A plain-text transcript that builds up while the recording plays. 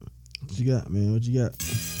What you got, man? What you got?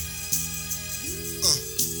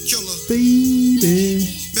 Killer. Baby.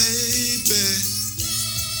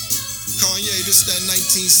 Kanye, this that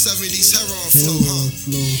 1970s heroin flow, huh?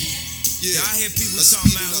 Yeah. Y'all hear people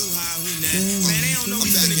talking about who high, who not. Man, they don't know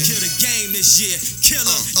we finna kill the game this year.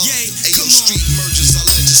 Killer, yay, come on. Street mergers, I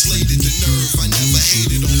legislated the nerve. I never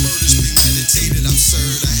hated on murders, premeditated,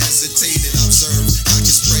 absurd. I hesitated, observed. I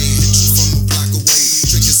can stray, hit you from a block away.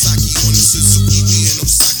 Drinking sake on the Suzuki, me and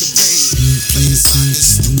Osaka Bay. Playing soccer,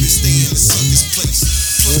 stupid, stay in the sucker's place.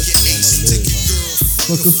 Fuck your ace, take your girl.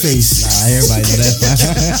 Fuck a face. Nah, everybody know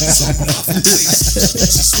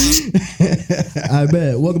that. I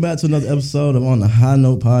bet. Welcome back to another episode of On the High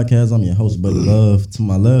Note Podcast. I'm your host, Buddy Love. To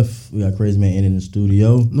my left, we got Crazy Man in the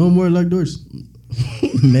studio. No more like doors.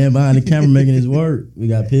 Man behind the camera making his work. We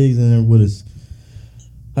got Pigs in there with us.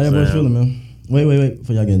 How y'all boys feeling, man? Wait.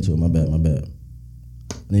 Before y'all get into it, my bad.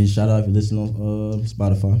 I need a shout out if you're listening on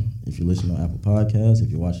Spotify, if you're listening on Apple Podcasts, if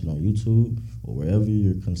you're watching on YouTube, or wherever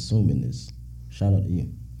you're consuming this. Shout out to you.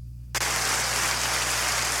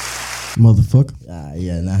 Motherfucker.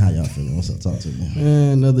 Yeah, now how y'all feeling? What's up? Talk to me.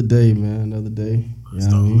 Man, another day, man. Another day. You know what I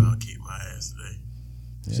Stone mean? Mountain kicked my ass today.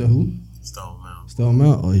 Yeah. So who? Stone Mountain. Stone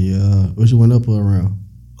Mountain? Oh, yeah. What you went up or around?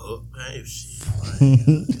 Oh, hey, shit.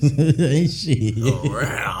 Ain't shit.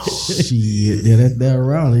 Around. Shit. Yeah, that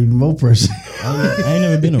around even more pressure. I ain't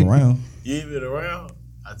never been around. You ain't been around?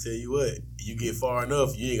 I tell you what, you get far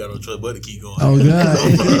enough, you ain't got no choice but to keep going. Oh, God.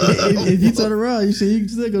 if you turn around, you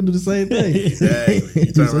still gonna do the same thing. Exactly.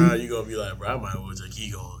 You turn around, you gonna be like, bro, I might as well just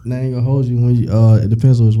keep going. Now I ain't gonna hold you when you, it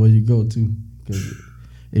depends on which way you go, too. Because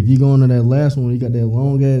if you go into that last one, you got that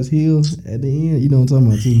long ass hill at the end, you know what I'm talking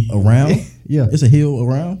about, too. Around? Yeah. It's a hill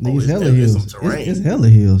around? Nigga, it's hella definitely hills. some terrain. It's hella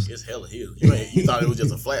hills. It's hella hills. You thought it was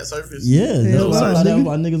just a flat surface? Yeah, Hell that's no,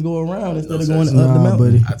 why nigga. niggas go around instead No of going sense. up the Nah,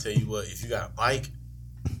 mountain. buddy. I tell you what, if you got a bike,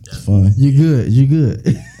 It's fun. You good.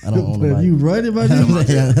 I don't own But a if bike. you running about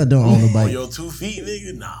this, I don't own a on bike. your 2 feet,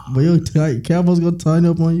 nigga, nah. but your cowboys gonna tighten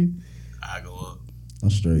up on you. I go up. I'm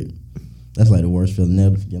straight. That's like the worst feeling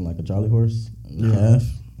ever, getting like a Charlie horse in half.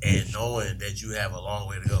 And knowing that you have a long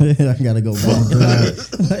way to go. I gotta go back.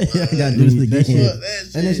 I gotta do this That shit, again.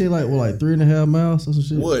 and that shit like 3.5 miles or some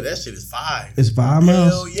shit. What? That shit is 5. It's 5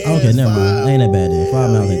 miles. Hell yeah. Okay, it's never 5. mind. Ain't that bad then. 5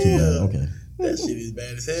 miles ain't too Yeah. bad. Okay. That shit is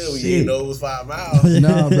bad as hell. We Shit. didn't know it was 5 miles.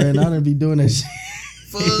 Nah, man, I didn't be doing that shit.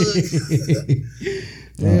 Fuck.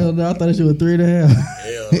 Hell no, I thought that shit was 3.5.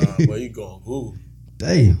 Hell nah, boy, you going Google.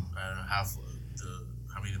 Damn, How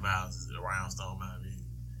many miles is it around Stone Mountain?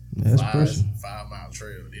 that's pressure. 5 mile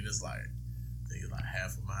trail. Then it's like, I think it's like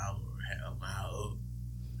half a mile or half a mile up.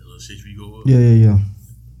 The little shit you go up. Yeah.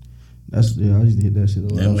 That's I used to hit that shit a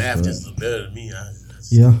That lot. math just look better than me.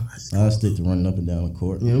 Yeah. I stick to running up and down the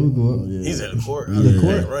court. Yeah, we go up. Yeah. He's at the court. Yeah. The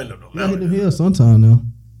court. Running up the You gotta hit them mountain. hills sometime now.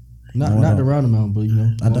 No, I Not don't. the round amount, but you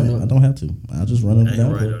know. I don't have to. I just run up I and ain't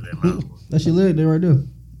down the running court. up that mountain. That's your leg day right there.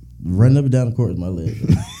 Running up and down the court is my leg.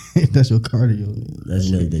 That's your cardio. That's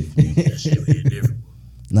leg day for me. That shit hit different.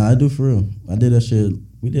 Nah, I do for real. I did that shit.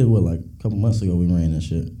 We did like a couple months ago. We ran that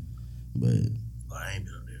shit, but I ain't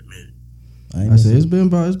been up there in a minute. I ain't. I said it's been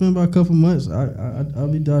about a couple months. I'll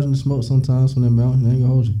be dodging the smoke sometimes from that mountain. I ain't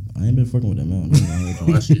gonna hold you. I ain't been fucking with that mountain.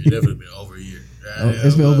 Oh, that shit definitely been over a year.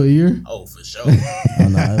 It's been over a year. Oh, for sure. Oh,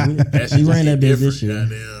 nah, we That ran that bitch different. this year.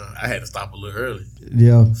 Goddamn, I had to stop a little early.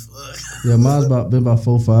 Yeah, Fuck. yeah. Mine's been about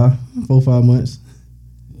 4-5 months.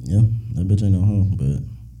 Yeah, that bitch ain't no home, but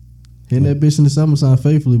Hitting that bitch in the summertime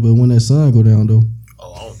faithfully, but when that sun go down though,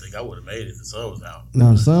 Oh, I don't think I would have made it if the sun was out.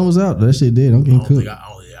 now the sun was out. That shit did. I'm I getting don't think cooked.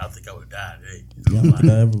 I think I would have died today. yeah, I don't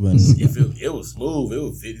think I ever been. It was smooth. It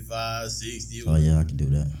was 55, 60. It Oh was, yeah, I can do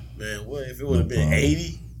that. Man, what if it would have No been problem.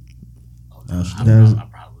 80? Oh, no, That's- I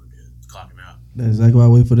probably would have been clocking out. That's exactly why I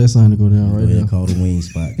wait for that sun to go down Go right ahead now. and call the wing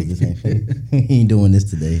spot because this ain't he ain't doing this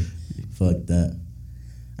today. Fuck that.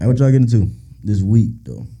 All right, what y'all getting into this week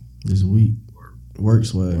though? This week, work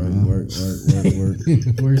swag, man. Work.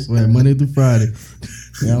 Work swag, Monday through Friday.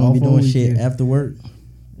 Y'all don't be Off on doing shit weekend. after work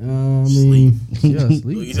I mean, yeah, You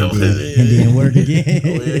sleep. know what I'm saying? and then work again. Oh,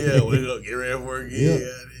 yeah. We're going to get ready for work again. Yep.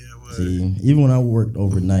 Yeah, boy. See, even when I worked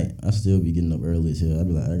overnight, I still be getting up early as hell. I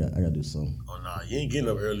be like, I gotta do something. Oh, nah. You ain't getting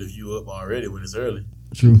up early if you up already when it's early.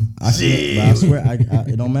 True. I swear,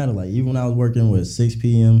 it don't matter. Like even when I was working with 6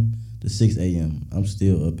 p.m. to 6 a.m., I'm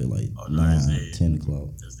still up at like Oh, no, 9, that's it. 10 o'clock.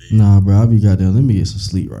 That's it. Nah, bro, I be goddamn. Let me get some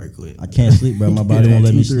sleep right quick. I can't sleep, bro. My body won't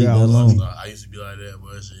let me 2-3 sleep that hours. long. I used to be like that,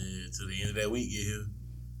 but shit, till the end of that week get here.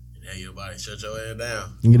 And now your body shut your ass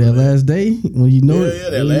down. You get that last day when you know it. Yeah,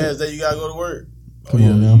 that last day you gotta go to work. Come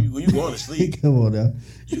on now. You going to sleep. Come on now.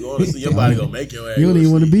 You going to sleep. Your body gonna make your ass. You don't go to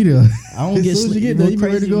even want to sleep. be there. I don't get As soon as sleep. you get there, you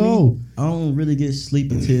ready to go home. I don't really get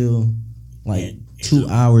sleep until like 2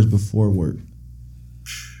 hours before work.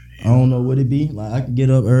 I don't know what it be. Like I can get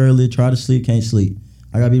up early, try to sleep, can't sleep.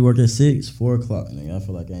 I gotta be working at 6, 4 o'clock. Nigga, I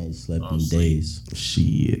feel like I ain't slept in days.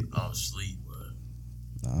 Shit. I'm asleep,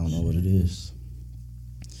 but I don't know what it is.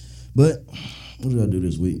 But what did I do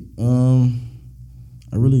this week?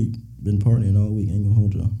 I really been partying all week. Ain't gonna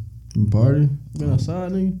hold y'all. You party? Been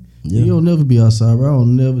outside, nigga? Yeah. You don't never be outside, bro. I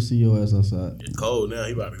don't never see your ass outside. it's cold now.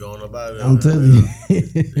 He about to go on up out of there. I'm telling you.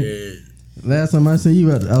 Yeah. Last time I seen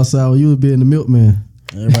you outside when you was being the milkman.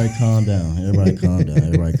 Everybody calm down. Everybody calm down.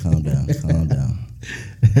 Everybody calm down. Calm down.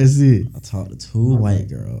 That's it. I talked to 2 white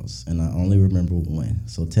girls, and I only remember one.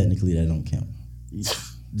 So technically, that don't count.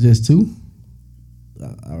 Just 2?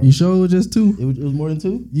 You sure it was just 2? It was more than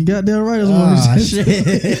 2? You got that right. It was more than just Shit.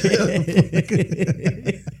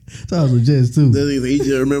 Thought it was just 2. Does he just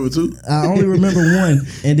remember too? I only remember one,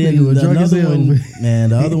 and then Nigga was drunk as another hell. one. Man,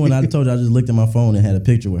 the other one I told you I just looked at my phone and had a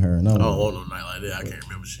picture with her, and I I was don't want no night like that. I can't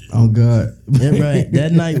remember shit. Oh, God.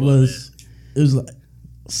 that night was like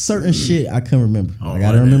certain shit I couldn't remember. Oh, Like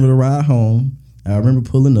I don't remember the ride home. I remember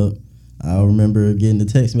pulling up. I remember getting the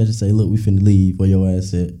text message say, "Look, we finna leave where your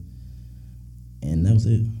ass at," and that was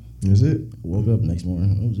it. That's it. Woke up next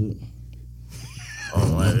morning. That was it. I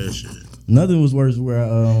don't like that shit. Nothing was worse. Where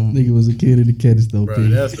Nigga was a kid in the candy store. Bro,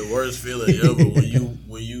 that's the worst feeling ever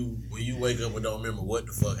when you wake up and don't remember what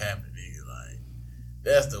the fuck happened, nigga. Like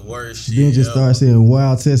that's the worst shit. Then just ever. start saying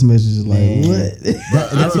wild text messages like, Man. what? Bro,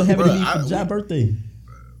 that's what happened to me bro, for Jai's birthday.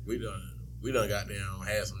 We done got down,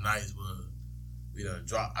 had some nights, but I done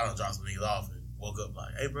dropped some niggas off and woke up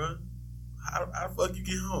like, hey, bro, how the fuck you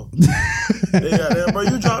get home? They got there, bro,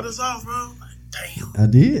 you dropped us off, bro. Like, damn. I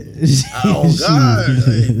did. Oh, God.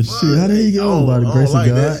 Hey, Shit, how did he get on? By the grace of like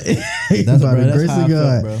God. That's, By bro, the that's grace how of I felt,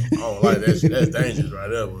 God. bro. I don't like that shit. That's dangerous right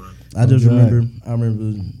there, bro. I just God.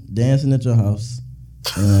 remember dancing at your house,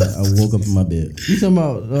 and I woke up in my bed. You talking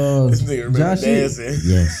about This nigga remember Josh shit? dancing.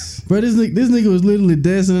 Yes. Bro, this nigga was literally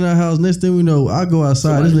dancing in our house. Next thing we know, I go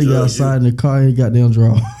outside. Somebody This nigga drugged outside in the car and he got down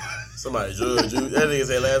draw. Somebody drugged you. That nigga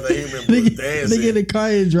said last time he remember was dancing. Nigga in the car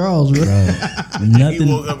in draws, bro. Bro, He nothing,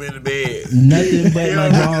 woke up in the bed. nothing but my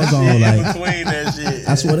drawers on. In Like between that shit.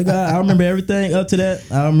 I swear to God, I remember everything up to that.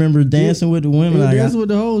 I remember dancing with the He women. was Like, dancing with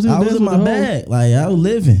the hoes. He I was dancing in with my the hoes. bag. Like I was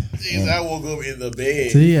living. Jeez, I woke up in the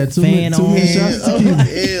bed. So he had too many Fan on. shots of tequila.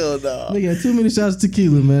 Hell no. Nigga had too many shots of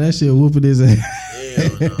tequila, man. That shit whooping his ass.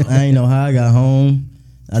 Hell no. I ain't know how I got home.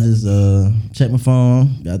 I just checked my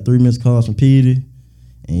phone. Got 3 missed calls from Petey,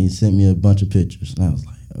 and he sent me a bunch of pictures. And I was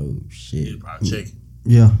like, oh He shit. probably checking.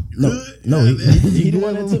 Yeah. You No, good? no, he the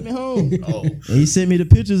one that took me home. Oh, And he sent me the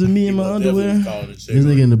pictures of me in my underwear. This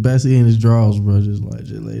nigga in the backseat in his drawers, bro. Just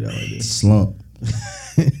laid out like this. Slump.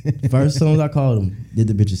 First songs I called him, did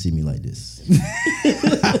the bitches see me like this?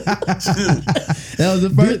 That was the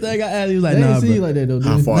first thing I asked. He was like, They nah, ain't see you bro. like that though,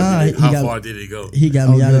 How dude. far, Nah, did, he how got- far did it go? He got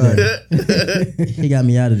me Oh, out of God. there. He got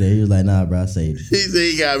me out of there. He was like, nah, bro, I saved you. He said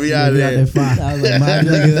he got me out of Got there. that fire. I was like, my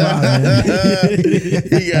nigga.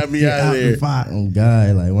 He got me out of there. Fire. Oh,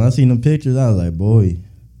 God. Like, when I seen them pictures, I was like, boy,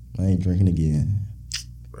 I ain't drinking again.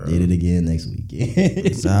 Did it again next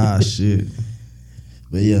weekend. Ah, shit.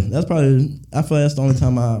 But yeah, that's probably, I feel like that's the only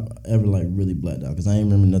time I ever like really blacked out because I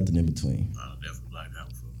ain't remember nothing in between. I definitely blacked out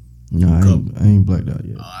before. No, I ain't blacked out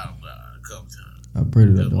yet. Oh, I done blacked out a couple times. I pray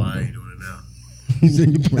that I That's why I don't. ain't doing it now.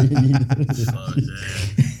 That's Fuck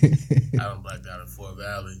that. I done blacked out in Fort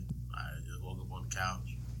Valley. I just woke up on the couch.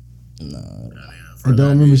 I don't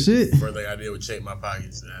remember shit. First thing I did was check my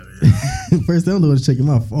pockets. First thing I'm doing is checking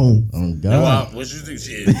my phone. Oh, God. What you do?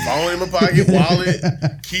 Shit, phone in my pocket, wallet,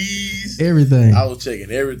 keys. Everything. I was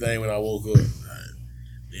checking everything when I woke up.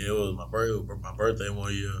 Yeah, it was my birthday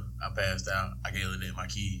one year. I passed out. I gave Lynette my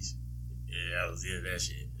keys. Yeah, that was it. That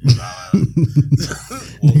shit.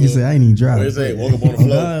 Nigga say I ain't even What driving. you say? Woke up on the floor.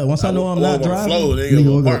 God, once I know I'm not woke up on the driving, floor, nigga nigga,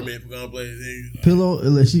 woke up. apartment. We're gonna play this. Pillow?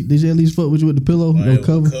 Did you at least fuck with you with the pillow? No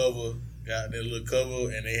cover? Got that little cover,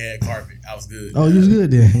 and they had carpet. I was good. Oh, you was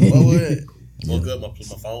good then. What was it? Woke up, my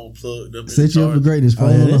phone plugged up. Set you up for charge. greatness.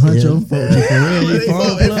 Phone on the that's- huncho. yeah, fuck you for real. They Phone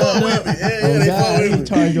fuck- they plugged fuck up. with me. Yeah, Oh, they God, fuck he with me.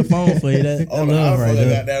 charge your phone for you. That Oh, love no, I right got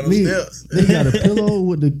there. down them Nigga, steps. they got a pillow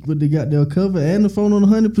with the goddamn cover and the phone on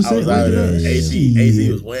 100%. I was out of there. Yeah.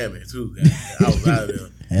 AC was whamming too. I was out of there.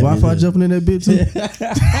 Wi-Fi jumping in that bitch too.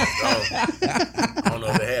 I don't know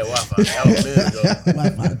if they had Wi-Fi. That was minutes ago.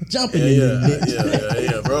 Wi-Fi jumping in Yeah, this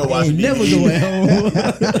bitch. yeah, bro. Watching Ain't never DVDs. going home.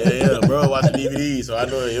 Yeah, bro. Watching DVDs, so I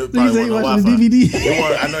know it Niggas probably ain't wasn't no watching Wi-Fi. the DVD.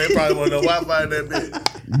 I know it probably wasn't no Wi-Fi in that bitch.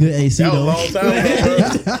 Good AC That was a though. long time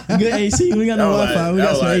ago, bro. Good AC. We got no Wi-Fi. We that got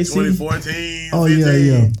was some like AC. 2014. Oh 15.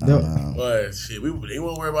 yeah. But shit, we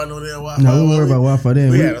won't worry about no damn Wi-Fi. No, we don't worry about Wi-Fi then.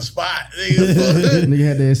 We had a spot, nigga. Nigga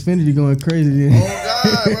had the Xfinity going crazy then. Oh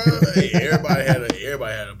God, bro. Hey, everybody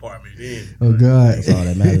had an apartment then. Oh God. That's all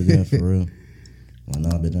that matters then, for real. Well,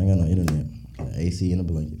 nah, bitch, I ain't got no internet. Got AC and a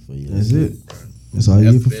blanket for you. That's it. That's all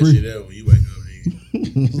you get for That's the best shit free. ever when you wake up,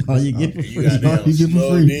 nigga. That's all you get for You free. got damn you get for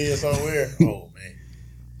slugged free. in somewhere. Oh man.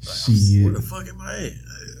 Like, Shit. where the fuck am I at?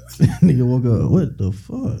 Nigga woke up. What the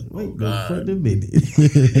fuck? Wait, the God. fuck the minute.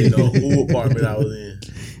 You know who apartment I was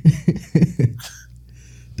in.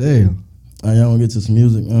 Damn. All right, y'all want to get to some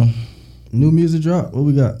music, man? New music drop. What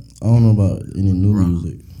we got? I don't know about any new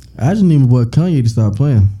music. I just need my boy Kanye to start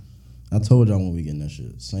playing. I told y'all when we getting that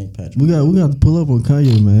shit. St. Patrick. We got to pull up on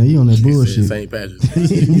Kanye, man. He on that He said bullshit. St. Patrick's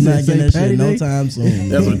Day. You're not St. getting that Patty shit no Day? time soon.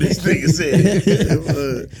 That's what this nigga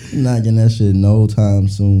said. You're not getting that shit no time You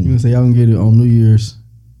soon. gonna say y'all gonna get it on New Year's?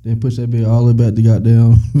 Then push that bit all the way back to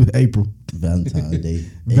goddamn April, Valentine's Day.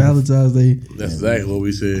 Valentine's Day. That's exactly what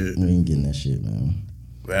we said. We ain't getting that shit, man.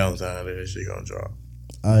 Valentine's Day, that shit gonna drop.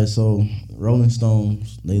 All right, so Rolling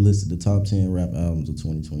Stones, they listed the top 10 rap albums of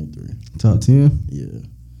 2023. Top 10. Yeah.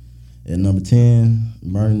 At number 10,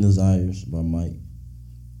 Burning Desires by Mike.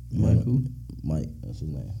 Mike who? Mike, that's his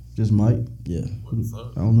name. Just Mike. Yeah, What the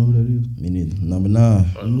fuck? I don't know who that is. me neither. Number 9, I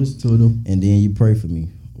didn't listen to it though. And Then You Pray For Me,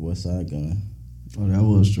 Westside Gun. Oh, that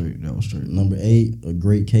was straight. That was straight. Number 8, A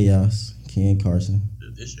Great Chaos, Ken Carson.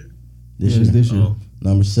 This year? This Yeah, it's year. this year. Oh,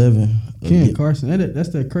 Number 7, Ken Carson. That's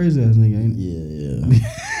that crazy ass nigga, ain't it?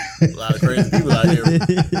 Yeah. a lot of crazy people out here.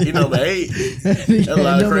 He number 8. There's a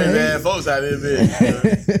lot of crazy ass folks out there,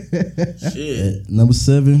 bitch. Shit. At number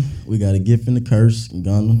 7, we got A Gift and a Curse,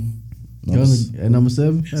 Gunna. At number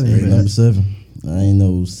 7. That At ain't bad. number 7. I ain't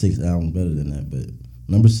know 6 albums better than that, but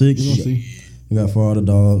number 6, You gonna see? we got For All the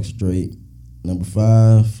Dogs, Drake. Number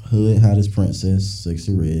 5, Hood, Hottest Princess,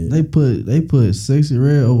 Sexy Red. They put Sexy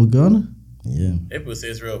Red over Gunna. Yeah. They put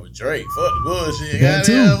Sexy Red with Drake. Fuck the bullshit. That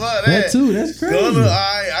too. Goddamn, fuck That too. That's crazy. Gunna,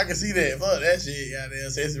 alright, I can see that. Fuck that shit. Goddamn,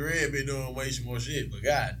 Sexy Red been doing way more shit, but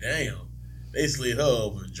goddamn, they slid her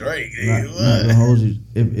over Drake. Not Nigga, gonna what? hold you.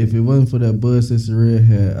 If it wasn't for that Bud Sexy Red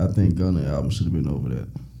hat, I think Gunna album should have been over that.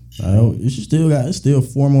 It's still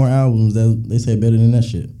 4 more albums that they say better than that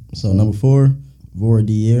shit. So number 4, Vora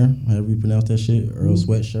Dier, however you pronounce that shit, Earl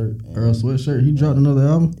Sweatshirt. And, Earl Sweatshirt, he dropped another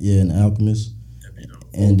album. Yeah, and Alchemist. That bitch on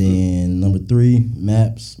the And phone. then number 3,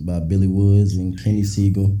 Maps by Billy Woods and Kenny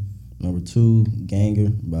Siegel. Number 2, Ganger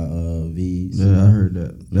by V's. Yeah, I heard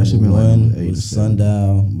that. That should be Number like 1 8 was or 7.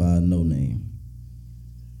 Sundial by No Name.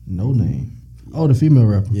 No Name. Oh, the female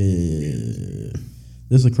rapper. Yeah.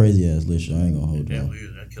 This is a crazy ass list. I ain't gonna hold That you.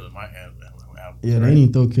 weird. That Killer Mike album. Yeah, they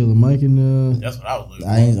didn't throw Killer Mike in there. That's what I was looking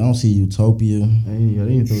for. I don't see Utopia. They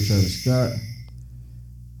didn't throw Travis Scott.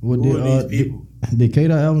 What Who did are these people? did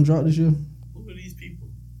K-Dot album drop this year? Who are these people?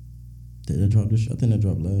 Did that drop this year? I think that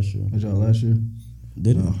dropped last year. It dropped last year.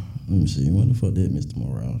 Did it? No. Let me see. When the fuck did Mr.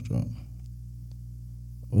 Morales drop?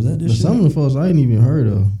 Was that But this some of year? the folks I ain't even heard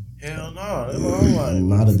of. Hell no. That's what I'm A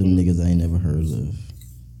like. lot of them niggas I ain't never heard of.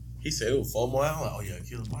 He said it was 4 more. I'm like, oh yeah,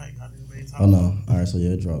 Killer Mike. I didn't even talk Oh no. Alright, so yeah,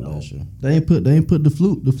 it dropped last year. They ain't put the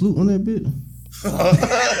flute on that bit.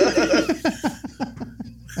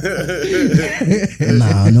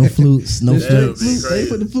 Nah, no flutes. No That would flutes. be They ain't crazy.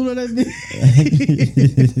 put the flute on that bit.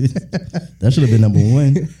 That should have been number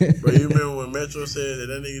 1. Bro, you remember when Metro said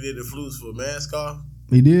that nigga did the flutes for NASCAR?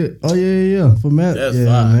 He did. Oh yeah. For Matt. That's yeah,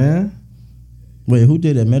 fire. man. Wait, who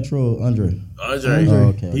did that? Metro or Andre? Andre. Oh,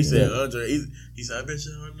 okay. He said Andre. He said, I bet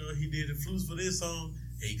you don't know he did the flutes for this song.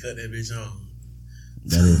 And he cut that bitch on.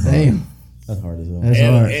 That is hard. Damn. That's hard as hell. That's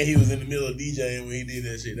And, hard. and he was in the middle of DJing when he did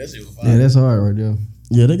that shit. That shit was fire. Yeah, that's hard right there.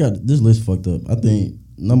 Yeah, they got this list fucked up. I think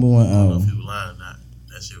number 1 I don't know if album. he was lying or not.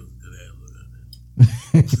 That shit was good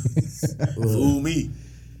ass. Fool me.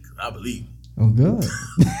 'Cause I believe. Oh God.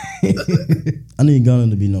 I need Gunna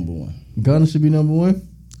to be number 1. Gunna should be number 1.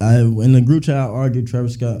 In the group chat, I argued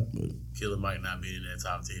Travis Scott. But Killer Mike not being in that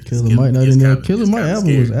top 10. Killer Mike not in there. Killer Mike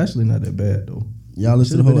album was scary. actually not that bad though. y'all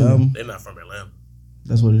listen to Should've the whole been in album? They're not from Atlanta.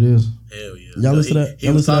 That's what it is. Hell yeah. Y'all listen to that- He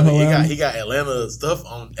y'all was listen to that talking. whole album? He got Atlanta stuff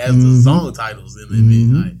on as the song titles in the bit.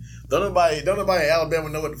 Like, don't nobody in Alabama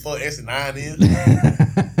know what the fuck S9 is,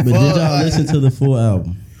 But did y'all listen to the full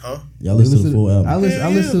album? huh? Y'all listen to the full I album?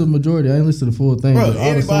 listened to the majority. I didn't listen to the full thing. Bro, But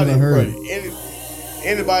all the songs I heard.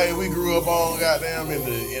 anybody we grew up on, goddamn, in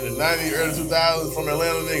the 90s, early 2000s from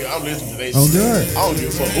Atlanta, nigga, I'm listening to that Oh, shit. God. I don't give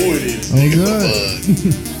a fuck who it is. Oh, nigga.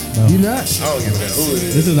 God. You not? I don't give a damn who it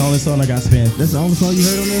is. This is the only song I got spent. That's the only song you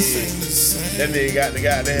heard on this? That nigga got the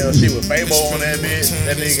goddamn shit with Fabo on that bitch.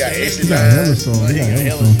 That nigga got extra got hella time. songs. He He got got hella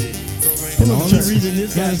hella songs. shit. And the only reason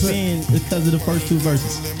this guy's in is because of the first two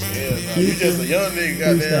verses. Yeah, no, you just a young nigga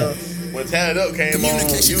goddamn. When Tatted Up came on,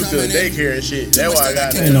 you was to the daycare and shit. That's why I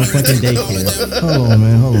got that. Ain't no fucking daycare. Hold on,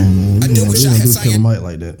 man. You gonna do Killer Mike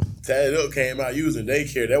like that? Tatted Up came out, you was in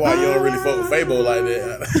daycare. That's why you don't really fuck with Fabo like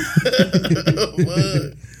that.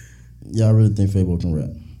 What? Y'all really think Fabo can rap?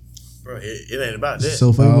 Bro, it ain't about that.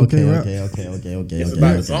 So Fabo can't rap. Okay. It's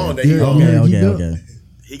about the song that he Yeah, on. yeah. Okay.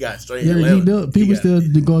 He got straight Yeah, Atlanta. people still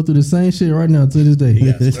going through the same shit right now to this day.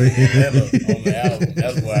 He got straight Atlanta on the album.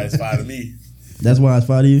 That's why it's fire to me. That's why it's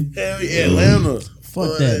fire to you? Hell yeah, Atlanta.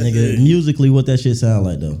 Fuck that, nigga. Musically, what that shit sound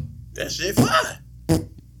like, though? That shit fire. That's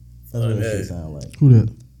what that shit sound like. Who that?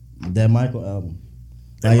 That Michael album.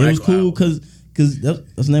 That Like, it was Michael cool because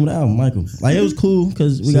that's the name of the album, Michael. Like, it was cool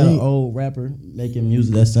because we got See? an old rapper making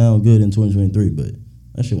music that sound good in 2023, but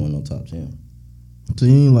that shit wasn't no top 10. So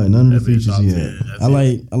you ain't like none of the That be features top he 10. had. That's I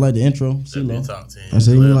it. like the intro, That be CeeLo. top 10. I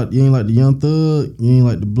said you ain't like the Young Thug, you ain't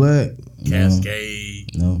like the Black.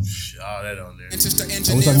 Cascade. No. All that on there. Are we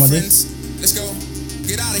talking about this? Let's go.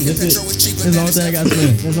 Get out of here. That's it. Petro is cheaper That's the than only thing I got to stuff.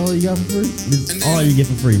 say. That's all you got for free. This all you get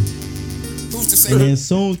for free. Who's to say? And then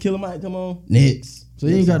soon Killer Mike come on. Next. So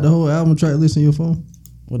you ain't got the whole album track list on your phone?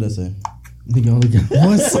 What that say? Nigga only got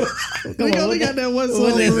one song. Come on, only got that one song.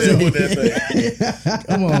 What that for say? real. What that say?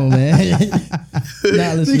 Come on, man.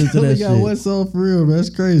 Not listening Nigga to only that got shit. one song for real, man. That's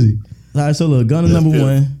crazy. All right, so look, Gunna number good.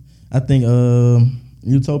 1. I think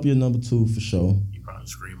Utopia number 2 for sure. You probably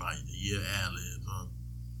scream out the year ad-libs,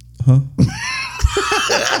 huh? Huh?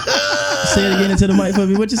 Say it again into the mic for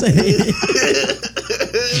me. What you say?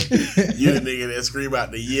 You the nigga that scream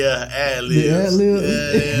out the year ad-libs. The ad-libs?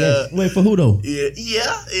 Yeah. Wait, for who though? Yeah,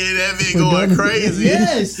 that bitch For going Gunna. crazy.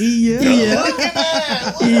 Yes. Yeah. Look at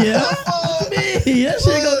that. What Yeah. the fuck? That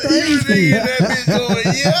shit go You crazy. nigga, that bitch going,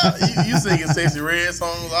 yeah. You singing Sexy Red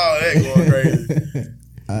songs, all that going crazy.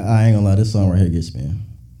 I ain't gonna lie, this song right here gets spin.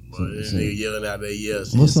 But this nigga yelling out that yeah.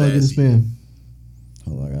 What song get a spin?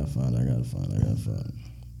 Hold on, I gotta find it.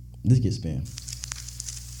 This gets spin.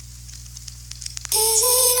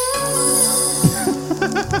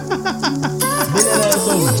 Bend that ass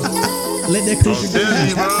over. Let that I'm cushion telling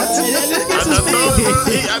you, bro. I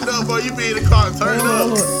know, bro. You be in the car, turn it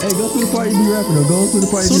up. Hey, go to the part you be rapping though. Go to the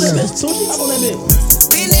part you Soon be that rapping. bitch, soon she hop on that bitch.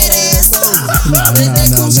 Bend that ass over. Let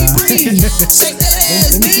that coochie breathe. Shake that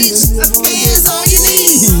ass, bitch. Hands on your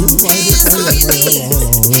knees. Hands on your knees.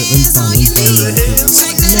 Hands on your knees.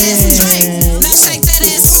 Shake that ass and drink. Now shake that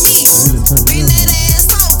ass for me. Bend that ass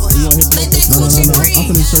over. Let that coochie breathe.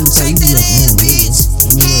 Shake that ass, bitch.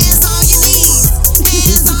 Hands on your knees.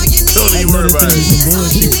 Hands on your knees. Don't even worry about it.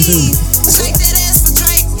 Shake that ass for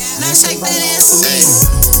Drake. Now shake that ass for me.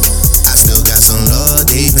 I still got some love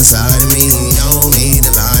deep inside of me. You don't need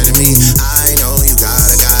dividing me. I know you got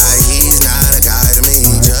a guy, he's not a guy to me.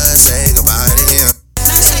 Just say goodbye to him.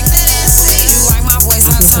 Now shake that ass. You like my voice,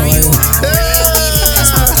 I turn you on.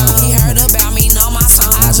 That's my song. He heard about me, know my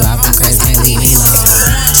song. I drive him crazy, can't leave me alone.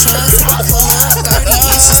 One truck, I pull up 30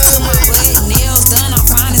 inches to my leg. Nails done, I'm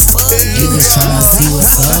fine as fuck. Niggas tryna see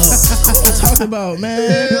what's up. What we talking about,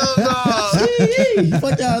 man? Hell no.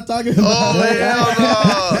 Fuck y'all talking about? Oh, hell no.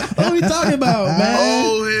 What we talking about, man?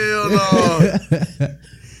 Oh, hell no.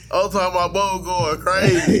 I'm talking about Bo going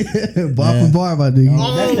crazy. Bar for bar, my nigga.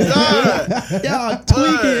 Oh, God. Y'all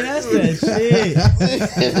tweaking. That's that shit.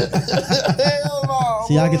 Hell no.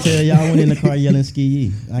 See, I can tell y'all went in the car yelling ski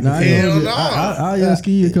yee. I can Nah, I tell. ain't Hell gonna- no. I'll yell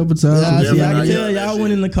ski you a couple times. See, I Definitely can not tell yelling that y'all shit.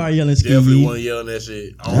 went in the car yelling ski Definitely yee. wasn't yelling that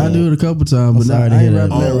shit. I do it a couple times, but sorry nah, to I hear ain't that.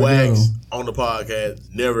 rapping that On right now. wax, on the podcast,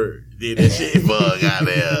 never did that shit. Fuck,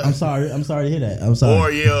 goddamn. I'm sorry to hear that. I'm sorry.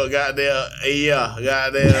 Or yell, goddamn, yeah,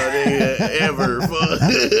 goddamn, nigga, ever. Fuck.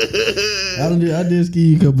 I did ski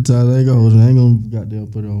you a couple times. I ain't gonna hold it. I ain't gonna goddamn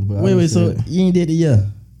put it on. But Wait, so you ain't did the yeah?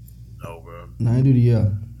 No, bro. Nah, I ain't do the yeah.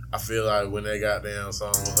 I feel like when that goddamn song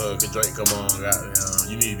with her, could Drake come on, goddamn,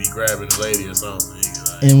 you need to be grabbing the lady or something.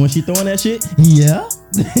 Nigga. Like, And when she throwing that shit, yeah,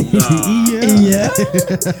 nah. yeah.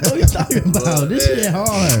 What you talking about? This shit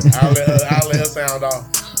hard. I'll let her sound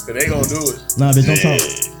off. Cause they gonna do it. Nah, bitch, don't talk.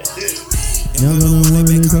 Y'all gonna want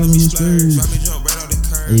to call me splurge.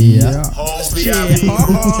 Yeah. Whole Shit VIP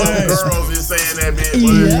hard. girls is saying that bitch,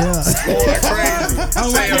 but Yeah. going crazy.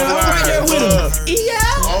 I'm right Saying there with lines, him.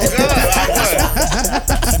 Yeah. oh God,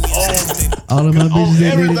 All of my bitches that did it, they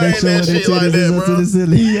everything showing that their shit like titties that, Oh up to bro. the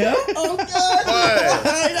ceiling. Yeah. Oh God.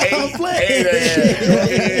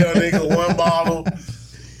 Hell, nigga, one bottle,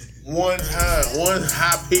 one time, one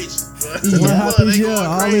high pitch. One high pitch, They yeah, going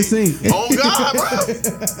all in crazy. sync. Oh God, bro.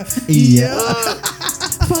 Yeah.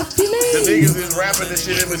 The niggas is rapping the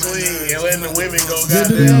shit in between and letting the women go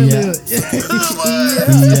goddamn.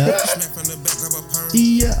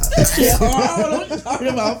 Yeah. Oh, what you talking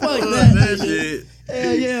about? Fuck That shit.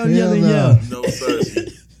 Hell yeah, I'm Hell yelling, no. yeah. No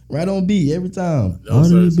such. Right on beat every time. No All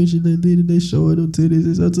these such. bitches they did, they show it up to this,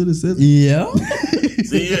 it's up to the set. Yeah.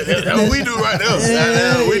 See, yeah, that's what we do right there.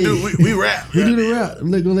 Goddamn, we rap. We do the rap. Gonna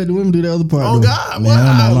let the women do the other part. Oh though. God, Man,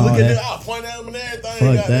 I'm on all look at that. it. I'll point at them and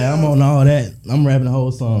everything. Fuck that. I'm on all that. I'm rapping the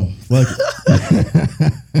whole song. Fuck it.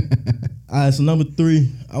 Alright, so number 3,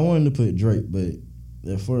 I wanted to put Drake, but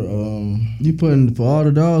for You putting for all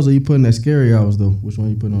the dogs, or you putting that scary hours though? Which one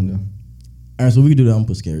you putting on there? alright, so we can do that. I'm gonna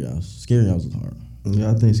put Scary Hours. Scary Hours is hard.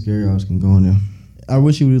 Yeah, I think scary hours can go in there. I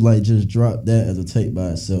wish he would like just drop that as a tape by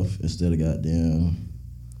itself instead of goddamn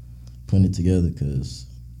putting it together, because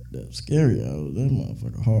that Scary Hours, that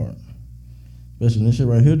motherfucker hard. Especially when this shit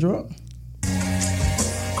right here drop.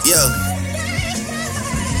 Yeah.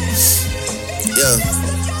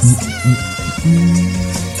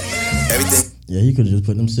 Everything. Yeah, he could have just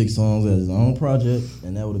put them 6 songs as his own project,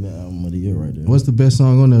 and that would have been album of the year right there. What's the best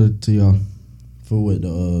song on there to y'all? For what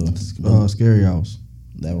the Scary hours.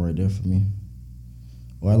 that right there for me.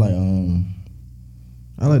 Or I like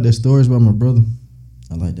I like that Stories by my brother.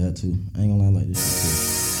 I like that too. I ain't gonna lie, I like this shit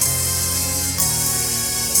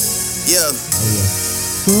Yeah. too. Oh yeah.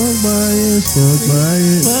 Fuck by it, fuck by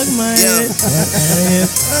it. Fuck my Yeah. head.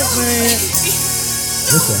 Fuck my head.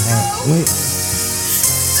 This a hot. Wait.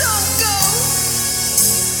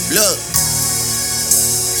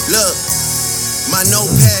 Look. My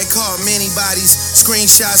notepad caught many bodies.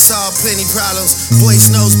 Screenshots saw plenty problems.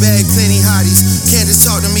 Voice notes bag plenty hotties. Can't just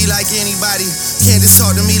talk to me like anybody. Can't just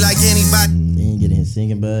talk to me like anybody. He ain't getting his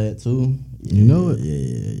singing bad too. Yeah, You know it.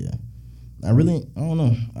 Yeah. I don't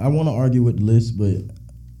know. I want to argue with the list, but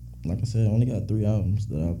like I said, I only got 3 albums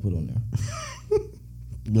that I'll put on there.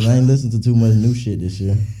 But I ain't listened to too much new shit this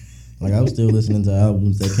year. Like I was still listening to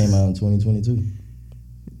albums that came out in 2022.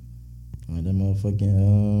 Like that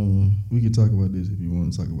motherfucking We could talk about this if you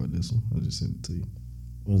want to talk about this one. I'll just send it to you.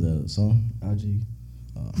 what was that, a song? IG.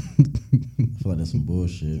 I feel like that's some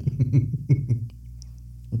bullshit.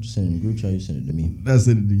 What you sending in the group chat? You send it to me. I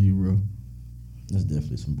sent it to you, bro. That's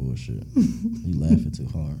definitely some bullshit. You laughing too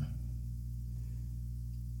hard.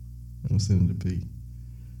 I'm sending it to P.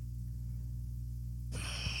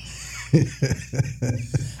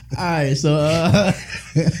 Alright, so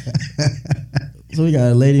so we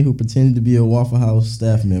got a lady who pretended to be a Waffle House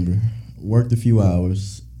staff member, worked a few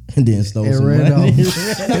hours, and then stole And some ran money.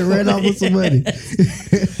 and ran off with some money.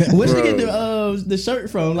 Where'd she Bro. get the shirt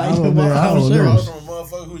from? Like I the don't Waffle know, I House don't shirt. know. I'm from a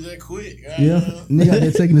motherfucker who just quit. Yeah, nigga out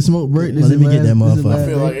there taking the smoke break. Well, let me get that motherfucker. I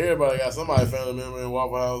feel like everybody got somebody family member in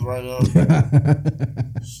Waffle House right now.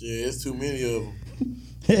 Shit, it's too many of them.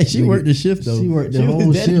 Hey, she worked the shift though. She worked the was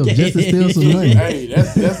whole shift just to steal some dedicated. money.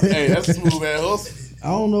 Hey, that's a smooth ass hustle. I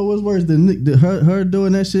don't know what's worse, her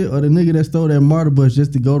doing that shit or the nigga that stole that martyr bus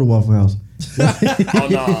just to go to Waffle House. Oh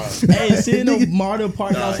nah. Hey, seeing the martyr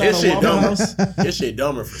parked Nah, outside his of shit Waffle dumber. House. His shit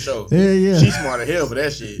dumber for sure. Yeah. She smart as hell for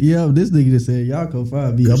that shit. Yeah, this nigga just said, y'all come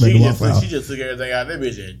find me. I'm at She the just, Waffle House. she just took everything out of that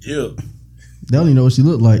bitch and jill. They don't even know what she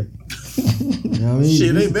looked like. You know what I mean?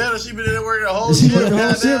 Shit, they better. She been in there working the whole She shit. worked the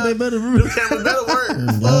whole shit. They better. Them cameras better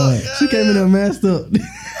work. God. Fuck, She came in there masked up.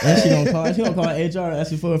 And she gonna call HR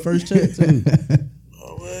asking for a first check too.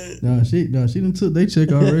 Oh, man. Nah, she done took they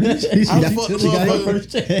check already. She How the got fuck the she got her motherfucker-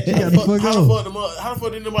 first check. check. She got the fuck off. How the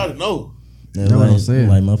fuck did nobody know? That's what I'm saying.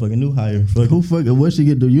 Like motherfucking new hire. Fuck. Who fucking where she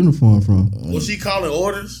get the uniform from? Was she calling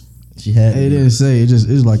orders? She had, It didn't say. It's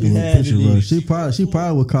like a She little had picture. to Bro. be. She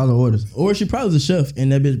probably would call her orders. or she probably was a chef,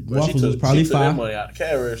 and that bitch Bro, waffles was probably she took that $5. money out the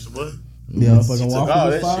cash register, boy. Yeah, Motherfucking took all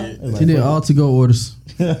waffles was that $5. shit. It was she did fuck all to go orders.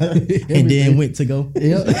 it. And then went to go.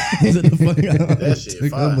 Yep. Sit the fuck out. That shit Took her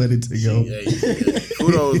fine. money to go. Hey,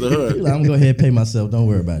 kudos to her. I'm gonna go ahead and pay myself. Don't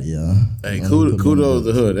worry about it, y'all. Hey, I'm gonna put kudos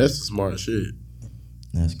me to on her. That's the smart shit.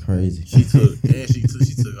 That's crazy. She took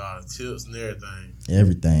all the tips and everything.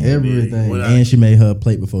 Everything. Everything. When And she made her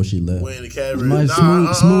plate before she left. When the cash My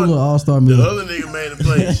register, smooth all-star the meal. other nigga made the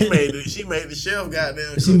plate. She made the chef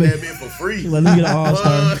goddamn She cook made- that bitch for free. Let me get an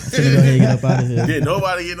all-star. So go ahead and get up out of here. Did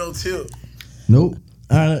nobody get no tip? Nope.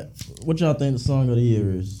 All right, what y'all think the song of the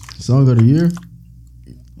year is? Song of the year.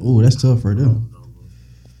 Ooh, that's tough right there.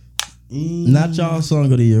 Not y'all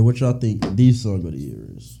song of the year. What y'all think the song of the year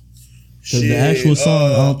is? Because the actual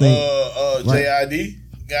song, I don't think. JID.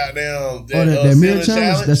 Goddamn. that mirror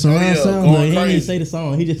challenge? That surround sound? No, Going he didn't crazy. say the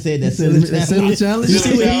song. He just said that That silly challenge? You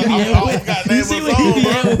see what he be I at got with? name You of see the what he be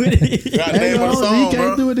song, at bro. with it? Got name of the He song, came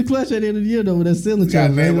bro. through with the clutch at the end of the year though with that silly Got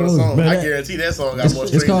challenge. name of the song. But I that- guarantee that song got more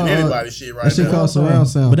It's streams called than anybody's shit right that shit now. called surround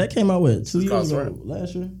sound. But that came out what 2 It's called years ago? surround.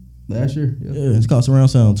 Last year? Last year. Yeah. Yeah, it's called Surround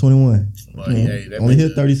Sound 21. But hey, that Only bitch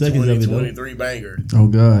hit 30 a seconds of it, though. 23 banger. Oh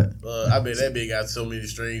God. I bet that bitch got so many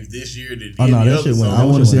streams this year that Oh, no, any that other shit went- song I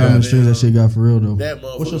want to see how much streams that goddamn- shit got for real though. That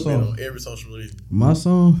motherfucker What's your been song? on every social media. My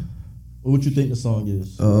song. What you think the song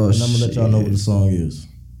is? Oh, and I'm gonna let y'all know what the song is.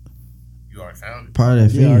 You already found it. Probably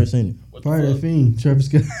that Yeah, I already fiend. seen it. What the Probably that fuck? fiend. Travis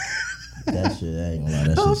Scott. That shit, I ain't gonna lie,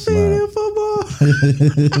 that I'm shit feeding slide.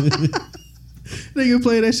 football. Nigga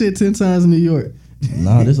play that shit 10 times in New York.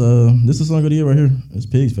 Nah, this a song of the year right here. It's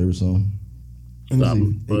Pig's favorite song. Let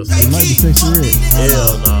me see. Bust. It might be Sexy Red.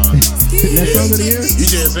 Hell nah. That song of the year? You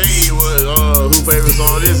just seen what who favorite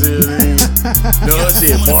song this is. No, that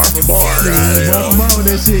shit bar for bar. goddamn. Bar with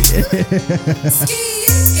that shit.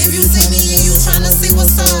 If you see me and you tryna see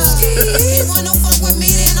what's up, he wanna fuck with me,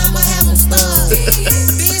 then I'ma have him stuck.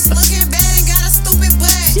 Bitch looking bad and got a stupid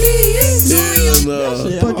butt. Hell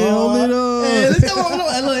no. Fucking hold it up. Hey, let's go on.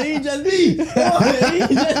 Look, he ain't just me. He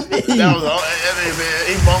ain't just me. That was all. That nigga said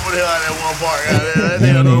he bumping the hell out of that one part. Goddamn. That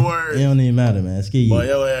nigga know the It word. don't even matter, man. Ski. Boy,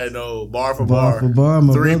 yo had no bar for Bar bar. for bar,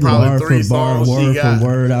 my Three, brother. probably Bar three for bar, songs word she got. for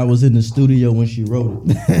word. I was in the studio when she wrote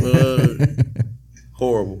it.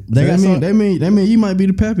 Horrible. They got some- That mean you might be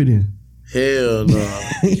the pappy then. Hell no.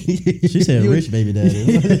 She said rich baby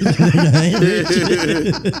daddy.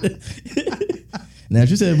 Now if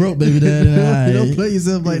she said broke baby daddy, then Don't play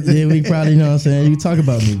yourself like that. yeah, we probably, you know what I'm saying, you can talk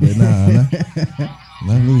about me, but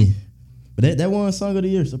not me. But that one song of the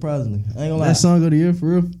year, surprisingly. I ain't gonna lie. That song of the year for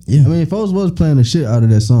real. Yeah. I mean, folks was playing the shit out of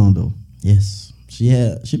that song though. Yes.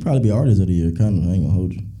 She'd probably be artist of the year, kind of. I ain't gonna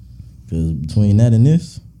hold you. Because between that and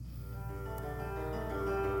this,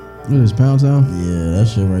 What is Pound Town? yeah, that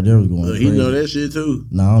shit right there was going Look, crazy. he know that shit too.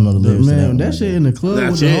 Nah, I don't know the lyrics to that Man, one. that shit in the club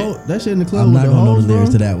Not with yet. the whole. That shit in the club I'm with not the gonna know hoes, the lyrics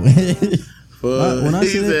bro. to that one. When I He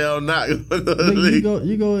see that- said I'm not gonna know the Nigga,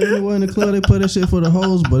 you go anywhere in the club, they play that shit for the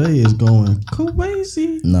hoes, but they is going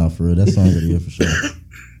crazy. Nah, for real, that song of the year for sure.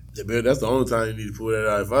 Yeah, man, that's the only time you need to pull that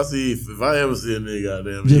out. If I ever see a nigga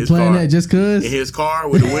goddamn in Just his playing car, that just cuz. in his car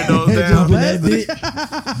with the windows Just down, blast it.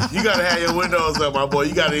 you gotta have your windows up, my boy.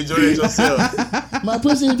 You gotta enjoy it yourself. My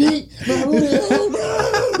pussy beat. My booty.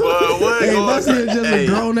 Boy, what Hey, if I going- see just Hey, a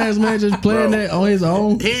grown ass man just playing Bro. that on his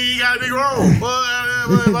own. He ain't got to be wrong.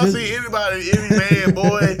 Boy, if I see anybody, any man,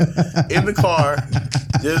 boy, in the car,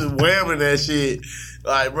 just whamming that shit,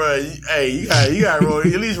 like, bro, you gotta roll, at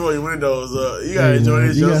least roll your windows up. You gotta Hey, enjoy man,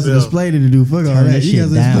 this you got some yourself. display to do. Fuck all Turn that. that You shit got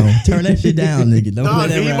some down. display. Turn that shit down, nigga. Don't No, play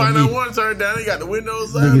that he around might me. not want to turn down. He got the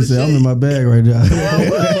windows up. Nigga and said, I'm shit. in my bag right now.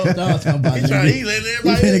 What y'all talking about, He trying, nigga? he letting You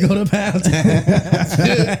everybody finna in. go to Pound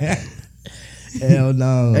Town. Hell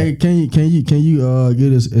no. Hey, can you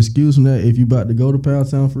get us excuse from that if you about to go to Pound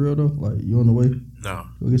Town for real though? Like you on the way? No,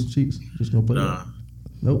 Go get some cheeks. Just gonna play nah. that.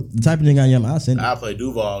 Nope. The type of nigga I am, I send it. I play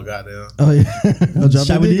Duval, goddamn. Oh yeah. I'll drop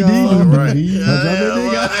Shot the with dick DD. off. Right. I'll drop the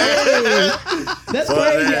dick off. Yeah, That's Fuck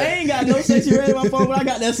crazy. that. I ain't got no sexy red in my phone, but I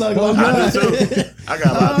got that song on. I do too. I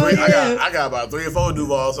got about Oh, three. yeah. I got about 3 or 4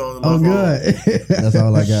 Duval songs in my Oh phone. good. That's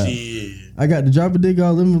all I got. Shit. I got the drop a dick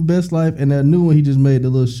off, living my best life, and that new one he just made, the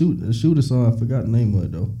little shooter song. I forgot the name of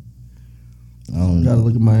it though. I don't Gotta know.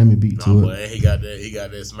 look at Miami Beat to Nah, it. boy, he got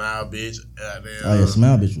that smile, bitch. Goddamn, Oh yeah,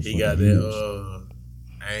 Smile Bitch was He fucking got huge. that.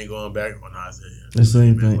 I ain't going back. Oh, no, I said The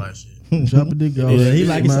same man, thing. like shit. Drop a dick off. Yeah, he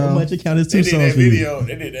like it so smile. much it counted They two did songs that for you. video.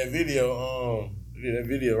 They did that video. They did that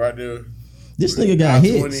video right there. This nigga got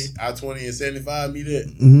I-20, hits. I-20 and 75 meet that.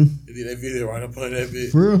 Mm-hmm. They did that video right up on that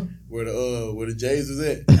bit For real. where the Jays was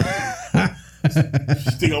at.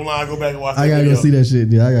 Stick online, go back and watch that I gotta video. go see that shit,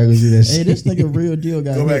 dude. I gotta go see that Hey, shit. this nigga real deal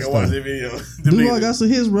got Go back hits. and watch though. that video. Them Dude, I niggas, got some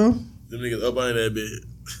hits, bro. them niggas up under that bit.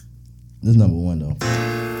 This number one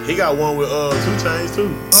though. He got one with 2 Chainz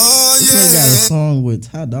too. Oh This nigga got a song with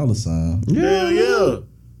Ty Dolla $ign Hell yeah.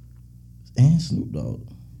 and Snoop Dogg.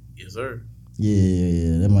 Yes, sir.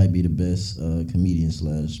 Yeah. That might be the best comedian /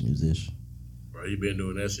 musician. Bro, he been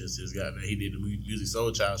doing that shit since goddamn he did the Music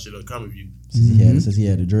Soul Child shit on Comic View. Since he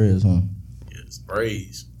had the dreads, huh? Yeah, it's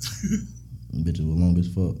braids. Them bitches was long as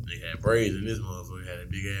fuck. Nigga had braids in this motherfucker. Had a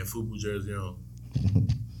big ass FUBU jersey on.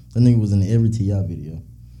 That nigga was in every T.I. video.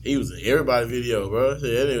 He was in everybody video, bro. Shit,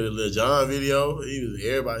 that nigga was in Lil Jon video. He was in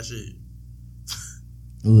everybody shit.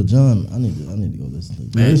 Lil Jon, I need to go listen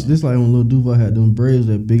to Man, that. this like when Lil Duval had them braids,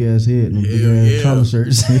 that big ass head, and them big Hell ass yeah. collar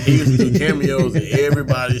shirts. He used to do cameos in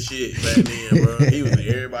everybody's shit back then, bro. He was in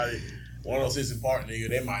everybody. 106 and Park, nigga.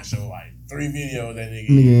 They might show like 3 videos that nigga.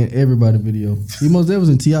 Nigga in everybody video. He most that was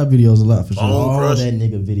in T.I. videos a lot for sure. Bone All Crusher. that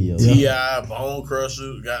nigga video. T.I., Bone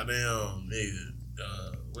Crusher, goddamn nigga.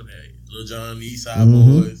 What that? Lil Jon, the East Side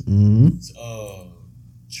Mm-hmm. Boys, Mm-hmm.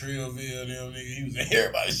 Trillville, them nigga. He was in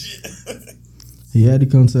everybody's shit. He had to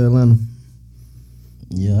come to Atlanta.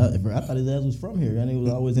 Yeah, I thought his ass was from here. That nigga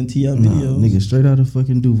was always in TF videos. Nigga, straight out of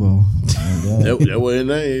fucking Duval. That was his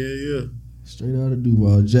name, yeah. Straight out of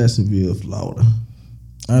Duval, Jacksonville, Florida.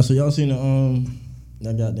 All right, so y'all seen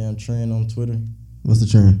that goddamn trend on Twitter? What's the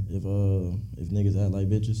trend? If niggas act like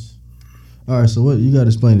bitches. All right, so what you gotta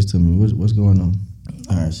explain this to me? What's going on?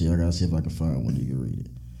 All right, so I gotta see if I can find one you can read it.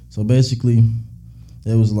 So basically,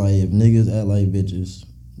 it was like if niggas act like bitches,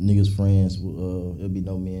 niggas friends, it'll be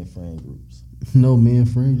no men friend groups. No men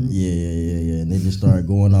friend group? Yeah. And they just started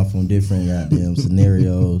going off on different goddamn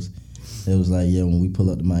scenarios. It was like, yeah, when we pull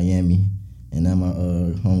up to Miami, and now my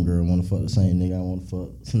homegirl wanna fuck the same nigga I wanna fuck,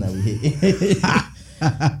 so now we hit.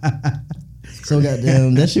 So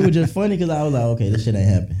goddamn, that shit was just funny because I was like, okay, this shit ain't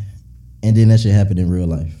happen. And then that shit happened in real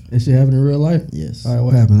life. That shit happened in real life? Yes. All right,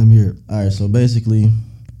 what happened? Let me hear it. All right, so basically,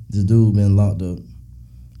 this dude been locked up,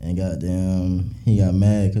 and goddamn, he got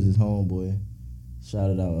mad because his homeboy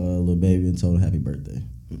shouted out Lil Baby and told him happy birthday.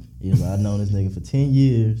 He was like, I've known this nigga for 10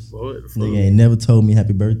 years. What the fuck? Nigga ain't never told me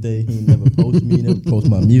happy birthday. He ain't never post me, never post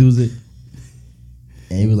my music.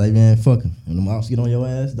 And he was like, man, fuck him. When them ops get on your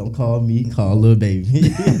ass, don't call me, call Lil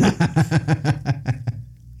Baby.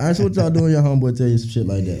 All right, so what y'all doing? Your homeboy tell you some shit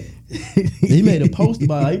like that. He made a post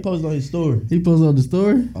about it. He posted on his story. He posted on the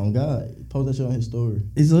story? On God. He posted that shit on his story.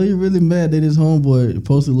 So he really mad that his homeboy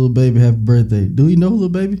posted Lil Baby happy birthday. Do he know Lil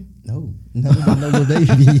Baby? No. None of them know Lil Baby.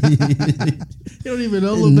 You don't even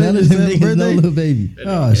know Lil None Baby of them happy niggas know birthday? Lil Baby.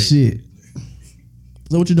 Oh, shit.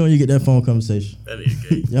 So what you doing? You get that phone conversation. That nigga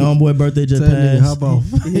gay. Your homeboy birthday just Tell that nigga passed. hop off.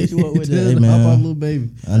 He hit you up with Tell that. Hey, him hop off man. Lil Baby.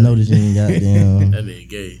 I know that you ain't goddamn. That nigga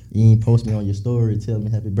gay. You ain't post me on your story. Tell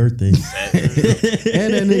me happy birthday. And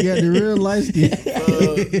that nigga got the real light skin.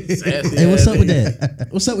 Sassy Hey, what's ass up with nigga. that?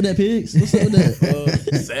 What's up with that, Pigs? What's up with that?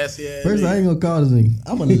 Sassy ass First, I nigga. ain't gonna call this nigga.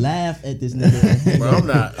 I'm gonna laugh at this nigga. Bro, I'm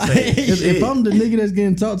not saying If shit. I'm the nigga that's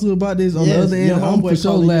getting talked to about this on the Yes, other end, your I'm homeboy for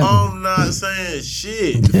sure calling you. laughing. I'm not saying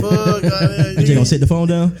shit. Fuck, goddamn. You just gonna sit the phone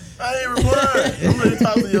down? I ain't replying. I'm gonna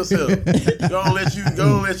talk to yourself. Gonna let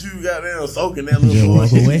you goddamn soak in that little Just walk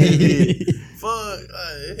bullshit. away. Fuck,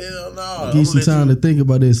 hell no. Give you some time to think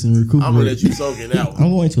about this and recuperate. I'm gonna let you soak in that one.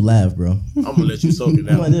 I'm going to laugh, bro. I'm gonna let you soak in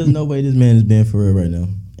that I'm like, one. there's no way this man is being for real right now.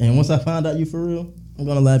 And once I find out you for real, I'm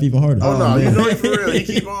gonna laugh even harder. Oh no, you man. know he for real. He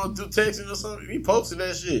keep on texting or something. He posted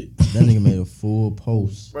that shit. That nigga made a full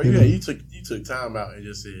post. Bro, you took time out and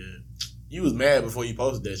just said you was mad before you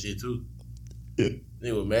posted that shit too.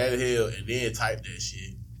 Nigga was mad as hell and then typed that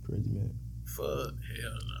shit. Crazy man. Fuck,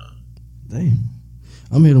 hell no. Damn.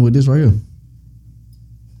 I'm hitting with this right here.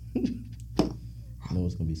 I know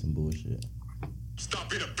it's gonna be some bullshit. Stop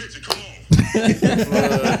being a bitch and come on.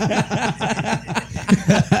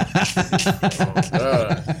 Oh,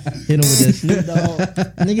 God. Hit him with that Snoop Dogg.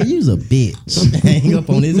 Nigga, you's a bitch. Hang up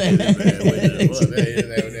on his ass.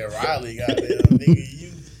 That Riley goddamn nigga,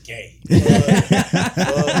 you gay.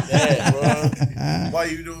 Fuck that, bro. Why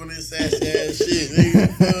you doing this sassy ass shit, nigga?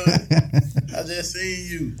 Fuck. I just seen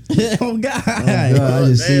you. Oh God. I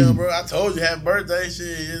just seen Damn, you. bro. I told you happy birthday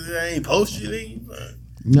shit. I ain't post you, nigga.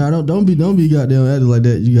 Nah, don't be goddamn acting like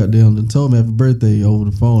that. You goddamn done told me happy birthday over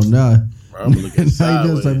the phone. Nah. Bro, I'm looking at you Now you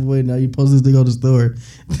feel the type sideways. of way. Now you post this thing on the story.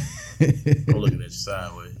 I'm looking at you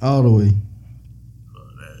sideways. All the way. Fuck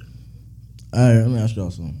that. All right, let me ask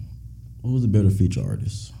y'all something. Who's the better feature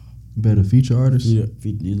artist? Better feature artist.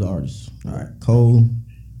 These are artists. All right, Cole,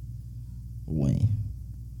 Wayne.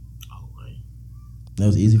 Oh, man. That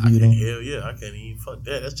was easy for I you can't, though. hell yeah, I can't even fuck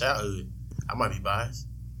that. That's childhood. I might be biased.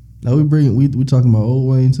 Now we talking about old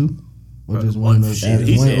Wayne too, or just Wayne? Shit, Just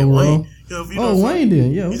he Wayne said overall? Wayne. Yo, if you Oh, know Wayne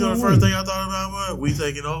then. Yeah, You we know the talking first Wayne. thing I thought about? What? We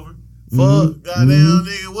taking over? Fuck, goddamn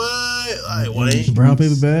nigga, what? Like, Wayne. Brown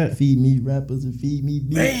paper bag. Feed me rappers and feed me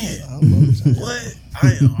beats. Man. What?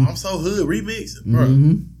 I'm so hood. Remix, bro.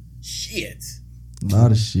 Mm-hmm. Shit. A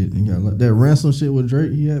lot of shit. He got like that ransom shit with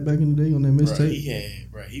Drake he had back in the day on that Bro, mixtape.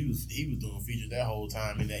 he was doing features that whole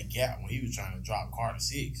time in that gap when he was trying to drop Carter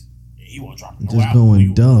 6. And he wasn't dropping no Just album. going He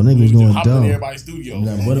was- dumb. Niggas he was going just hopping in dumb. everybody's studio.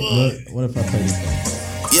 Now, what if I play this song?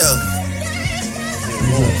 Yeah,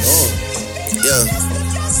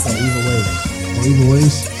 So either way, Even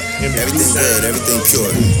ways. everything good, everything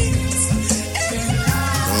pure.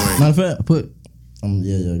 matter of fact, I put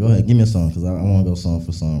yeah, go ahead, give me a song because I want to go song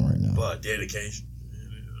for song right now. But dedication.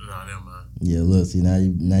 Nah, never mind. Yeah, look, see now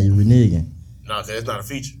you reneging. Nah, cause that's not a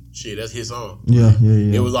feature. Shit, that's his song. yeah.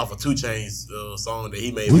 It was off of 2 Chainz song that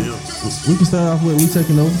he made for him. We can start off with we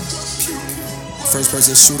taking over. First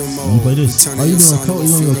person shooter Let me mode. play this. Oh, you doing Cole?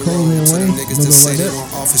 You gonna go Cole and Wayne? Niggas You that gonna go say like they that?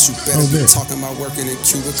 on office, you better Oh, be bet. talking about working in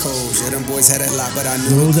cubicles. Yeah, them boys had a lot, but I What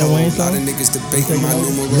knew was it that cold. Wayne A lot song? of niggas You debating my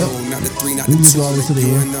taking over? numero. Yep. Not the 3, not We the just 2, go over to the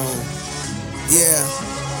you end. know. Yeah.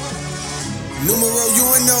 Numero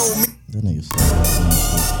UNO. That nigga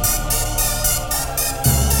suck.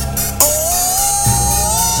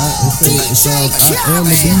 It sounds, I am a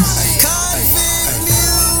beast.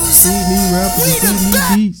 Feed me rappers and feed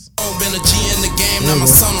me beats. Been a G in the game, now my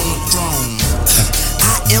son on the throne.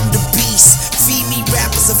 I am the beast. Feed me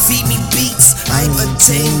rappers and feed me beats. I'm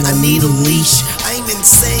untamed, I need a leash. I'm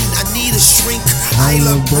insane, I need a shrink. I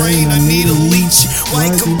love brain, I need a leech. Why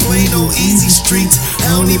complain on easy streets?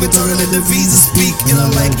 I don't even talk to the visa speak. And I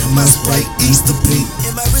like my Sprite Easter peak.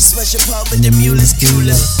 In my wrist special pub, but the mule is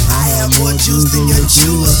cooler. I have more juice than your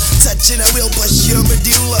jeweler. Touching, I will bust your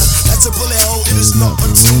medulla. That's a bullet hole, it is not a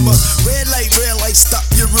tumor. Red light, stop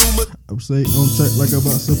your rumor. I'm saying on track like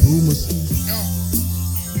about some boomers.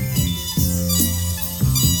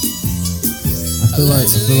 I feel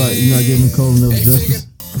like you're not giving Cole enough justice.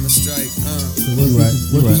 I'm a strike,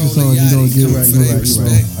 What feature songs you don't give?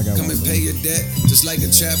 respect. I got Come one and for pay you. your debt, just like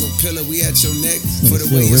a travel pillar. We at your neck for the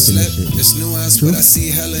still way you ripping this slept. shit. It's nuance, but I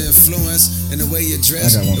see hella influence in the way you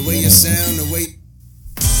dress, I got one the for way you. you sound, the way.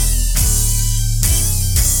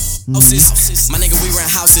 My nigga, we rent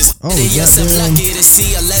houses. Oh, They yourself goddamn. lucky to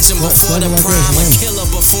see a legend before the Talking like prime, that, a killer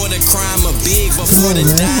before the crime, a big before the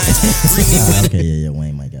on, man. dime. Bring me with Okay, yeah,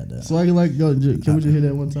 Wayne might got that. So I can like go. Can we just hear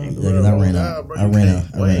that one time? Yeah, cause I ran out. I ran out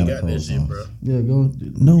of Cole songs. bro. Yeah, go.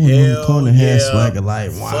 No one on the corner has swagger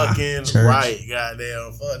like fucking church. right,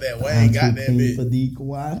 goddamn. Fuck that Wayne, goddamn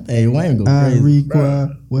bitch. Hey, Wayne go I crazy. require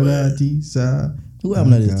what I desire. Who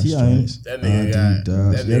album that is? T.I. ain't it? That nigga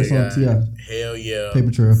got. That Yeah, it's on nigga T.I. got. Hell yeah.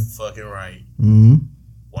 Paper Trail. Fucking right, Mm-hmm.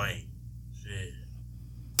 Wayne. Shit.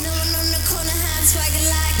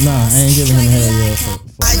 Nah, I ain't giving him hell yeah.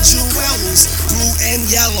 I jewels, blue and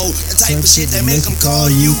yellow. The type of shit that make them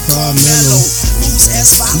call you Carmelo. Moves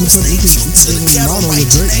as follows, stay true to the ghetto.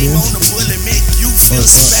 Write your name on the bullet, make you feel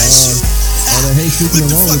special. Or the Hey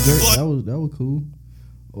Sleeping Alone with Drake. That was cool.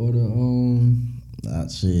 Or the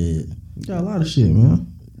Shit. you got a lot of shit, man.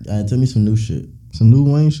 Tell me some new shit. Some new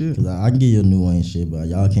Wayne shit. Cause I can give you a new Wayne shit, but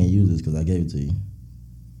y'all can't use this because I gave it to you.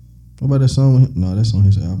 What about that song? With him? No, that's on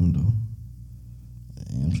his album though.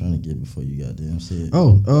 I'm trying to get it before you goddamn say it.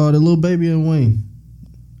 Oh, the Lil Baby and Wayne.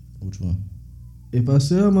 Which one? If I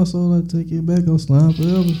sell my soul, I take it back on Slime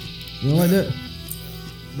Forever. You don't like that?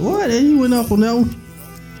 What? Hey, you went off on that one.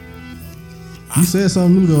 You said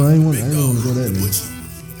something new though. I ain't want to go that way.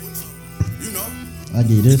 You know, I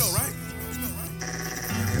give you this. right?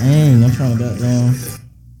 Dang, I'm trying to goddamn.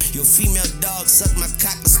 Your female dog suck my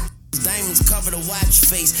cock. Diamonds cover the watch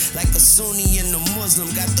face like a Sunni and a Muslim.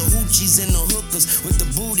 Got the hoochies and the hookers with the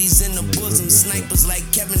booties in the bosom. Snipers like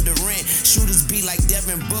Kevin Durant. Shooters be like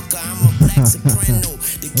Devin Booker. I'm a black soprano.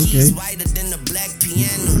 The keys whiter than the black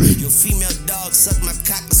piano. Your female dog suck my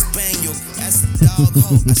cock a spaniel. That's the dog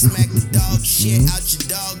hoe. I smack the dog shit out your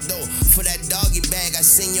dog though. For that doggy bag, I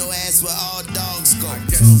send your ass where all dogs go.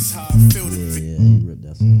 That's how I feel the Yeah, you ripped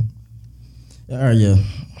that song. Alright, yeah.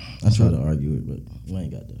 I tried to argue it, but you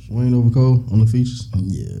ain't got that shit. Wayne over Cole on the features.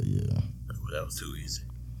 Yeah. That was too easy.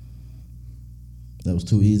 That was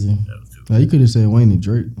too easy. That was too. Now you could have said Wayne and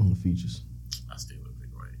Drake on the features. I still would pick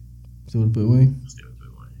Wayne. Still would have put Wayne. I still would pick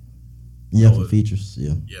Wayne. Yeah, Oh, for features,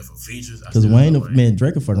 yeah. Yeah, for features. Because Wayne, man,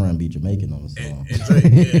 Drake will fuck around and beat Jamaican on the song. And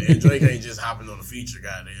Drake, and Drake ain't just hopping on the feature,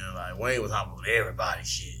 goddamn. Like Wayne was hopping on everybody's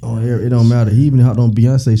shit. Oh, it don't matter. He even hopped on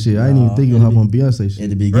Beyonce shit. I ain't even think he'll hop on Beyonce shit. At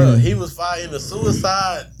the Bro, beginning, he was fighting the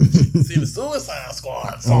Suicide. See the Suicide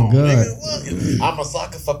Squad song. Oh, God. Nigga, what? I'm a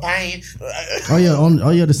sucker for pain. Oh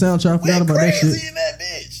yeah, the soundtrack. I forgot Went about that crazy shit. in that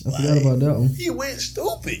bitch. I forgot about that one. He went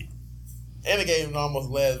stupid. And it gave him almost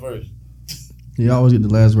the last verse. He always get the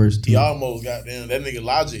last verse too. He almost got down. That nigga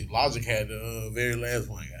Logic had the very last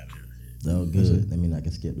one. that was good. That mean I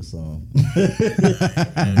can skip the song.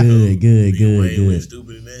 Wayne went Good.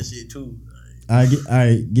 stupid in that shit too. All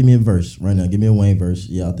right, give me a verse right now. Give me a Wayne verse.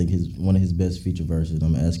 Yeah, I think one of his best feature verses.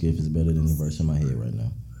 I'm gonna ask you if it's better than the verse in my head right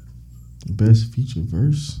now. Best feature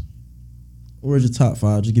verse. Or is your top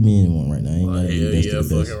 5? Just give me anyone right now. Ain't gotta be the best Yeah, of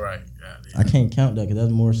the best. fucking right. I can't count that because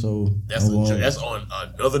that's more so. That's on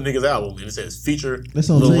another nigga's album, and it says feature. That's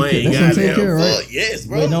on Lil Take Wayne. Care. That's on Take Goddamn Care, right? fuck, yes,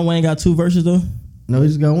 bro. Wait, no Wayne got 2 verses though. No, he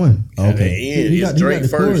just got one. At Okay. the end, He got Drake the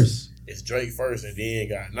first. chorus. It's Drake first, and then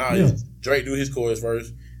Yeah. it's Drake do his chorus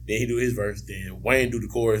first, then he do his verse, then Wayne do the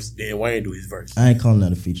chorus, then Wayne do his verse. I ain't calling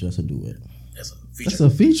that a feature. That's a duet. That's a feature. That's a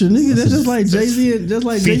feature, nigga. That's just like Jay-Z and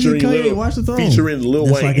featuring Kanye. Lil- Watch the Throne. featuring Lil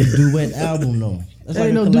That's Wayne. like a duet album though. That's That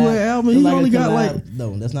ain't like no a collab- duet album. that's He like a only got, collab. like-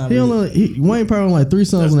 no. That's not. He Really, Wayne probably only like 3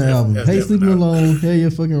 songs on the That's album. definitely Hey, Sleeping not. Alone, Hell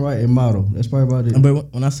You're Fucking Right, and Model. That's probably about it.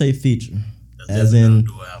 But when I say feature, That's as definitely in, not a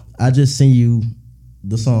dual album. I just send you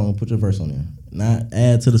the song. Put your verse on there. Not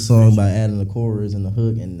add to the song by adding the chorus and the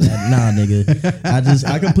hook and that, nah, nigga.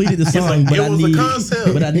 I completed the song, but it was a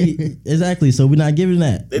concept. But I need exactly. So we're not giving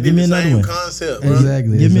that. They Give did me the another same one. concept, bro.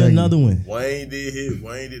 Exactly. Give me another one. Wayne did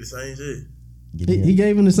the same shit. He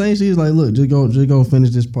gave him the same shit. He's like, look, just go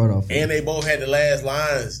finish this part off. And they both had the last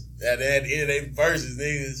lines at the end of their verses,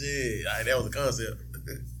 nigga. Shit, like, that was the concept.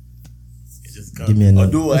 It's just a concept. Give me another.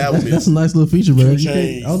 A dual album. That's a nice little feature, bro. Two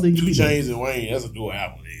I don't think you Two beat that. Chainz and Wayne. That's a dual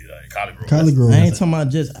album. Nigga. Like Collard Grove. Collard Grove. I ain't talking about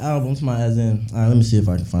just albums. I'm talking about as in. All right, let me see if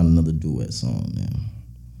I can find another duet song now.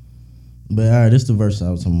 But all right, this the verse I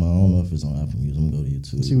was talking about. I don't know if it's on Apple Music. I'm gonna go to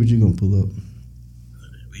YouTube. Let's see what you gonna pull up.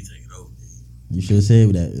 We take it over. You should have said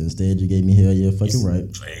that. Instead, you gave me hell yeah, fucking right.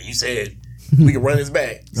 Man, you said we can run this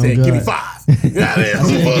back. You Oh, said, God. give me 5. I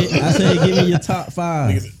said, give me your top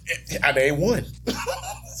 5. Niggas, I named 1. Shit.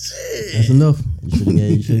 That's enough.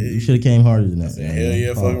 You should have came harder than that. Hell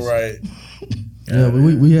yeah, fucking right. Yeah, but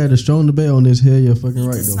we had a strong debate on this. Hell yeah, fucking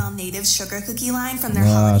right The though. small native sugar cookie line from their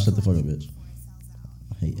Nah, holiday. shut the fuck up, bitch.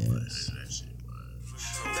 I hate ass.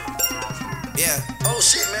 Yeah. Oh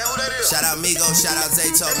shit, man, who that is? Shout out Migos, shout out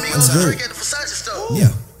Zayto. Migos drink at the Versace store.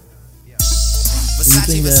 Yeah.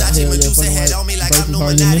 think that Versace, Hell Yeah Medusa Fucking head Right on me like versus I'm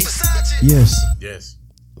Hardy Illuminati. Versace. Yes, Yes.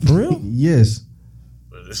 For real? yes.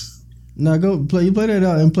 But this- Now go play. You play that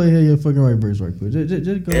out and play Hell Yeah Fucking Right verse right quick. Just go.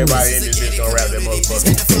 Everybody in this bitch gonna rap that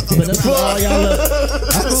motherfucker. But that's what all y'all love. I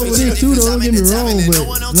fuck with this too though. Don't get me wrong, but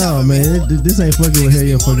no man, this ain't fucking with Hell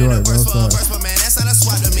Yeah Fucking Right, bro. I'm sorry.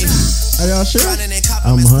 Are y'all sure?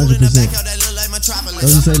 I'm 100%. Don't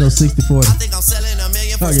you say no 60-40.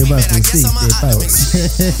 Talking about some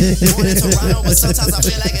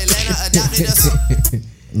 60-40.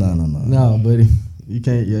 No. No, buddy. You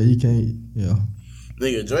can't. Yeah, you can't. Yeah.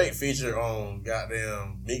 Nigga, Drake feature on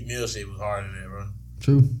goddamn Meek Mill shit was harder than that, bro.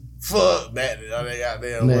 True. Fuck that. They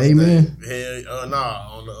goddamn. The what's Amen? that? Hell,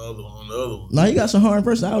 nah, on the other one. No, you got some hard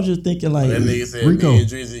verses. I was just thinking like That nigga said Rico. me and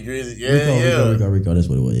Drizzy. Yeah, Rico. That's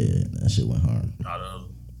what it was. Yeah, that shit went hard. Nah, the other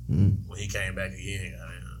one. When he came back again,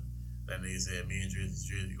 goddamn, that nigga said me and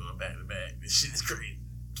Drizzy going back to back. This shit is crazy.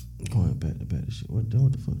 Going back to back. Shit. What the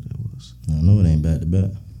fuck that was? I know it ain't back to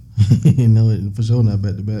back. No, it for sure not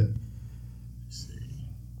back to back.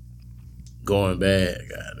 Going bad,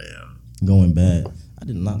 goddamn. Going bad. I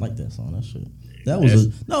did not like that song. That shit. That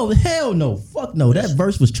was no hell no. Fuck no. That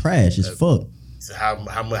verse was trash as fuck. So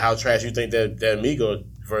how trash you think that Migo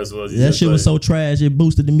verse was? That shit was so trash. It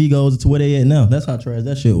boosted the Migos to where they at now. That's how trash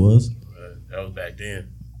that shit was. That was back then.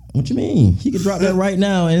 What you mean? He could drop that right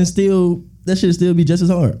now and still that shit still be just as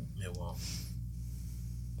hard. It won't.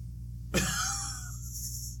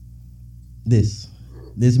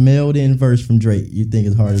 This mailed in verse from Drake, you think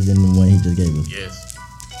is harder than the one he just gave us? Yes.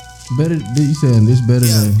 Better. You saying this better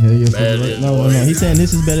than Hell Yeah Better Fucking Right? than- No, he's saying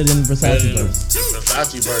this is better than Versace Better than verse.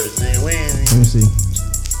 Versace verse. Man, we ain't. Let me see.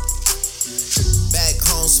 Back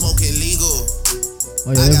home smoking legal.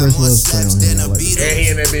 Oh yeah, that verse was straight on here. I like it. And he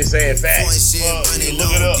in that bitch saying Point facts. shit, Fuck, running you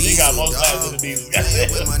look it on up. He got diesel, most dog. facts than the Beatles.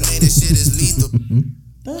 With my name, this shit is lethal.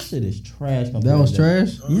 That shit is trash. That was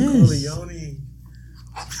trash. Yes.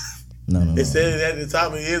 No. It said it at the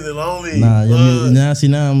top. It isn't lonely. Nah, but,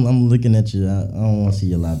 now I'm looking at you. I don't want to see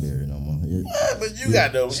your library no more. but you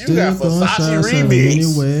got the Still Versace shine remix.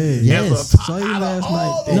 anyway. Yes. Saw you last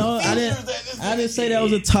night. No, I didn't say that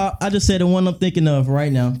was a top. I just said the one I'm thinking of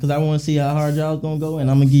right now because I want to see how hard y'all was gonna go,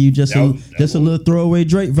 and I'm gonna give you just a little throwaway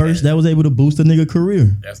Drake verse that was able to boost a nigga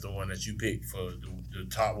career. That's the one that you picked for the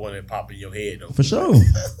top one that pop in your head though. For sure.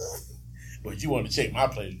 But you want to check my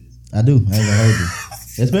playlist. I do. I ain't gonna hold you.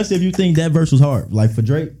 Especially if you think that verse was hard. Like for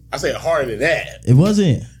Drake, I said harder than that. it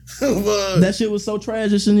wasn't. But That shit was so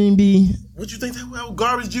trash. It shouldn't even be. what you think that was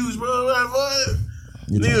garbage juice, bro? Like, what?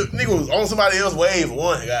 You Nigga was on somebody else's wave for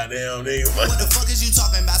one. Goddamn, nigga. What the fuck is you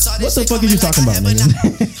talking about? Saw What this the shit fuck is you coming talking like about, I nigga?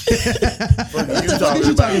 What the fuck is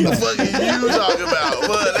you talking about? What the fuck is you talking about?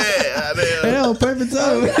 What that? Goddamn. Hell, perfect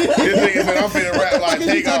time. This nigga said I'm finna rap like What the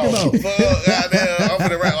fuck is you talking Takeoff. about? Fuck, goddamn. I'm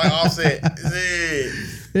finna rap like Offset. Shit.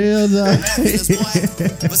 Hell no.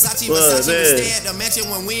 Versace What, will man? stay at the mansion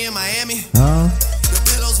when we in Miami. Huh? The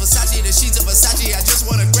pillows Versace, the sheets of Versace. I just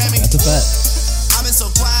want a Grammy. That's a fact. I've been so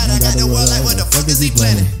quiet, I got the world like what the fuck is he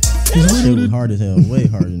planning? That shit was hard as hell. Way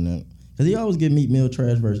harder than that. Cause he always get Meek Mill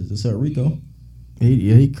trash verses except Rico.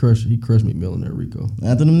 He crushed Meek Mill in there, Rico.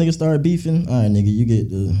 After them niggas started beefing, all right, nigga, you get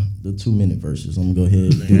the 2 minute verses. I'm gonna go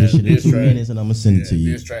ahead and do this shit in Diss 2 track. minutes, and I'm gonna send it to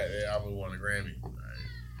you. This track, I would want a Grammy.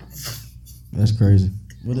 That's crazy.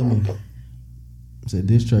 What do you mean? Said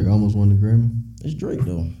this track almost won the Grammy. It's Drake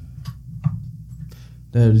though.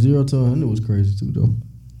 That 0 to 100 was crazy too, though.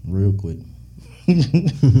 Real quick.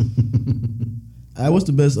 Alright, what's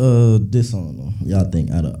the best diss song though? y'all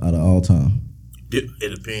think out of all time? It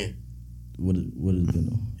depends. What has been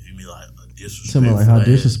though? If you mean like a disrespectful. Tell me like how ass-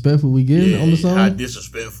 disrespectful we getting on the song. How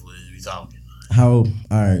disrespectful is we talking? How? All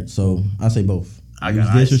right, so I say both. I It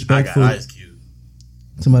got was disrespectful. Ice Cube.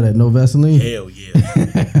 Somebody that no Vaseline. Hell yeah.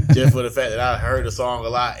 Just for the fact that I heard the song a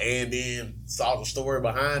lot and then saw the story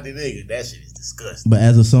behind it, nigga, that shit is disgusting. But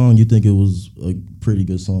as a song, you think it was a pretty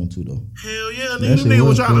good song too, though. Hell yeah, That nigga. shit Niggas was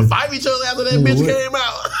was trying to good. fight each other after that Nigga, bitch what? came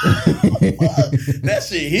out. That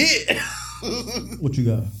shit hit. What you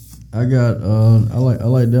got? I got I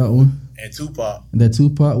like that one. And Tupac, And that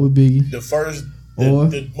Tupac with Biggie. the first, Or-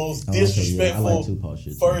 the most Oh, okay, yeah, I disrespectful like Tupac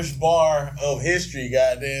shit, too. first bar of history,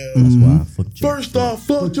 goddamn. That's why I fucked you. First off,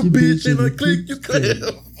 fuck your bitch and I click your clip.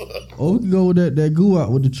 Or we can go with that goo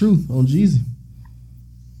out with the truth on Jeezy.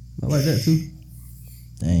 I like that too.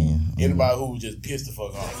 Damn. Anybody who was just pissed the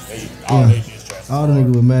fuck off, all they diss tracks. All the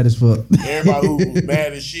niggas were mad as fuck. Everybody who was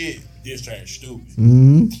mad as shit, diss track stupid.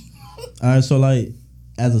 Mm-hmm. All right, so like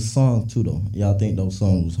as a song too, though, y'all think those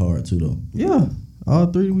songs was hard too, though. Yeah. All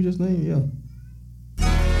three we just named, yeah.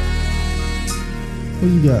 What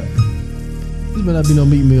you got? This better not be no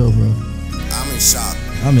meat meal, bro. I'm in shock.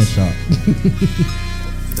 I'm in shock.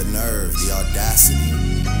 The nerve, the audacity.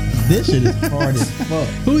 This shit is hard as fuck.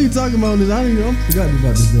 Who you talking about on this? I don't even know. I forgot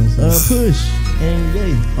about this damn song. Push and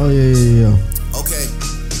Gay. Oh yeah. Okay.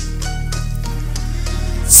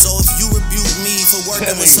 So if you rebuke me for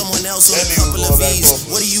working with someone else on a That nigga couple was of going back V's, and forth.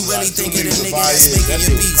 what do you really Like, think two of the niggas nigga for 5 that's years. making That your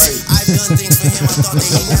shit was beats? crazy. I've done things for him I thought that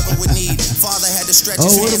he never would need. Father had to stretch Oh,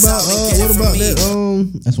 his what hands about out and get it from me.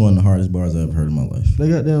 that? That's one of the hardest bars I ever heard in my life. They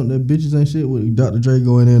got down that bitches ain't shit with Dr. Dre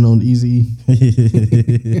going in on Easy.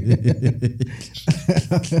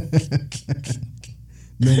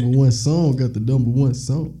 Number one song got the number one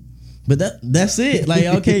song. But that's it. Like,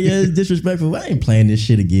 okay, yeah, it's disrespectful. I ain't playing this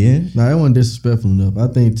shit again. Nah, that wasn't disrespectful enough. I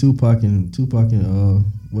think Tupac and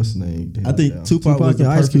what's the name? I think Tupac was the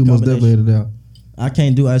and Ice perfect Cube most definitely combination. hit it out. I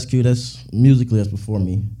can't do Ice Cube. That's musically that's before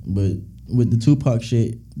me. But with the Tupac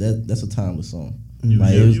shit, that's a timeless song.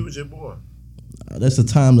 Like, it was- You was your boy. that's a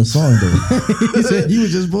timeless song though. He said he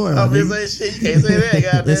was just boy. I'm just saying shit. You can't say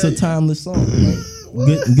that, goddamn. It's a timeless song.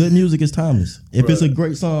 Like, good music is timeless. If it's a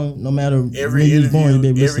great song, no matter Every when you was born, you'll be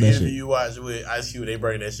able to every listen to that interview shit. you watch with Ice Cube, they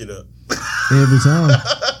bring that shit up. Every time.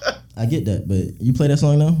 I get that, but you play that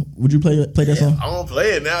song now? Would you play that song? I won't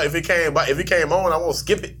play it now. If it came on, I won't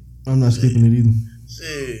skip it. I'm not skipping it either.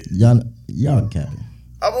 Shit, Y'all capping.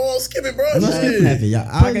 I won't skip it, bro. I'm not Shit. skipping Happy, y'all.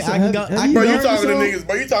 I can go. Have Bro, you heard the talking to song? niggas?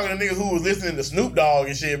 Bro, you talking to niggas who was listening to Snoop Dogg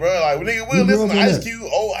and shit, bro? Like, nigga, We we'll grew listen up to on Ice that. Cube,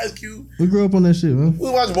 old Ice Cube. We grew up on that shit, man. We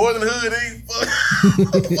watch Boys in the Hood, nigga.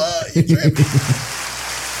 What the fuck? You tripping?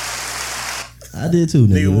 I did too,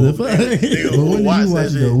 Nigga nigga. will- The fuck? nigga But when will did watch you watch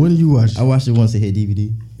that it though? shit. When did you watch I it? watched it once it hit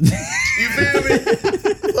DVD. You feel me?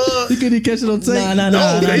 You couldn't catch it on tape? Nah.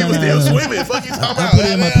 No, he was still swimming. Fuck you talking about? Put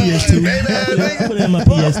it in my PS2. Baby ass nigga. Put it in my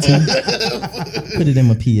PS2. Put it in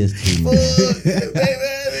my PS2. Man. Baby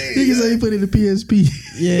ass He can say nigga. he put it in the PSP.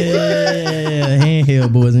 Yeah.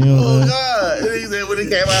 Handheld boys. You know what Oh I'm saying? God! He said when it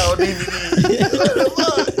came out on DVD. What the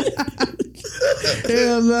fuck?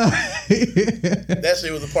 Hell no. That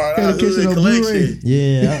shit was a part of Gotta our catch it hood on collection.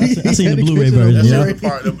 Yeah, I seen the Gotta Blu-ray catch it on version. That Yeah. shit was a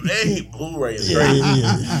part of the Blu-ray is Yeah, great.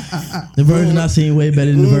 yeah. The version I seen way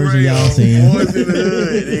better than the version Blu-ray y'all on seen. Boys in the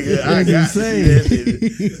Hood, nigga. I That's got insane. to see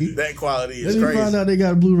that shit. That quality is Let me find crazy. out they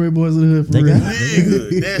got Blu-ray Boys in the Hood for They real. got-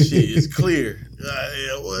 Nigga, that shit is clear.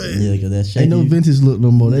 Yeah, what? Yeah, cause that shaky. Ain't no vintage look no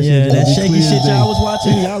more. That Yeah, shit that just shaky clear as shit day. y'all was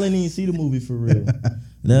watching, y'all ain't even see the movie for real.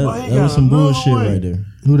 That he was some got another bullshit one. right there.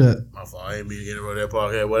 Who that? My fault. I ain't mean to get around that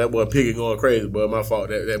podcast. Boy, that boy Pickett going crazy, but my fault.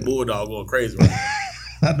 That bulldog going crazy. Right?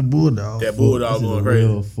 Not the Bulldog. That bulldog This is going a crazy.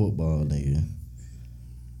 real football nigga.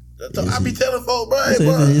 I be telling folks, bro, hey, It's in-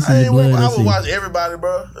 bro, it's in I the ain't worried. blood, I let's would see. watch everybody,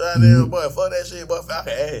 bro. Goddamn, boy, fuck that shit, boy.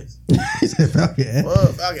 Falcon ass. He said Falcon ass. Fuck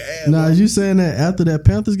Falcon ass. Nah, bro. is you saying that after that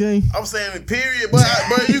Panthers game? I'm saying it, period. But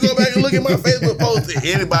bro, you go back and look at my Facebook post.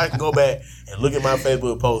 Anybody can go back and look at my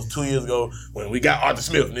Facebook post 2 years ago when we got Arthur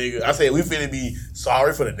Smith, nigga. I said we finna be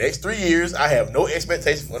sorry for the next 3 years. I have no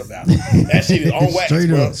expectation for the Falcons. That shit is on wax, Straight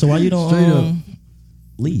bro. up. So why you Straight don't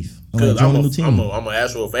leave? Cause Join I'm a new team. I'm an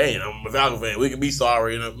actual fan. I'm a Falcon fan. We can be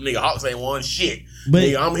sorry. And nigga, Hawks ain't won shit. But-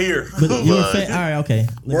 nigga, I'm here. But you're a fan. All right, okay.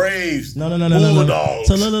 Braves. No. Bulldogs.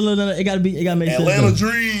 So no. It gotta make sense. Atlanta though.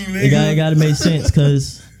 Dream, It nigga. gotta make sense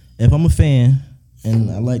because if I'm a fan and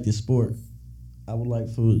I like this sport, I would like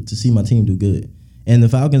to see my team do good. And the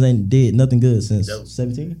Falcons ain't did nothing good since Nope.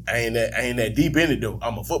 17. I ain't that deep in it though.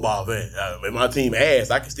 I'm a football fan. If my team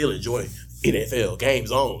ass, I can still enjoy NFL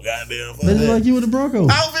games on, goddamn. That's just like you with the Broncos.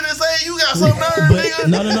 I was finna say you got some nerve, nigga.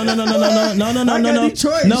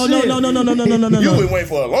 No. You been waiting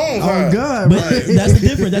for a long time. Oh God, But bro. that's the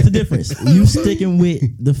difference. That's the difference. You sticking with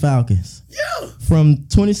the Falcons. Yeah. From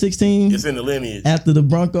 2016, It's in the lineage. after the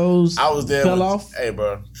Broncos I was there. fell off, Hey,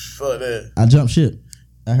 bro. Fuck that. I jumped ship.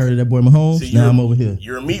 I heard of that boy Mahomes. See, Now I'm over here.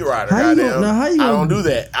 You're a meat rider, How you goddamn. gonna- now how you I gonna- don't do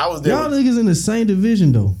that. I was there. Y'all niggas in the same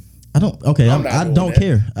division though. I don't. Okay, I'm not I doing don't that.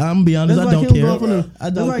 care. I'm gonna be honest. That's I like don't him care. going from the. I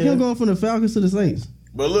That's don't like care. him going from the Falcons to the Saints.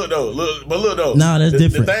 But look though. Nah, that's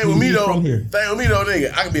different. The thing with me He's though, from here.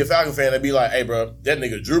 nigga, I can be a Falcon fan and be like, hey, bro, that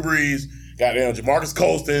nigga Drew Brees, goddamn Jamarcus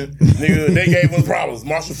Colston, nigga, they gave us problems.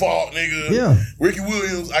 Marshall Faulk, nigga, Yeah. Ricky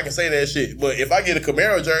Williams, I can say that shit. But if I get a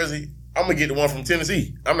Camaro jersey, I'm gonna get the one from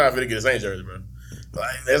Tennessee. I'm not gonna get a Saints jersey, bro. Like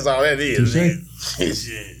that's all that is. Nigga.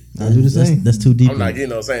 Shit. I do the same. That's too deep. I'm not getting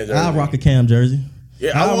no Saints jersey. I'll rock a Cam jersey.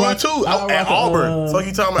 Yeah, I would too. I'll At rock a, Auburn. Fuck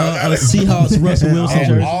you talking about? Seahawks Russell Wilson At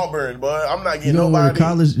jersey. Auburn, boy. I'm not You getting know what? nobody.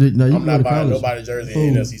 College? No, you I'm go not to buying college. nobody jersey Fool.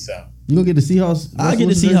 in NFC South. You gonna get the Seahawks? I'll get the Russell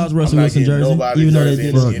Wilson Seahawks Russell I'm not Wilson getting jersey, nobody even though they jersey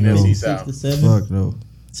did in Fuck the no. NFC 6 South. to jersey? 7. Fuck no.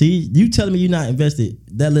 See, you telling me you're not invested?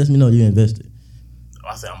 That lets me know you're invested.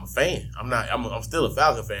 I said I'm a fan. I'm still a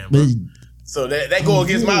Falcon fan, But bro. So that go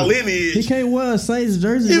against my He lineage. can't wear a Saints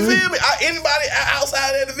jersey. You bro. feel me? Anybody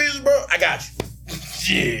outside that division, bro, I got you.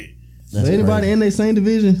 Shit. that's Anybody crazy. in their same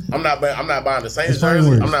division? I'm not buying the Saints It's fighting jersey.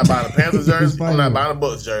 words. I'm not buying the Panthers jersey. It's fighting I'm not words. buying the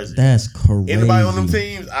Bucks jersey. That's crazy. Anybody on them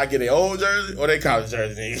teams, I get their old jersey or their college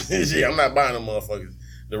jersey. Shit, I'm not buying them motherfuckers.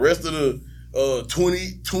 The rest of the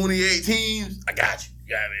 28 teams, I got you.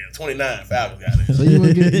 Goddamn, 29 Falcons, goddamn. So you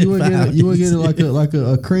would get it like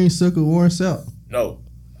a creamsicle Warren Sapp. No.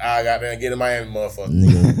 I got there and get in Miami, motherfucker.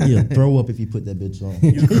 Nigga, he'll throw up if you put that bitch on.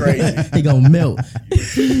 You crazy. He gonna melt. Nah,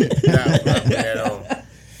 put that on.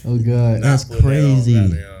 Oh God, That's Put that on, crazy.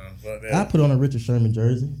 goddamn. Fuck that. I put on a Richard Sherman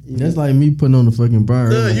jersey. that's like me putting on the fucking bar.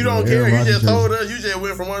 Look, you don't care. You Aaron just Rodgers told jersey. us. You just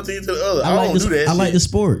went from one team to the other. I I like don't do that I like shit. the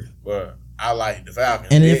sport. But I like the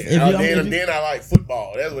Falcons. And then I like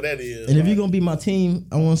football. That's what that is. And if you're gonna be my team,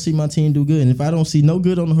 I want to see my team do good. And if I don't see no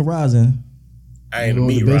good on the horizon, I ain't a You want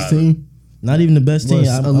meat the best rider. team. not even the best team.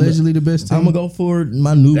 What's allegedly the best team. I'm gonna go for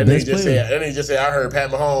my new That best nigga just player. said. That nigga just said. I heard Pat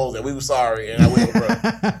Mahomes and we was sorry and I went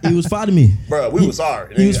with bro. He was fighting me. Bro, we was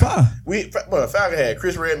sorry. He was fine. Bro, Falcon had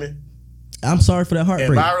Chris Redmond I'm sorry for that and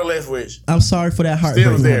heartbreak. Byron Leftwich. I'm sorry for that heartbreak.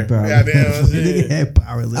 Still was there. Goddamn. Nigga had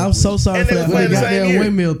power left. I'm so sorry And for they that was playing When the he heartbreak. got same that year.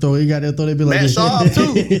 windmill throw, he got that throw. They be like, Matt Schaub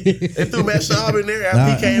too. They threw Matt Schaub in there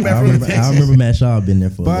after he came back from the I Texans. remember Matt Shaw been there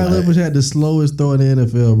for a Byron while. Leftwich had the slowest throw in the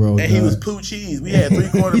NFL, bro. And he God. was poo cheese. We had 3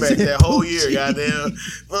 quarterbacks that whole year, goddamn.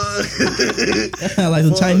 Like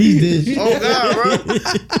some Chinese dish. Oh God, bro.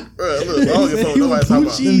 Bro, look, I don't give a fuck. Nobody talking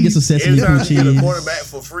about. Let me get some sesame Anytime poo you get a cheese. quarterback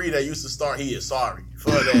for free that used to start, he is sorry.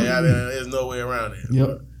 Fuck that. Goddamn, there's no way around it.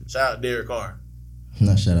 Yep. Shout out Derek Carr.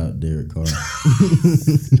 Not shout out Derek Carr.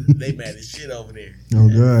 They mad as shit over there. Oh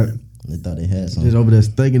God, They thought they had just something. over there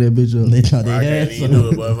stinking that bitch up. They thought they I had can't even do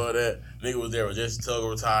something. it, but fuck that. Nigga was there when Jesse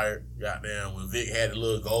Tuggle retired. Goddamn, when Vic had the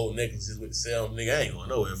little gold necklaces with the cell, nigga, I ain't going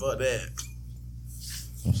nowhere. Fuck that.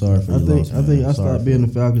 I'm sorry for I your think loss, I man. think I I'm sorry stopped for being it.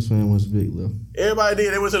 a Falcons fan once Vic left. Everybody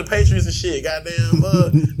did. They went to the Patriots and shit.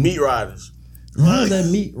 Goddamn, meat riders. How's that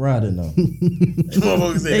meat rider though?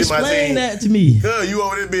 Motherfuckers said, "This my Explain team." that to me. Girl, you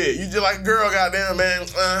over this bitch. You just like a girl, goddamn, man.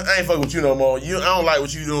 I ain't fucking with you no more. I don't like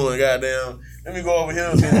what you doing, goddamn. Let me go over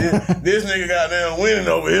here. This nigga goddamn winning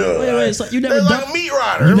over here. Wait, so you never That's like dumped- a meat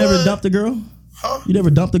rider. You never man. dumped a girl? Huh? You never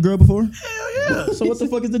dumped a girl before? Hell yeah. So what the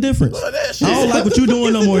fuck is the difference? Fuck that shit. I don't like what you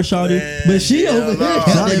doing no more, Shawty. Man, But she hell over here no. got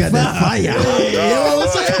Shawty that got that fire. Yeah, what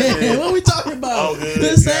fuck I'm that saying? shit. What we talking about? Oh, good.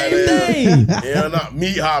 The same thing. Yeah, not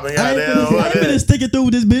meat hopping, I ain't goddamn. Fuck finna that. stick it through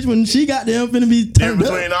with this bitch when she got them finna be In turned up.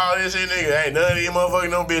 between all this shit, nigga, ain't none of these motherfucking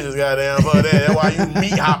no bitches, goddamn. Fuck that. That's why you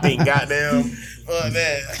meat hopping, goddamn. Fuck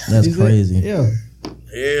that. That's He said- crazy. Yeah.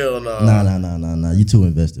 Hell no. Nah. You too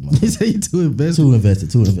invested, man. He said you too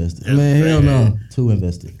invested. Too invested. Man, hell no. Too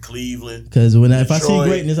invested. Cleveland. Because if I see Detroit.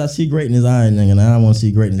 greatness, I see greatness. I ain't nigga. I don't want to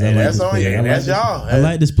see greatness. I Hey, like that's this on you. player. That's y'all. I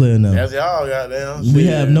like this player now. That's y'all, goddamn. We Shit.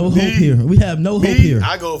 have no hope Me- here. We have no hope Me, here.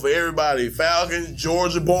 I go for everybody. Falcons,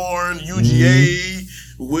 Georgia born, UGA,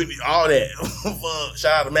 Whitney, all that. Fuck.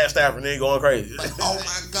 Shout out to Matt Stafford, nigga, going crazy. Oh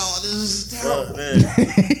my God, this is Fuck, terrible. man.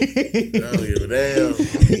 I don't give a damn.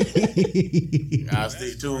 I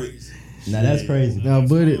stick to it. Now that's crazy. Now,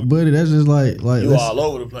 buddy, that's just like You let's- all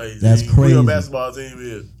over the place. That's Who your crazy. basketball team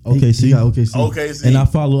is? Okay, see. He got OKC. OKC. And I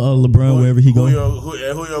follow LeBron wherever he Who goes.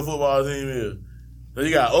 your football team is? So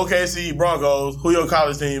you got OKC, Broncos. Who your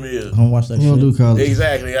college team is? I don't watch that We don't do shit. college.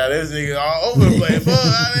 Exactly. Yeah, this nigga all over the place.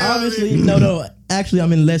 Fuck, Obviously, no. Actually,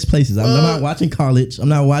 I'm in less places. I'm not watching college. I'm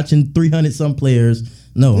not watching 300 some players.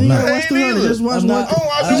 No, You I'm gotta not. watch 300. Just watch I'm one. not-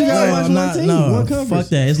 You gotta watch I'm one not. team, No, one conference. fuck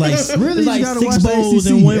that. It's like Really, it's you like gotta 6 watch the bowls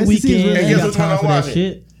SEC. in 1 SEC is weekend. really I good. ain't got Guess time which for one I'm that watching?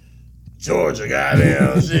 shit. Georgia,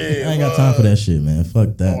 goddamn shit. I ain't got time for that shit, man. Fuck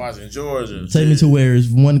I'm that. watching Georgia. Take me to where it's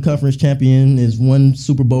one conference champion, is one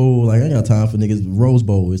Super Bowl. Like I ain't got time for niggas. Rose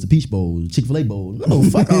Bowl, it's the Peach Bowl, Chick-fil-A Bowl. No,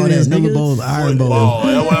 fuck all that, It's number nigga. bowls, Iron Football.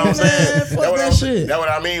 Bowl. That's what I'm saying. Man, That's fuck what that I'm shit. That's what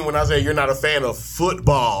I mean when I say you're not a fan of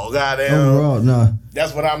football. Goddamn. Overall, nah.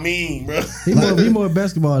 That's what I mean, bro. He more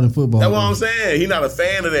basketball than football. That's what I'm saying. He's not a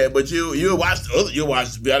fan of that, but you'll watch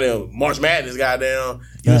goddamn March Madness, goddamn.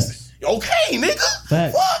 Facts. Okay, nigga.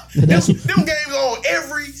 Facts. What? That's- Them games on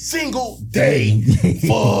every single day.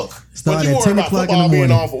 Fuck. Start But you at worry 10 about o'clock in football the being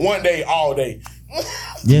morning. on for one day, all day.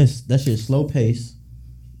 Yes, that shit slow pace.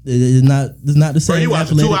 It's not the Bro, same. you watch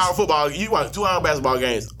a athletics. 2-hour football, you watch 2-hour basketball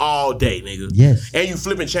games all day, nigga. Yes. And you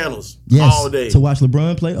flipping channels Yes, all day. to watch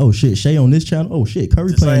LeBron play. Oh shit, Shea on this channel. Oh shit,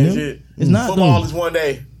 Curry The playing same them. shit. It's not Football though. is one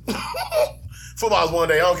day. Football is one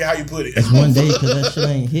day. I don't care how you put it. It's one day because that shit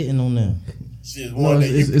ain't hitting on them. Shit is one No, day.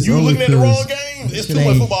 it's You only looking at the 'cause wrong game? It's too it much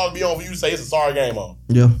ain't- football to be on for you to say it's a sorry game on.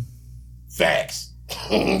 Yeah. Facts.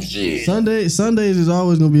 Shit. Sundays is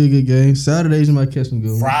always gonna be a good game. Saturdays you might catch some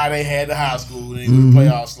good ones. Friday had the high school, nigga. We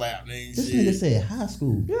playoff slap, nigga. This Shit. nigga said high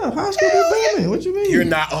school. Yeah, high school be booming. What you mean? You're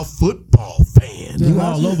not a football fan. You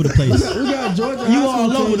all over the place. We got Georgia. You high all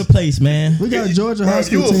school over teams. the place, man. We got Georgia high Bro,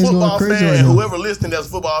 school you a teams going football crazy fan. right now. Whoever listening that's a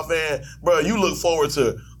football fan, bro, you look forward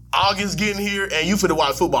to August getting here and you finna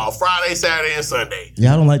watch football Friday, Saturday, and Sunday.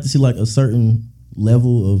 Yeah, I don't like to see like a certain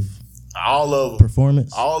level of All of them.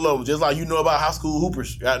 performance. All of them. Just like you know about high school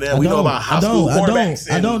hoopers. Goddamn, we know about high school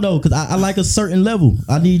quarterbacks. I don't know because I like a certain level.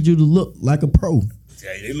 I need you to look like a pro. Yeah,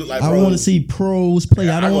 they look like I pros. want to see pros play.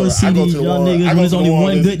 Yeah, I don't I want go- to see I go these to the young one- I niggas go when to there's the only one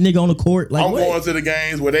one that's- good nigga on the court. Like I'm what? going to the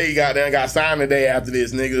games where they got signed today after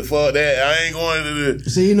this, nigga. Fuck that. I ain't going to the.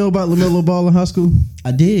 See, you know about LaMelo Ball in high school?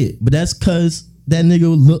 I did, but that's because that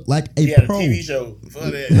nigga looked like a He had a pro. TV show.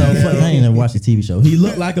 Fuck that. No, fuck, I ain't never watched the TV show. He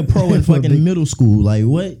looked like a pro in fucking middle school. Like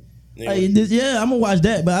what? Yeah. Like, I'm gonna watch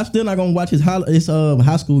that, but I'm still not gonna watch his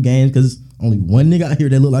high school games because only one nigga out here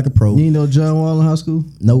that look like a pro. You ain't know John Wall in high school?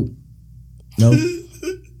 Nope.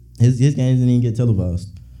 His games didn't even get televised.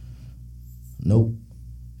 Nope.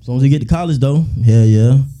 As long as he get to college though, hell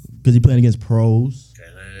yeah, because he playing against pros. Okay,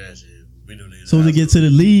 that shit. We do need As soon as he get to the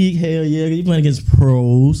league, hell yeah, he playing against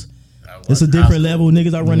pros. It's a different level.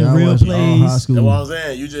 Niggas are running Yeah, I real watched all high plays. school. That's what I'm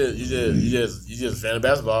saying. You just a fan of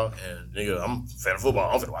basketball, and nigga, I'm a fan of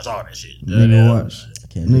football. I'm finna watch all that shit. Nigga watch. I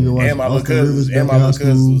can't do Nigga it. watch. And my little Austin cousins, Rivers and back my in high little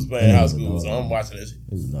cousins was school. playing Yeah, high school, no. so I'm watching that shit.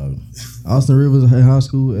 It's a dog. Austin Rivers in high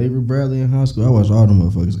school. Avery Bradley in high school. I watched all them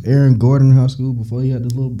motherfuckers. Aaron Gordon in high school before he had the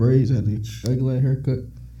little braids, had the regular haircut.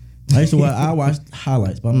 I used to watch. I watched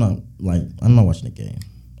highlights, but I'm not watching the game.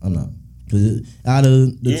 I'm not because out of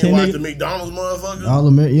the You ain't 10 watch niggas, the McDonald's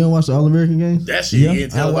motherfucker? You don't watch the All American games? That shit you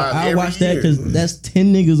get televised I every watch that year. because that's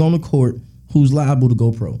 10 niggas on the court who's liable to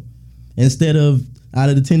go pro. Instead of out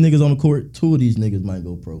of the 10 niggas on the court, 2 of these niggas might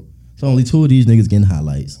go pro. So only 2 of these niggas getting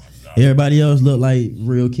highlights. Everybody else look like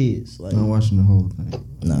real kids. Like, I'm watching the whole thing.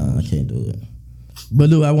 nah, I can't do it. But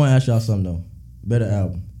Lou, I want to ask y'all something though. Better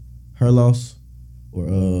album, Her Loss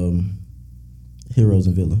or Heroes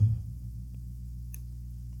and Villain?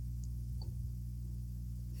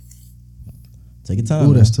 Take your time.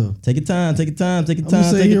 Ooh, that's man. tough. Take your time. Take your time. Take your I'm gonna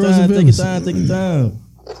time. say Take your Heroes time. and Take your Villains. time. Take your time.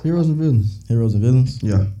 Heroes and villains. Heroes and Villains.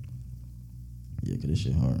 Yeah. Yeah, cause this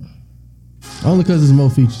shit hard. Only because there's more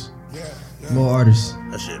features. More artists.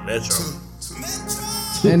 That shit Metro.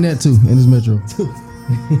 And that too. And it's Metro.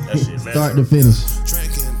 That shit Metro. Start to finish.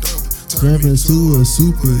 Trapping to a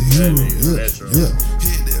superhero. That nigga Metro. Yeah.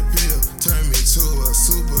 Hit that pill, turn me to a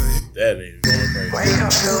super. That nigga going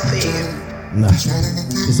crazy. Nah.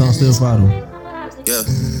 This song still fire though. Yeah.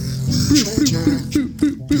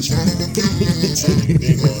 Big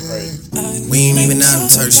going crazy. We ain't even out in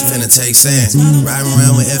Turks, she finna take sand. Riding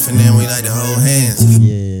around with F and then we like to hold hands.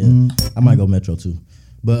 Yeah, I might go Metro too.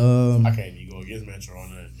 But I can't even go against Metro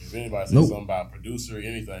on that. If anybody says Nope. something about producer or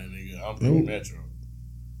anything, nigga, I'm picking Metro.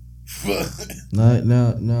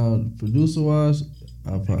 Now, producer wise,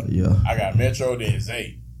 I probably I got Metro, then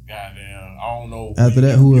Zay. Goddamn, I don't know. After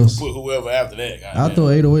that, who You can else? Put whoever after that. I'll Goddamn. throw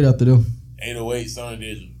 808 after them. 808, Son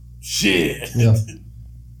Digital. Shit. Yeah.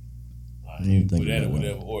 Like, You think with that or about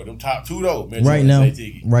whatever. Or them top 2 though. Metro right and now, Zay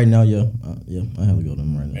Tiki. yeah, I have to go to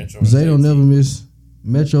them right now. Metro and Zay don't Zay never Tiki. miss.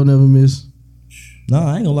 Metro never miss. No,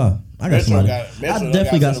 I ain't gonna lie. I got Metro somebody. Metro I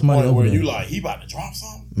definitely got to the somebody point over where there. you like, he about to drop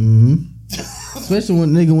something? Mm-hmm. Especially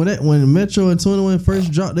when Metro and 21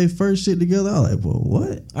 first dropped their first shit together, I was like, well, what?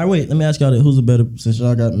 All right, wait. Let me ask y'all that. Who's a better? Since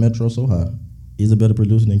y'all got Metro so high, he's a better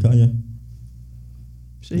producer than Kanye. Metro got Metro got 1.1 where you like, he about to drop something? Mm-hmm. Especially when they got when Metro and 21 first dropped their first shit together, I was like, well, what? All right, wait. Let me ask y'all that. Who's a better producer than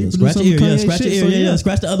Kanye? Shit, he Yeah, produced scratch some your ear, Kanye yeah, scratch shit, your so ear, yeah,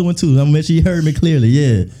 scratch the other one too. I'm gonna make sure you heard me clearly,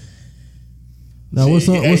 yeah. Now what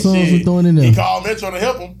songs we throwing in He there? called Metro to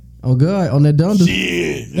help him. Oh God, on that Donda.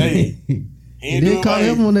 Shit. Hey. He didn't call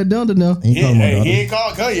him on that Donda now. He ain't call him on He Donda. ain't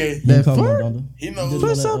called Kanye. That call him on first, Donda. He knows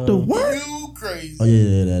first off the word. you crazy. Oh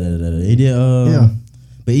yeah, that. He did. Yeah.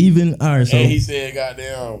 But even all right, so And he said,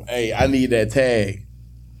 "Goddamn, hey, I need that tag."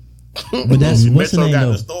 but that's what's the Metro name got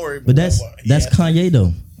though. the story, But that's he that's has to- Kanye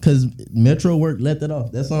though, because Metro work let that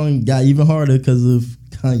off. That song got even harder because of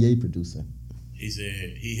Kanye producing. He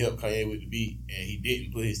said he helped Kanye with the beat, and he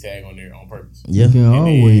didn't put his tag on there on purpose. Yeah, You can And then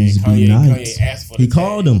always be nice. Kanye asked for the he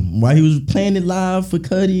called tag. him while he was playing it live for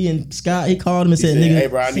Cudi and Scott. He called him and He said, said, "Nigga, "Hey,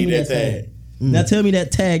 bro, I send me need that tag." Now tell me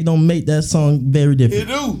that tag don't make that song very He different.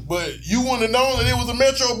 do, but you wouldn't have known that it was a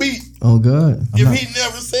Metro beat Oh God. if he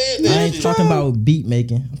never said that. I ain't shit. talking about beat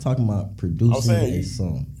making. I'm talking about producing I'm saying a you-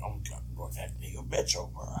 song. Bro, that nigga Metro,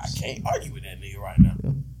 bro. I can't argue with that nigga right now.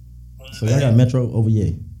 So y'all got Metro over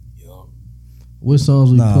Ye. Yo, What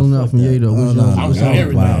songs we pulling out fuck from that. Ye though? What Oh, songs? nah, I What got songs?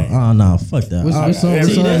 everything. wow. Oh no, fuck that. What All right. songs?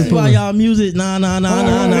 See, this is why y'all music. Nah.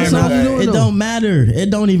 what songs we doing It though? don't matter. It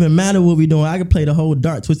don't even matter what we doing. I can play the whole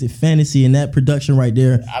Dark Twisted Fantasy and that production right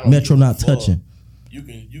there. I don't Metro give a not fuck. touching. you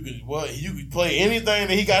can play anything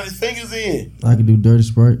that he got his fingers in. I could do Dirty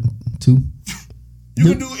Sprite 2. You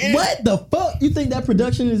can do anything. What the fuck? You think that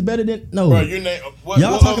production is better than no? Bro, your name.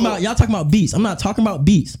 y'all talking about beats. I'm not talking about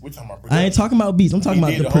beats. We talking about I ain't talking about beats. I'm talking He about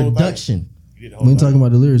did the the whole thing. production. We ain't talking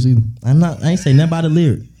about the lyrics either. I ain't say nothing about the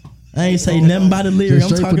lyric. I ain't say nothing about the lyric.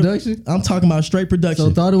 Just straight production? I'm talking about straight production.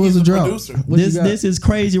 So thought it was He's a a drop. producer. What you got? This is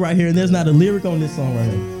crazy right here, and there's not a lyric on this song right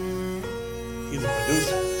here. He's a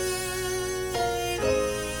producer.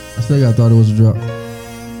 I still got thought it was a drop.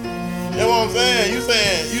 That's what I'm saying. You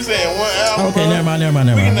saying one album. Okay, bro? never mind.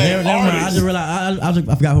 We can name Never mind. I artists. just realized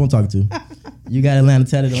I forgot who I'm talking to. You got Atlanta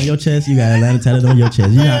tatted on your chest. You got Atlanta tatted on your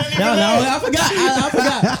chest. You know, no, I forgot.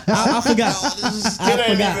 I forgot.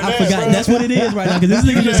 That's what it is right now. Because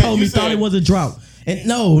this nigga just told me thought it was a drop. And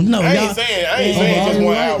no, I y'all. ain't saying just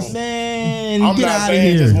one album. Man, I'm get not out of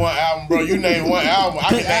saying here. just one album, bro. You name one album. I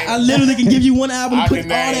can name. I literally can give you one album I and put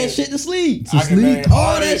can all name- that shit to sleep. I can name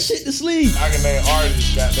All that artists. shit to sleep. I can name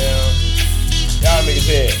artists. Goddamn. Y'all niggas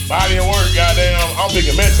said body of work. Goddamn. I'm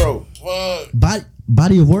picking Metro. Fuck.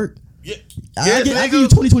 Body of work. Yeah. I Yes, give nigga. you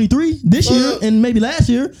 2023 this year Fuck. and maybe last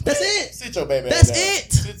year. That's it. Sit your baby That's ass down.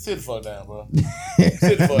 it. Sit the fuck down, bro.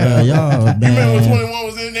 Sit the fuck down. Y'all, You remember when man. 21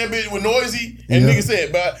 was in that bitch with Noisy? And Yeah. niggas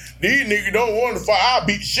said, but these niggas don't want to fight. I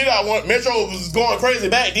beat the shit out of one. Metro was going crazy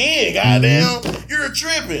back then. Goddamn. You're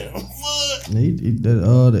tripping. Fuck.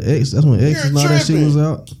 The X. That's when X You're and all that shit tripping. was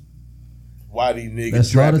out. Why these niggas That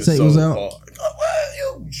Slaughter trapping Tape so was out. hard?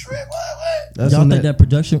 What? You trip? What? That's Y'all when think that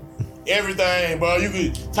production? Everything, bro. You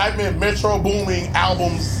could type in Metro Booming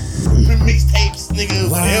albums, mixtapes, nigga,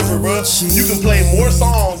 whatever, bro. You can play more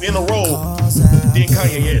songs in a row than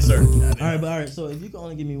Kanye, yes, sir. All right. So if you can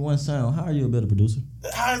only give me one sound, how are you a better producer?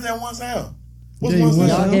 How is that one sound? What's Yeah, one you sound?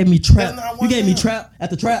 Y'all sound? gave me That's trap. not You one gave me sound. trap at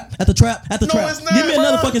the trap. No, it's not, Give me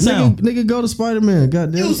another bro. fucking sound. Nigga, go to Spider-Man.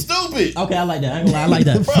 Goddamn. You stupid. Okay, I like that. I ain't gonna lie, I like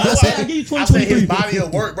that. Bro, I said I give you I said his 2023. body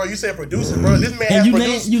of work, bro. You said producer, bro. This man And has you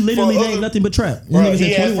produced. literally for named other- nothing but trap. You Bro, niggas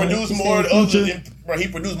he said has 21. produced He more said other Future. than, bro. He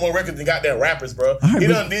produced more records than goddamn rappers, bro. All right, He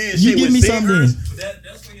but done did you shit give with me something. singers.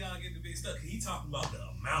 That's where y'all get the big stuff. He talking about the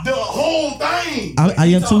amount. The whole thing. I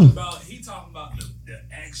am too. He talking about the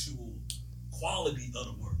actual quality of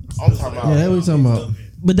the work. I'm talking about. Yeah, that's what we talking about.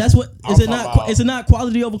 But that's what I'm is it talking not? about Is it not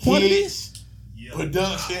quality over quantity? hits,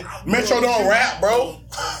 production. Metro don't rap, bro.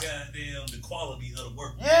 Goddamn, the quality of the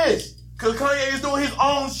work. Yes, cause Kanye is doing his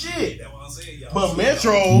own shit. That's what I'm saying, y'all. But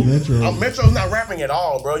Metro's Metro. not rapping at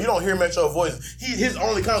all, bro. You don't hear Metro's voice. His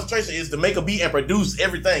only concentration is to make a beat and produce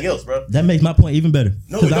everything else, bro. That makes my point even better.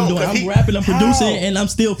 No, Because it don't, I'm 'cause rapping, I'm producing, How? and I'm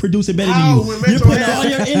still producing better How? than you. When You're Metro putting has- all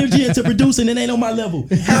your energy into producing, and ain't on my level.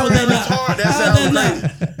 How is that not? Retard. That How is sounds that not?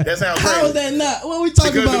 crazy. That sounds How is crazy. that not? What are we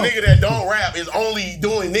talking Because about? the nigga that don't rap is only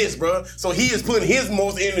doing this, bro. So he is putting his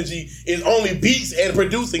most energy is only beats and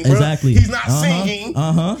producing, bro. Exactly. He's not Uh-huh. singing.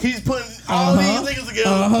 Uh-huh. He's putting all Uh-huh. these niggas together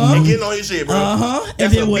Uh-huh. and getting on his shit, bro. Uh-huh. And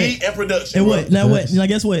That's then a what? beat and production. And bro. what? Now what? Now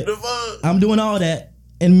guess what? The fuck? I'm doing all that,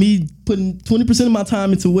 and me putting 20% of my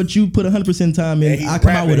time into what you put 100% time And in. he's I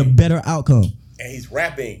come out with a rapping. better outcome. And he's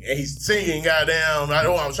rapping and he's singing. Goddamn! I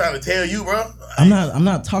know what I'm trying to tell you, bro. I'm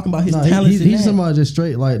not talking about his Nah, talents. he's in that. talking about just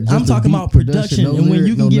straight like. Just I'm the talking beat, about production, no and when lyric,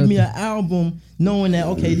 you can no give me nothing. an album, knowing that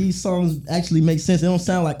okay, these songs actually make sense. They don't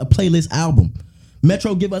sound like a playlist album.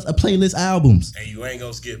 Metro give us a playlist albums. And you ain't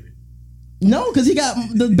gonna skip it. No, because he got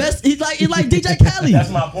the best. He's like DJ Khaled. That's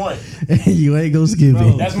my point. you ain't gonna skip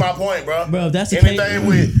Bro. it. That's my point, bro. Bro, if that's the anything case-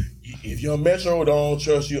 with If your Metro don't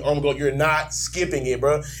trust you, you're not skipping it,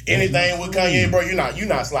 bro. Anything with Kanye, bro, you're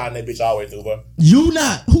not sliding that bitch all the way through, bro. You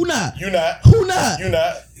not. Who not? You not. Who not? You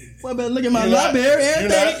not. Well, better look at my library,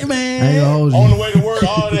 everything, man. I ain't gonna hold you. On the way to work,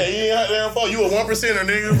 all that. You ain't out there for you a 1%er,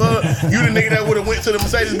 nigga. Fuck. You the nigga that would have went to the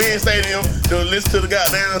Mercedes-Benz Stadium to listen to the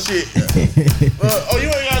goddamn shit. Oh, you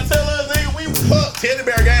ain't gotta tell us, nigga. We fuck Teddy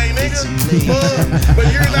Bear Gang, nigga.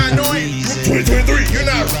 But you're not doing 2023. You're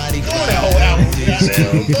not doing that whole album.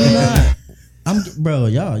 Goddamn. Bro,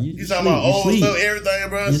 y'all. You talking about old stuff, everything,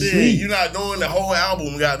 bro. Shit, you're not doing the whole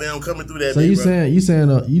album, goddamn, coming through that. So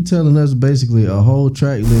you telling us basically a whole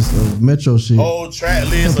track list of Metro shit. Whole track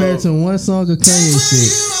list compared to one song of Kanye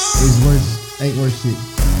shit ain't worth shit.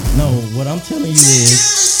 No, what I'm telling you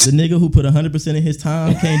is the nigga who put 100% of his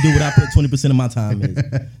time can't do what I put 20% of my time in.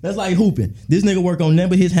 That's like hooping. This nigga work on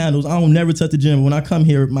never his handles. I don't never touch the gym. When I come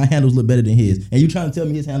here, my handles look better than his. And you trying to tell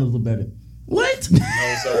me his handles look better? What? No,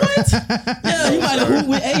 sir. What? Yeah, you might have hooped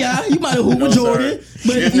with AI. You might have hooped with Jordan.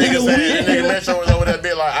 But this nigga Metro was over that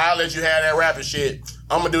bit like, I'll let you have that rapping shit.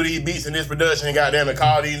 I'm gonna do these beats in this production and goddamn and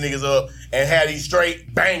call these niggas up and have these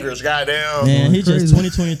straight bangers, goddamn. Man, he just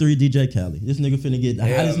 2023 DJ Khaled. This nigga finna get the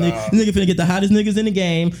hottest nigga. This nigga finna get the hottest niggas in the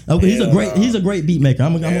game. He's a great beat maker.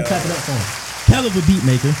 I'm gonna clap it up for him. Hell of a beat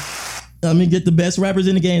maker. I mean, get the best rappers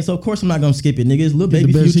in the game, so of course I'm not gonna skip it, nigga. It's Lil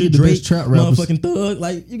Baby, Future, Drake, motherfucking Thug.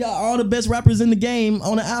 Like, you got all the best rappers in the game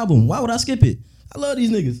on the album. Why would I skip it? I love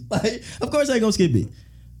these niggas. Like, of course I ain't gonna skip it.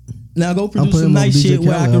 Now go produce some nice shit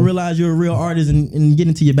where I can realize you're a real artist and get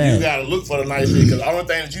into your bag. You gotta look for the nice shit, because the only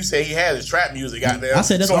thing that you say he has is trap music, goddamn. I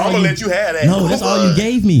said that's so all I'm gonna let you have that. No, that's all you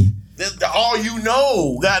gave me. That's all you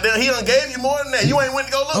know. Goddamn, he done gave you more than that. You ain't went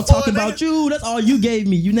to go look for it. I'm talking about you. That's all you gave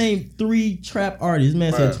me. You named 3 trap artists.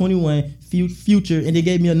 Man said 21, Future, and they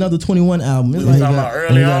gave me another 21 album. It's like, talking about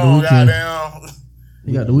early on, goddamn.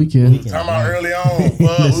 You got the Weeknd. Talking about early on, we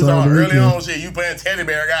talking about early on shit. You playing Teddy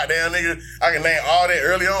Bear, goddamn nigga. I can name all that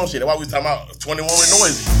early on shit. That's why we talking about 21 with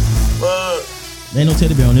Noisy. Ain't no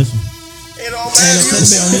Teddy Bear on this one. Ain't no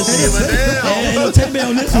Teddy Bear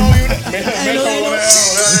on this one. Ain't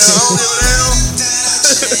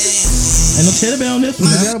no Teddy Bear on this one.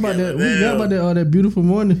 We got about that. All that Beautiful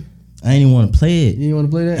Morning. I ain't even want to play it. You ain't want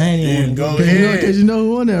to play that? I ain't even want to go because you know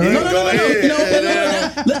who won that, right? No.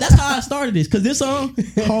 Look, that's how I started this. Because this song,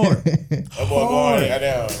 hard. Hard.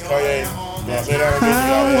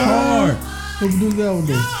 Hard. Who produced that one,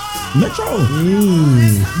 though? Metro.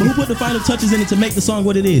 But who put the final touches in it to make the song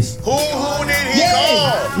what it is? Who did he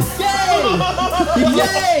call?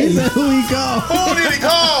 Yay! He said who he called. Who did he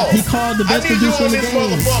call? He called the best producer in the game.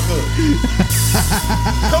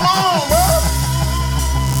 Come on, bro.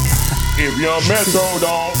 If your Metro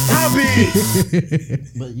don't,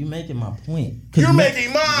 But you making my point. You're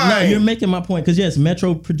making mine. No, you're making my point. Because yes,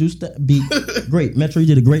 Metro produced the beat. Great. Metro, you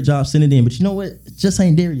did a great job sending it in. But you know what? It just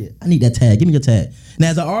ain't there yet. I need that tag. Give me your tag.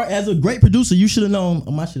 Now, as a great producer, you should have known,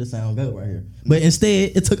 my shit sound good right here. But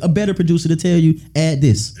instead, it took a better producer to tell you, add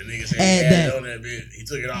this. The nigga said he added on that bitch. He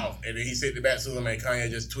took it off. And then he sent it back to him, and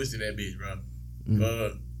Kanye just twisted that bitch,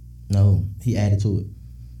 bro. No, he added to it.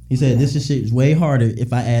 He said, this shit is way harder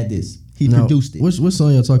if I add this. He produced it. What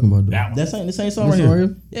song y'all talking about, though? That's the same song right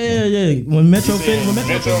here. Yeah. When Metro said Metro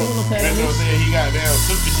said he got down,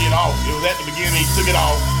 took the shit off. It was at the beginning, he took it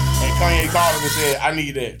off, and Kanye called him and said, I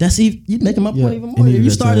need that. That's you making my point even more. If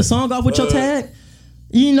you start the song off with your tag,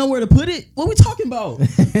 you didn't know where to put it. What we talking about? You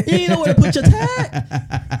didn't know where to put your tag.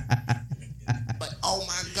 But oh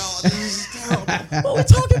my God, this is terrible. What we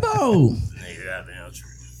talking about? Nigga, goddamn true.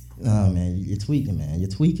 Oh man, you're tweaking, man. You're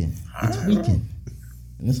tweaking.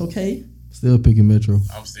 And it's okay. Still picking Metro.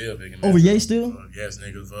 I'm still picking Metro. Over Ye still? Yes,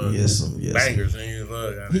 niggas. Yes. Bangers,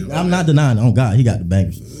 niggas. I'm not denying it. Oh God, he got the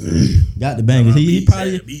bangers. Got the bangers. He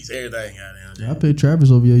probably beats everything. Goddamn. I picked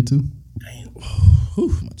Travis over Ye too. Damn.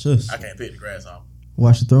 Whew, my chest. I can't pick the Grasshopper.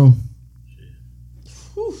 Watch the Throne.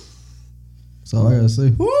 That's all I gotta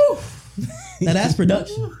say. Now that's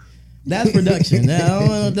production. That's production.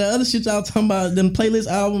 Now the other shit y'all talking about, them playlist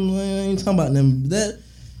albums, I ain't talking about them.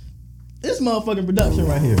 This motherfucking production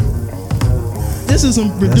right here. This is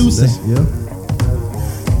some producing.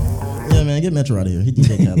 Yeah, man, get Metro out of here. He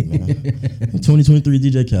DJ Khaled, man. 2023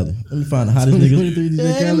 DJ Khaled. Let me find the hottest niggas. 2023 DJ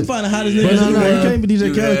Khaled. Let me find the hottest niggas. No, it can't be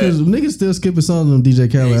DJ Khaled because niggas still skipping songs on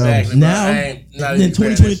DJ Khaled albums. Now, in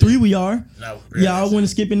 2023 we are. Y'all wasn't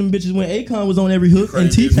skipping them bitches when Akon was on every hook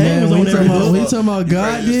and T-Pain was on every hook. When he talking about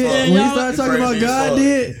God did, when he started talking about God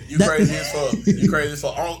did. You crazy as fuck. You crazy as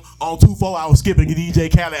fuck. On 2-4, I was skipping the DJ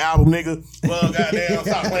Khaled album, nigga. Well, goddamn,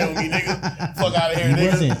 stop playing with me, nigga. Fuck out of here,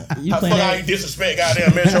 nigga. You fuck out of disrespect,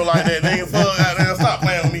 goddamn Metro like that, nigga. Fuck goddamn, stop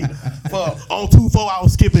playing with me. On 2-4, I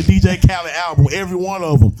was skipping DJ Khaled album, every one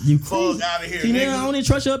of them. You fuck out of here, See, nigga. man, I don't even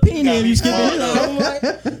trust your opinion if you skipping his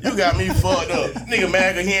album. You got me fucked up. Nigga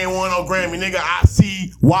mad cause he ain't won no Grammy. Nigga, I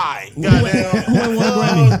see why. Goddamn. Who ain't won a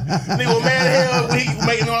Grammy? Nigga was mad as hell when he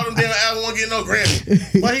making all them damn albums, won't get no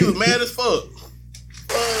Grammy. But he was mad as fuck.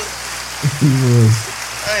 He was.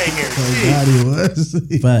 I ain't hearing Thank shit. God he was.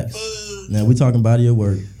 Facts. Now we talking body of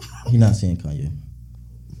work. He not saying Kanye.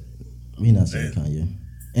 He not saying Kanye.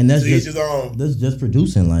 And that's To each his own. that's just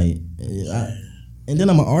producing. Like, and then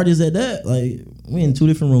I'm an artist at that. Like, we in two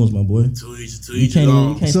different rooms, my boy. To each You his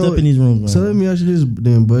own. can't step in these rooms, man. So let me ask you this,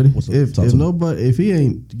 then, buddy. What's up? If Talk to me. nobody, if he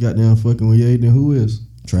ain't goddamn fucking with Ye, then who is?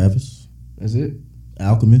 Travis, That's it.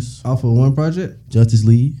 Alchemist, Off of one project. Justice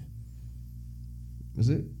League. That's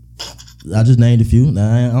it. I just named a few.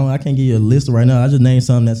 Now I can't give you a list right now. I just named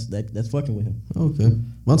some that's fucking with him. Okay.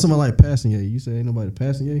 One time I like passing Ye. You say ain't nobody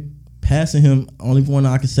passing Ye? Passing him, only one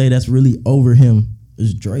I can say that's really over him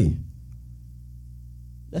is Dre.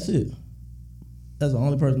 That's it. That's the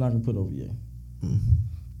only person I can put over Ye.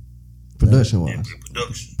 Production wise.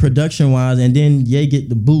 Production. Production wise, and then Ye get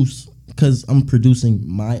the boost because I'm producing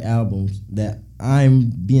my albums that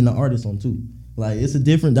I'm being the artist on too. Like, it's a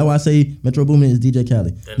different. That's why I say Metro Boomin is DJ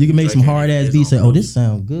Khaled. You can make some hard ass beats. Say, oh, this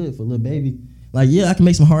sound good for Lil Baby. Like, yeah, I can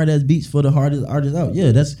make some hard ass beats for the hardest artists out.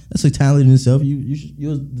 Yeah, that's a talent in itself. You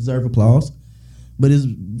deserve applause. But it's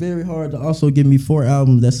very hard to also give me 4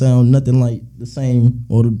 albums that sound nothing like the same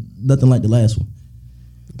or nothing like the last one.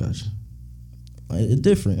 Gotcha. Like, it's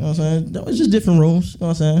different. You know what I'm saying? It's just different rooms. You know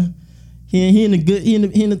what I'm saying? He in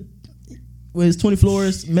the well, it's 20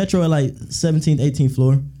 floors. Metro at like 17th, 18th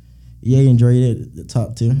floor. Ye and Dre at the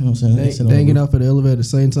top tier. You know what I'm saying? They ain't get off at the elevator at the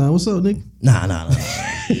same time. What's up, nigga? Nah. Nah.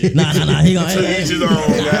 He gonna To each his own,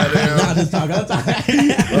 goddamn. Nah, just talk. I'm talking. To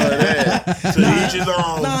each his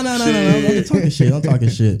own. No. I'm talking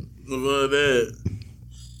shit. Love that.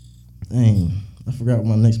 Dang, I forgot what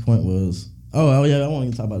my next point was. Oh yeah, I want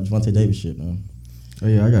to talk about Javante Davis shit, man. Oh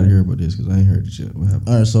yeah, I gotta hear about this because I ain't heard the shit. What happened?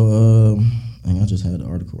 All right, so I just had the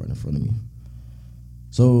article right in front of me.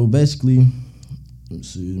 So basically, let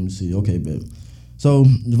me see. Okay, bet. So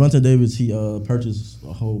Javante Davis, he purchased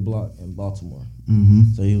a whole block in Baltimore.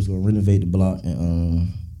 Mm-hmm. So he was gonna renovate the block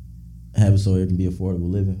and have it so it can be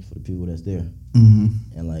affordable living for the people that's there. Mm-hmm.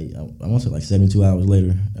 And like I want to say like 72 hours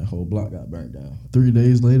later, that whole block got burnt down. 3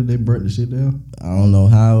 days later, they burnt the shit down. I don't know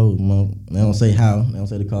how. Well, they don't say how. They don't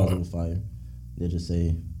say the cause of the fire. They just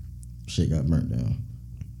say shit got burnt down.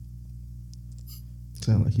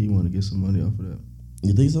 Sound like he want to get some money off of that.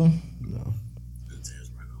 You think so? No.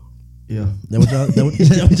 Yeah. That's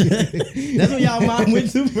what y'all mind went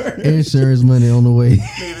to first. Insurance money on the way.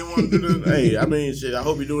 Nigga didn't want to do that. Hey, I mean, shit, I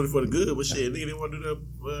hope you're doing it for the good, but shit, nigga didn't want to do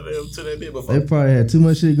that to that bit before. They probably had too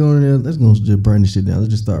much shit going in there. Let's go just burn this shit down. Let's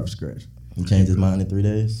just start from scratch. He changed his mind in 3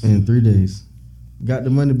 days. In 3 days. Got the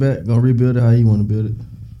money back. Gonna rebuild it how you want to build it.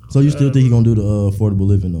 So you still think he gonna do the affordable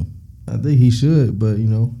living though? I think he should, but you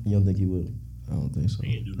know, You don't think he will? I don't think so.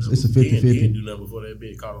 He didn't do It's a nothing. He 50-50. didn't do nothing before that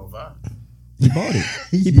bit caught on fire. He bought it.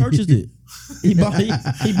 He purchased it. He bought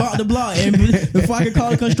the block, and before I could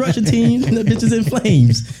call the construction team, the bitch is in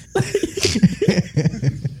flames.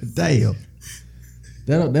 Damn.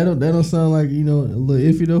 That don't sound like, you know, a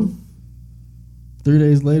little iffy though. 3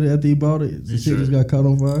 days later after he bought it, the shit just got caught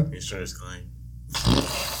on fire. Insurance claim.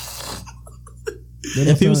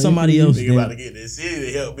 If he was somebody else, Nigga about to get this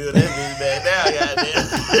city to help build that bitch back down, goddamn.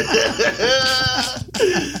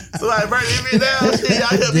 Somebody burn that bitch down, shit. Y'all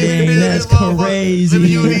help me dang, build that's this motherfucker. crazy. Let me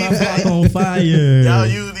use My these block on fire. Y'all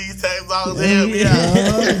use these tax dollars to help me out.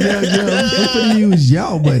 Yeah. I'm finna use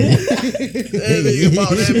y'all money. That nigga bought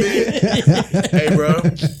that bitch. Hey, bro.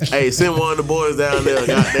 Hey, send one of the boys down there,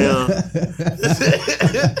 goddamn.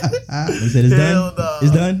 He said it's Hell done. nah.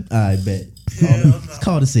 It's done. I bet.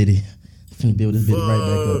 Call the city. Finna build this bitch right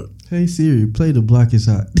back up. Hey Siri, play The Block Is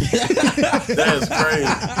Hot. That's crazy.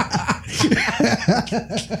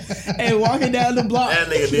 Hey, walking down the block. That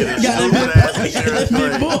nigga did a Got stupid that ass bitch insurance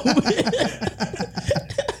claim. boom.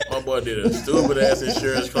 My boy did a stupid ass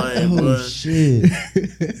insurance claim, Oh boy. shit.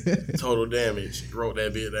 Total damage. Wrote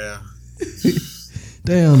that bit down.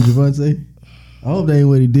 Damn, Javante. I hope that ain't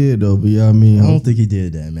what he did though, but yeah, I mean, I don't think he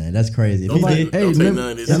did that, man. That's crazy. If he did, Don't take none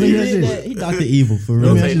of this let me if ask he this. did that, he Dr. Evil for real.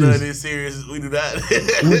 Don't me ask take you none of this. this serious. We do that.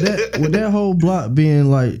 with that whole block being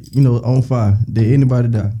like, you know, on fire, did anybody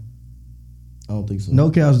die? I don't think so. No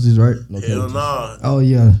casualties, right? No Hell casualties. nah. Oh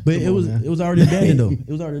yeah, But Come it on, was man. it was already abandoned though. It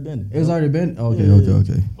was already abandoned. It was already been okay. Yeah.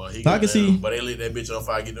 Okay. But he I can got see- down. But they lit that bitch on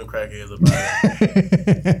fire, get them crackheads up out.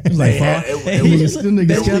 It was like, They had- fuck. it- Hey, it you was- just them niggas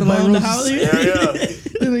basically scattered like bombed the roaches. house. Yeah, yeah.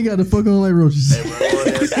 Them Still ain't got the fuck on like roaches. Hey, bro, go in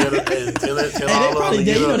there, tell They all of probably them to dead.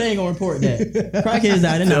 get You know up. they ain't gonna report that. Crackheads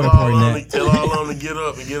out. They're not Tell reporting all that. Tell all of them to get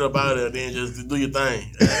up and get up out of there. Then just do your thing.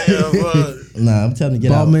 Damn, bro. Nah, I'm telling you,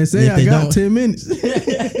 get Ball out. man say If I they got don't, 10 minutes. Oh,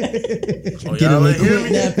 get y'all him a ain't hear quick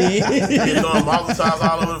me? nap in. Get throwing marble sauce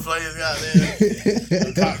all over the place,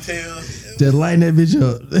 goddamn. Cocktails. Just lighten that bitch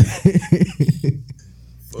up.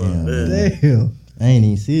 Fuck Damn, that. Damn. I ain't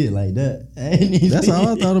even see it like that. I ain't even That's see all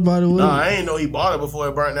I thought about it was. Nah, I ain't know he bought it before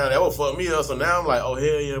it burnt down. That would fuck me up. So now I'm like, oh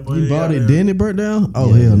hell yeah, boy. You bought it, then then it burnt down?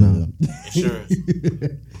 Oh, Yeah, hell no. insurance.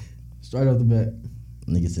 Straight off the bat.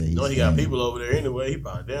 Nigga said You know he got people over there anyway. He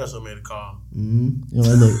probably damn so made a call. You know,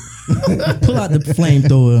 look, pull out the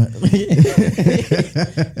flamethrower.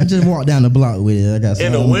 I just walk down the block with it. I got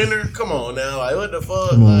In the some. winter, come on now, like what the fuck?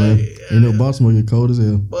 Come on, like, man. Ain't no Baltimore get cold as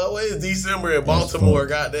hell. But what is December in Baltimore?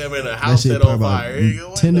 Goddamn, in a That house shit set on probably fire. about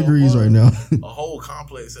What 10 the degrees fuck? right now. A whole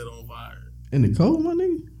complex set on fire. In the cold, my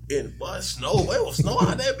nigga? In what snow? Where was snow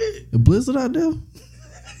out that bitch? The blizzard out there?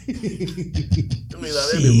 I mean, like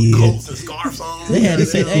that bitch with coats and scarves on. They had to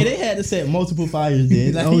set. Goddamn. Hey, they had to set multiple fires.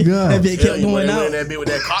 Then, like, Oh, God. that bitch Yeah, kept you going went out. in that bitch with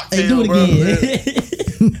that cocktail, Hey, do it bro. again.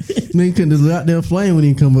 Nigga couldn't just out there flame when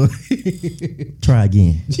he come up. Try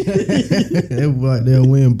again. Everybody out there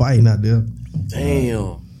wind biting out there. Damn.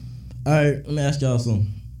 All right, let me ask y'all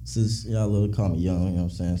something. Since y'all little call me young, you know what I'm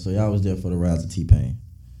saying? So y'all was there for the rise of T-Pain.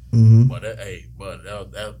 Mm-hmm. But that, hey, man,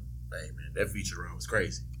 that feature run was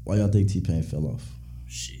crazy. Why y'all think T-Pain fell off?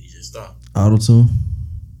 Shit, he just stopped. Auto-tune.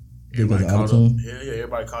 Everybody Because of caught up. auto-tune? Yeah,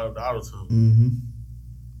 everybody caught up to auto-tune. Mm-hmm.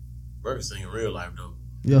 Burger singing real life though.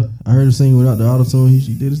 Yeah, I heard her sing without the auto-tune.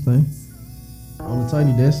 She did his thing. On the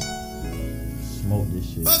tiny desk. Smoke this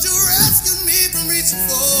shit. But you rescued me from reaching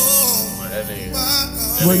for But that nigga,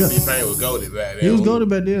 my God. T-Pain was goated back then. He was goated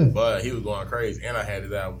back then. But he was going crazy, and I had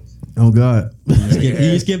his albums. Oh, God. You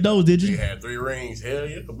didn't skip those, did He you? had 3 rings. Hell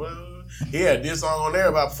yeah, bro. He had this song on there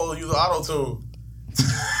about before you use auto-tune.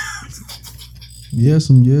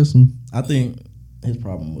 Yes. I think his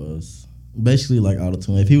problem was basically like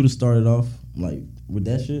auto-tune. If he would have started off like with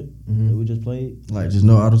that shit that we just played, Like, just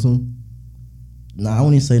no auto-tune? nah, I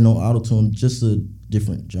wouldn't even say no auto-tune, just a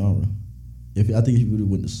different genre. I think if he would have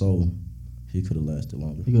went to soul, he could have lasted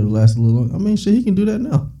longer. He could have lasted a little longer. I mean, shit, he can do that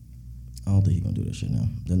now. I don't think he gonna do that shit now.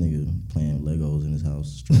 That nigga playing Legos in his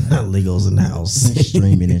house, streaming, Legos in the house.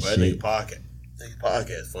 streaming and But that shit. nigga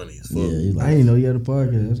podcast funny as fuck. Yeah, he's I like, didn't know he had a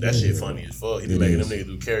podcast. That shit funny as fuck. He be It making is. them niggas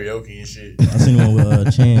do karaoke and shit. I seen one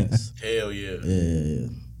with Chance. Hell yeah. Yeah.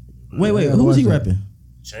 Wait, Yeah, who was he watch that. rapping?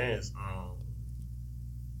 Chance,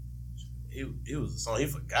 it was a song he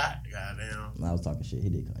forgot. Goddamn. I was talking shit. He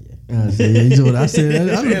did Kanye. I said, yeah, you know what I said.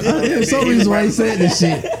 There's some reason why he said this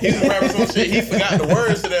shit. He was rapping some shit. He forgot the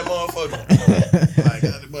words to that motherfucker.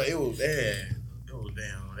 Like, but it was damn.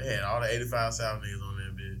 They had all the 85 South niggas on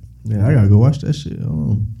that bitch. Yeah, I gotta go watch that shit. Hold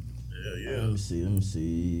on. Yeah. Let me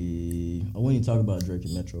see. I want you to talk about Drake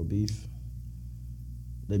and Metro beef.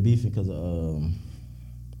 They beefing because of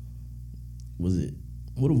was it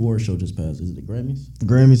what award show just passed? Is it the Grammys? The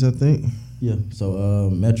Grammys, I think. Yeah. So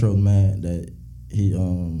Metro's mad that he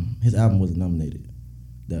his album wasn't nominated.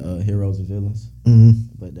 That Heroes and Villains,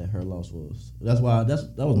 but that Her Loss was. That's why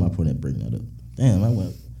that was my point at bringing that up. Damn, I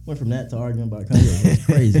went from that to arguing about Kanye. That's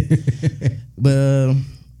crazy. But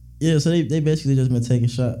yeah, so they basically just been taking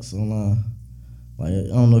shots online. Like I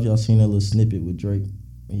don't know if y'all seen that little snippet with Drake.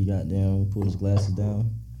 He got down, pulled his glasses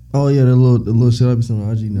down. Oh yeah, the little shit I be saying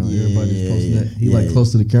on IG now. Yeah, Everybody's posting that. He yeah. like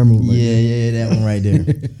close to the camera. Like, Yeah, that one right there.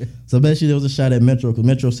 So basically, there was a shot at Metro because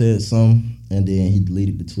Metro said some, and then he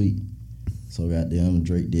deleted the tweet. So goddamn,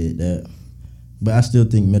 Drake did that. But I still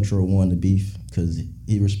think Metro won the beef because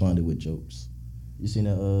he responded with jokes. You seen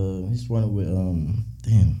that? He's running with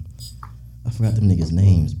damn, I forgot them niggas'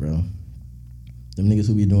 names, bro. Them niggas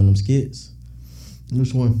who be doing them skits.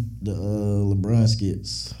 Which one? The LeBron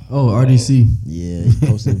skits. Oh, RDC. Yeah, he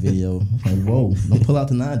posted a video. Like, whoa, don't pull out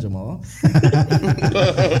the 9, Jamal. I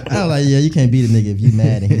was like, yeah, you can't beat a nigga if you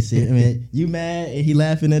mad and he sit. I mean, you mad and he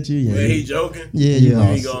laughing at you. Yeah, Man, he joking. yeah, you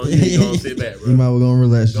Yeah. He lost. gonna sit back, You might bro. well go and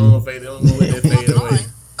relax. Go on, fade. Don't go let that fade away.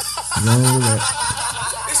 Go and relax.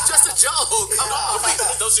 It's just a joke. Come on.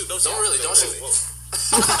 Don't shoot. Don't shoot.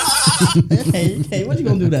 hey, what you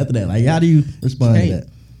gonna do after that? Like, how do you respond to that?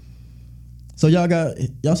 So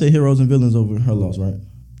y'all say Heroes and Villains over Her Loss, right?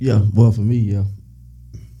 Yeah, well for me, yeah.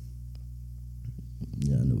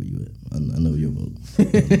 Yeah, I know where you at. I know your vote.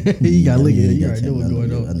 You gotta look at it. You got already know 10. what's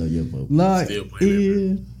going I on. know your vote. Like, Still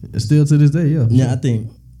playing yeah, still to this day, yeah. Yeah, I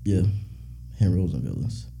think Heroes and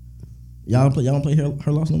Villains. Y'all don't play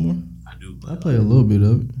Her Loss no more? I do. I play a little bit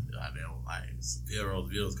of it. Goddamn, like Heroes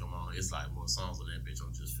Bills come on. It's like more songs on that bitch.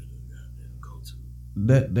 I'm just finna goddamn go to.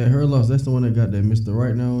 That Her Loss, that's the one that got that Mr.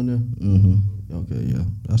 Right Now on there? Mm-hmm. Okay, yeah.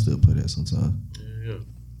 I still play that sometimes. Yeah.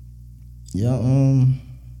 Y'all,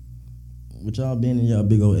 with y'all being in y'all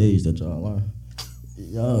big old age that y'all are,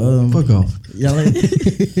 y'all, Fuck off. y'all ain't,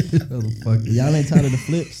 Fuck. y'all ain't tired of the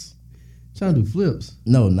flips? Trying to do flips.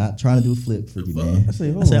 No, not trying to do flip, freaky man. I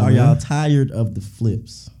say, Are y'all tired of the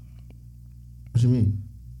flips? What you mean?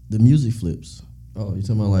 The music flips. Oh, you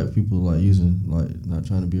talking about like people like using like not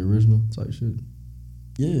trying to be original type shit?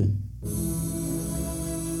 Yeah. It's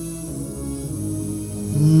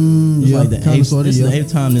It's like the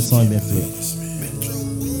eighth time this song been flipped.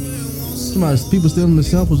 People stealing the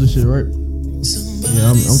samples and shit, right?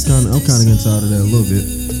 Yeah, I'm kind of getting tired of that a little bit.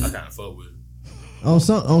 I kind of fuck with it. On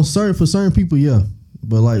certain people, yeah,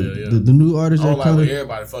 but like the new artists I that don't like kind when of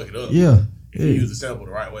everybody fuck it up. yeah. If you use the sample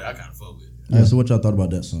the right way, I kind of fuck with it. Yeah. So what y'all thought about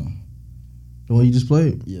that song? The one you just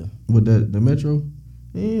played, Yeah. with the Metro,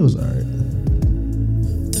 yeah, it was alright.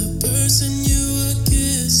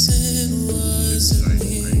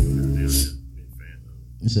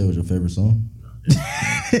 You said it was your favorite song?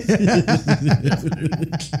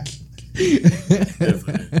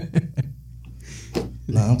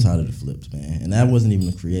 Nah, I'm tired of the flips, man. And that wasn't even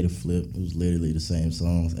a creative flip. It was literally the same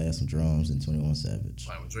songs, add some drums, and 21 Savage.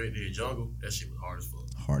 Like when Drake did Jungle, that shit was hard as fuck.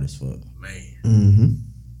 Hard as fuck. Man, Mm-hmm.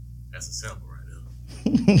 that's a sample right there.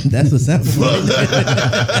 That's a sample.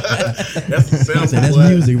 That's a sample. That's boy.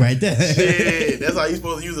 music right there. Shit, that's how you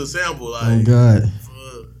supposed to use a sample. Like, Oh God,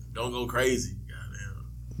 fuck, don't go crazy. Goddamn.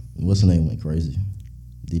 What's the name went crazy?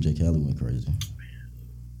 DJ Khaled went crazy.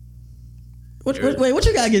 What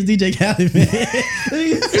you got against DJ Khaled, man?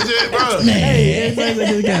 It's just, bro. hey,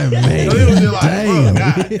 everybody got So man. it was just like, Damn. bro,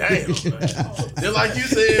 goddamn. Just like you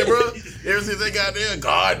said, bro. Ever since they got there,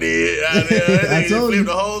 God did. I They told flipped you.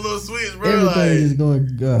 the whole little switch, bro. Everything Like, is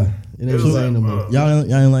going God. It ain't was the like, same no more. bro. y'all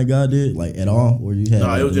ain't like God did, like at all, or you had?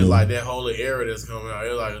 no, it was just the- like that whole era that's coming out. It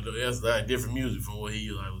was like that's like different music from what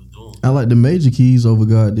he like was doing. I like the Major Keys over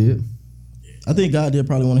God did. I think God did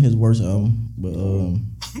probably one of his worst albums, but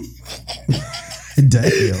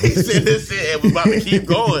Damn. He said this shit and was about to keep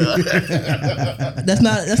going. that's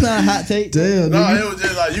not a hot take. Damn. No, nigga. it was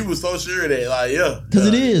just like you was so sure that, like, yeah, Because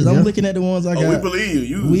it is. Yeah. I'm looking at the ones I got. Oh, we believe you.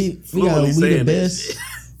 You we got fluently We saying the that best. shit.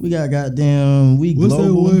 We got goddamn We What's that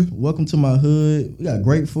Global. one? Welcome to My Hood. We got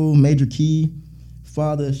Grateful, Major Key,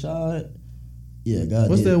 Father Shot. Yeah, God.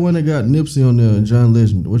 What's did. that one that got Nipsey on there and John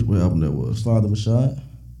Legend? What album that was? Father was shot.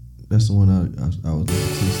 That's the one I was listening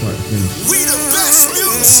to start to finish. We the best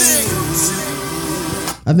music.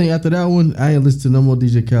 I think after that one, I ain't listened to no more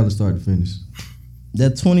DJ Khaled start to finish.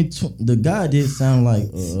 That 2020, the guy did sound like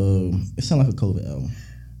it sounded like a COVID album.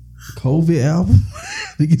 COVID album?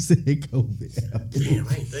 Nigga said COVID album. Damn,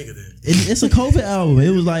 I ain't think of that. It's a COVID album.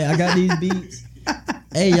 It was like I got these beats.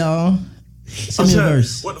 Hey y'all, send me a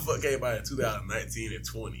verse. What the fuck came out in 2019 and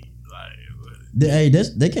 20? Like, They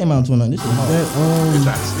came out in 2019. This is hard. they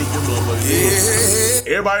trying to sneak them motherfuckers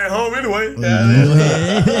in. Everybody at home anyway. Go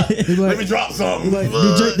ahead. Let me drop something. Like,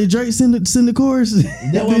 did Drake send the chorus?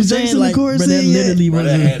 That's what I'm saying. Like, bro, that literally But was.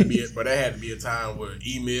 that had to be a time where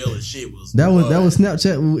email and shit was. That was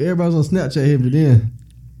Snapchat. Everybody was on Snapchat heavy then.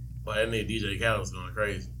 But that nigga DJ Khaled was going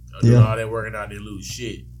crazy. Yeah. Doing all that working out, they lose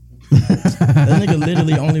shit. That nigga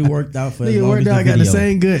literally only worked out for as Nigga long worked as out, the got the video.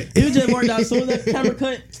 same good. It just worked out as soon as that camera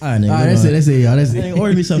cut. All right, nigga. All right, that's it, y'all. That's Nigga, it.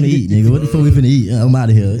 order me something to eat, nigga. What the fuck we finna eat? I'm out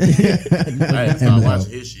of here. I had to stop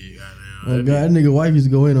watching his shit, goddamn. Oh God, that nigga wife used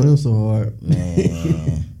to go in on him so hard.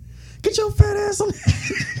 Man. Get your fat ass on.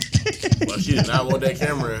 Well, she did not want that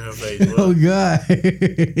camera in her face. Oh God.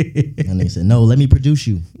 That nigga said, no, let me produce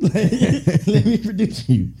you. Let me produce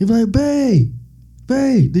you. He be like, babe,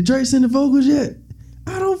 did Drake send the vocals yet?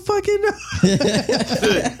 I don't fucking know.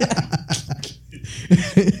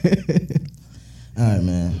 All right,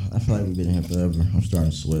 man. I feel like we've been in here forever. I'm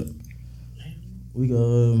starting to sweat. We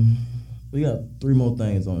got 3 more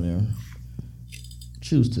things on there.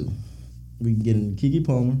 Choose 2. We can get into Keke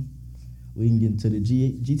Palmer. We can get into the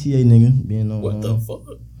GTA nigga being on. What the fuck?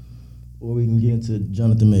 Or we can get into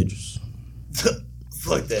Jonathan Majors.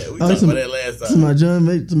 Fuck that. We Oh, talked about that last To time. my John,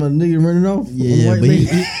 to my nigga running off. Yeah, but he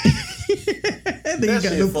That nigga That got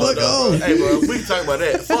shit the fucked fuck up, bro. on. Hey, bro, we can talk about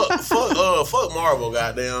that. Fuck Marvel,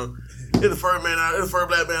 goddamn. It's the first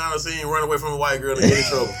black man I've seen run away from a white girl and get in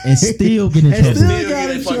trouble. and still get in And trouble. still Still got get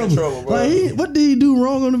in in fucking trouble, bro. Like, what did he do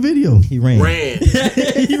wrong on the video? He ran. Ran.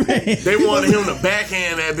 He ran. They wanted him to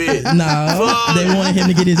backhand that bitch. Nah, Fuck. they wanted him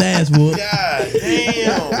to get his ass whooped. God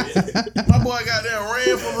damn. My boy goddamn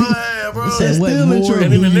ran from her ass, bro. said, "What still more in trouble.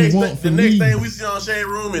 And then do the you want next from thing me?" we see on Shade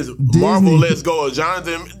Room is Marvel Let's Go of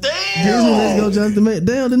Jonathan. Damn. Let's go, Jonathan.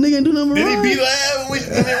 Damn, the nigga ain't do nothing Did he wrong. beat her ass when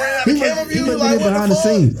they ran out the camera He view? must Like, be what behind the the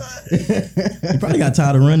fuck? scenes. He probably got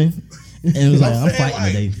tired of running. And it was like, I'm I'm saying, fighting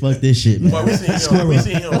like- today. Fuck this shit, man. But we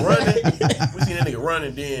seen him running. We seen that nigga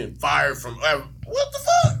running, then fired from. What the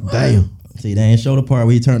fuck? Damn. See, they ain't showed the part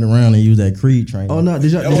where he turned around and used that Creed train. Oh no,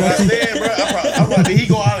 did y'all That's what I see? said, bro. I'm like, did he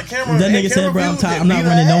go out of camera? That nigga said, bro, I'm tired. I'm not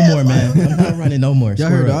running no more, man. I'm not running no more. Y'all Square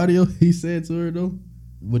heard the up. audio he said to her though?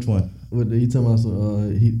 Which one? What he talking about?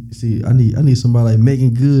 Some, I need somebody like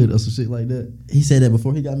Megan Good or some shit like that. He said that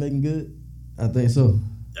before he got Megan Good? I think so.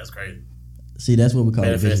 That's crazy. See, that's what we call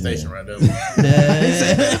Manifestation a right there.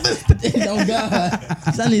 Oh, God.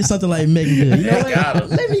 So I need something like Megan Good. You know what? Gotta.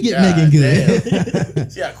 Let me get God Megan Good. damn.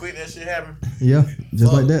 See how quick that shit happened? Yeah,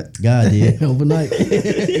 just like that. God did. Overnight.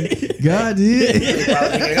 God did. They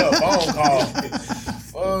probably gave her a phone call.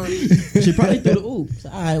 Fuck. She probably threw the oops.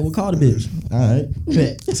 All right, we'll call the bitch. All right.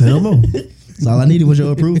 Bet. Say no more. That's all I needed was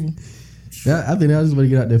your approval. Yeah, I think they was just about to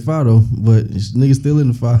get out that fire though, but nigga still in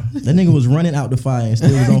the fire. That nigga was running out the fire and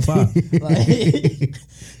still was on fire. Like,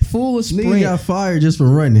 full sprint. Nigga got fired just for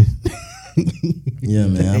running. Yeah,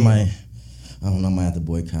 man. I don't know. I might have to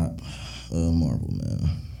boycott Marvel, man.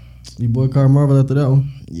 You boycott Marvel after that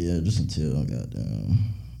one? Yeah, just until goddamn.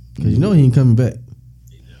 Cause you know he ain't coming back.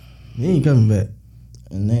 He ain't coming back.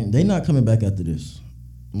 And they not coming back after this.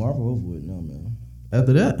 Marvel over with now, man.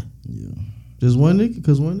 After that? Yeah. Just one nigga?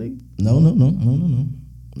 Cause one nigga? No.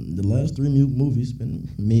 The last 3 movies been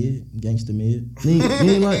mid, gangster mid. You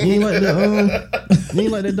ain't like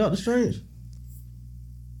that Doctor Strange?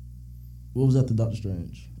 What was after Doctor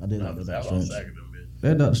Strange? I did like the That Doctor was Strange. second of it.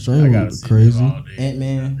 That Doctor I Strange gotta was see crazy. this all day.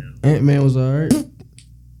 Ant-Man. Ant-Man was alright.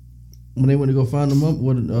 When they went to go find the mom,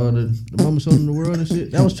 the mama showed them the world and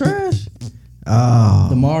shit. That was trash. Ah,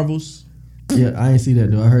 The Marvels. yeah, I ain't see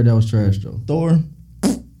that though. I heard that was trash though. Thor.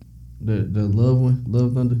 The Love one,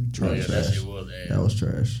 Love Thunder. Oh, yeah, that shit was ass. That was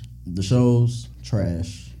trash. The shows.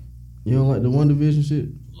 Trash. You don't like the One Division shit?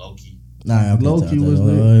 Low-key. Nah, okay, Loki I'll was take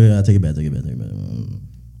it. there. Oh, yeah, I take it back.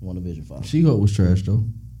 WandaVision 5. She-Hulk was trash though.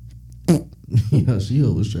 Yeah,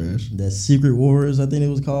 She-Hulk was trash. That Secret Wars, I think it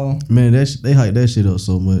was called. Man, they hyped that shit up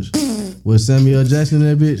so much. With Samuel Jackson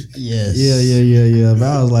and that bitch. Yes. Yeah. But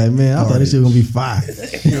I was like, man, I thought this shit was gonna be fire.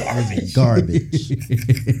 Garbage.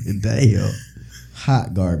 Damn.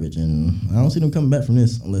 Hot garbage. And I don't see them coming back from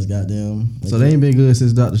this unless goddamn. So they ain't been good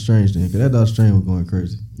since Doctor Strange then, cause that Doctor Strange was going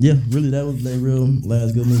crazy. Yeah, really, that was their real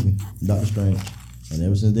last good movie, Doctor Strange. And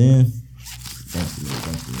ever since then,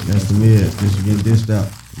 That's the mid. Just get dished out.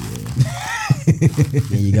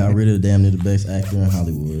 then you got rid of damn near the best actor in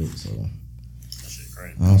Hollywood. So That shit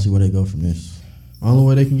crazy. I don't see where they go from this. Only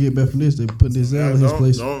way they can get back from this, they put this out in his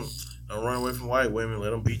place. Don't run away from white women.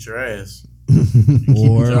 Let them beat your ass.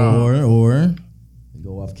 Or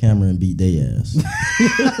go off camera and beat their ass.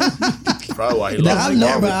 Probably why he Now, lost I his know,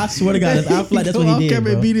 garbage. but I swear to God, I feel like that's what he did,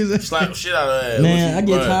 bro. Beat his ass. Slap the shit out of her ass. Man, I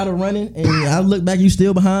get tired of running, and I look back, you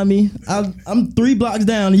still behind me. I'm 3 blocks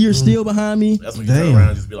down, and you're still behind me. That's when you turn Damn. around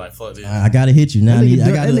and just be like, fuck this. I gotta hit you now. That I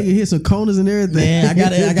nigga gotta hit some corners and everything. Man, I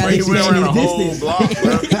gotta He hit you went around a at a whole distance. block,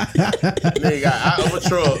 bro. Nigga got out of a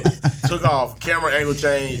truck, took off, camera angle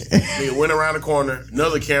change, nigga went around the corner,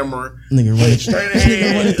 another camera, Nigga running straight Nigga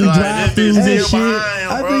ahead. running through Like, this drive-thrus bitch and still shit. behind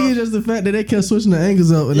him, I bro. think it's just the fact that they kept switching the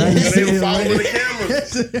angles up, and I And just they see were him following running. the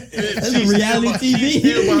cameras. That's She's reality still, TV. She's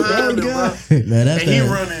still behind him, bro. Man, that's And he that.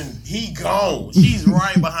 running, he gone. She's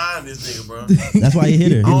right behind this nigga, bro. That's why he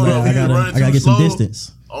hit her. He I don't was know like, if he was running I gotta too get some slow.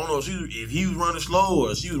 distance. I don't know if he was running slow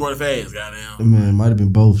or she was running fast, goddamn. Man, it might have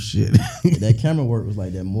been both shit. That camera work was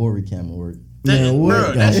like that Maury camera work. Man, what?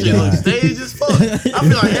 Bro, that shit God. looks staged as fuck. I feel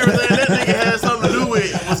like everything that nigga had something to do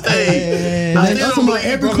with was staged. I I'm still talking don't about believe he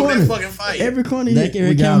every broke up corner. that fucking fight. Every corner. That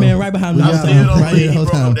we got cameraman him. right behind We me. I got still him. don't Right believe here the he whole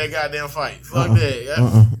broke up time. that goddamn fight. Fuck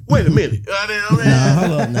that. Wait a minute. Goddamn,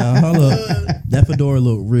 man. Now, hold up. That fedora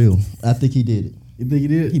looked real. I think he did it. You think he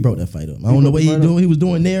did? He broke that fight up. I don't know what broke the fight up? he was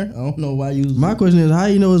doing there. I don't know why he was. My question is, how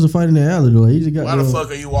you know it was a fight in the alley though? He just got. Why the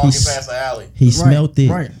fuck are you walking past the alley? He smelt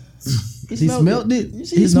it. Right. He smelled it. You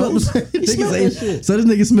see his nose? He smelled that shit. So this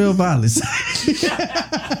nigga smelled violence.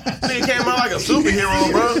 Nigga came out like a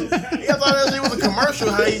superhero, bro. I thought that shit was a commercial.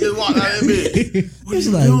 How he just walked out of that bitch. What He's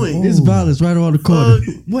you like, doing? It's violence right around the corner.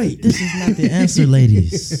 Wait, this is not the answer,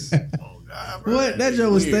 ladies. Oh God, bro. What? That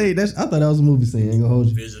joke was Weird. staged. I thought that was a movie scene. Ain't gonna hold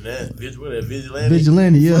you. Vigilante.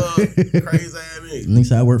 Vigilante, yeah. Crazy ass nigga. Nigga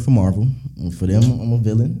said I work for Marvel. And for them, I'm a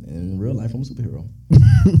villain. And in real life, I'm a superhero.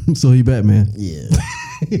 So he Batman. Yeah.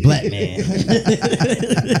 Black man.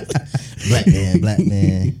 Black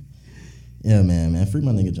man. Yeah, man. Free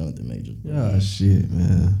my nigga Jonathan Major. Yeah, shit,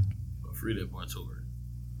 man. Free that boy Tory.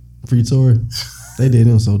 Free Tory. They did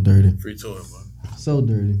him so dirty. Free Tory, bro. So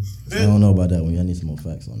dirty. I don't know about that one. I need some more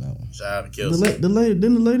facts on that one. Shout out to Kelsey. The lady,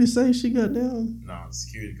 didn't the lady say she got down? Nah, the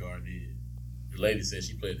security guard did. The lady said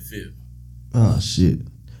she played the fifth. Oh shit!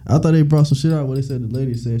 I thought they brought some shit out where they said the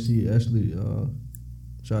lady said she actually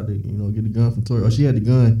tried to get the gun from Tory. Or she had the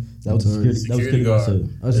gun. That was the security guard.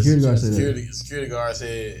 Security guard said that. Security guard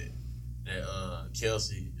said that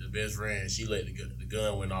Kelsey, his best friend, she let the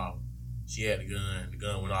gun went off. She had the gun. The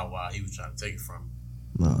gun went off while he was trying to take it from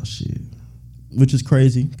her. Oh shit! Which is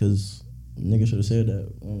crazy because nigga should have said that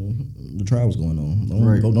when the trial was going on.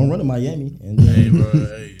 Don't run to Miami. And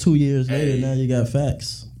then 2 years later, now you got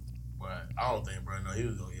facts. But I don't think, bro, no, he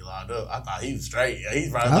was gonna get locked up. I thought he was straight. He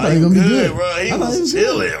probably I thought he was gonna be good, bro. He was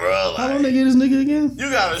chilling, bro. Like, how long they get this nigga again? You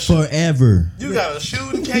gotta shoot. Forever. You got a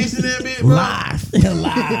shooting case in that bitch, bro. Live.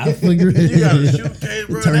 You got a shooting case,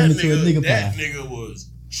 bro. Turn That into a nigga that pie. nigga was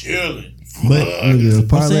chilling. But Nigga,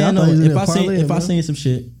 parlay, I thought he was in if that I parlay, seen some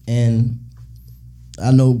shit and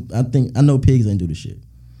I know pigs ain't do the shit.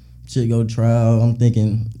 Shit go to trial. I'm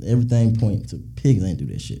thinking everything point to pigs ain't do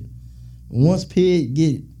that shit. Once pig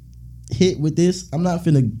get hit with this, I'm not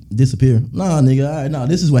finna disappear. Nah, nigga. All right, nah,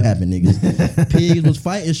 this is what happened, niggas. Pigs was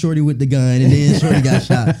fighting Shorty with the gun and then Shorty got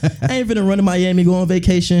shot. I ain't finna run to Miami, go on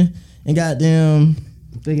vacation and goddamn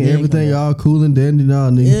thinking everything y'all cool and dandy now,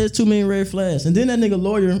 nigga. Yeah, it's too many red flags. And then that nigga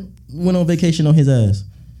lawyer went on vacation on his ass.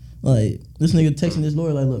 Like, this nigga texting his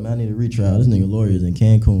lawyer like, look, man, I need a retrial. This nigga lawyer is in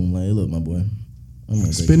Cancun. Like, look, my boy.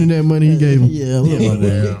 I'm spending that money he gave him. Yeah, look, my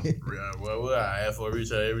boy. Well, I ask for a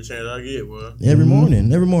retrial every chance I get, bro. Every morning.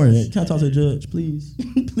 Can I talk to the judge, please?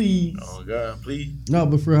 Please. Oh, God, please. No,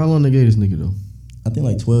 but for how long they gave this nigga, though? I think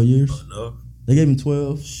like 12 years. Oh, no. They gave him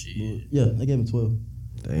 12. Shit. Yeah, they gave him 12.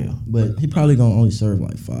 Damn. But he probably gonna only serve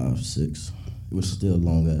like 5, 6. Which is still a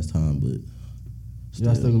long ass time, but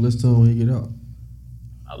Y'all still gonna listen to him when he get out?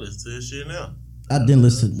 I listen to his shit now. I didn't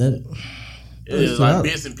listen to that. It's like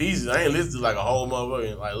bits and pieces. I ain't listened to like a whole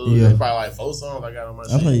motherfucking like probably like 4 songs I got on my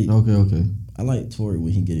shit. Okay. I like Tory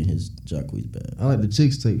when he get in his Jacquees bag. I like the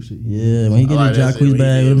chicks tape shit. Yeah, when he get in his Jacquees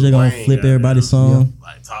bag, them just gonna flip everybody's song.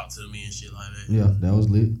 Like Talk to Me and shit like that. Yeah, that was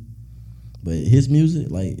lit. But his music,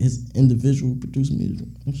 like his individual produced music,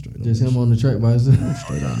 I'm straight on just that him shit. on the track by himself. I'm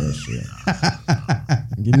straight on that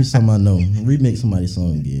shit. Give me something I know. Remix somebody's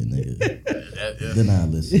song again, nigga. Then I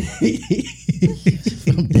listen.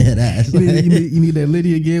 I'm dead ass. You need that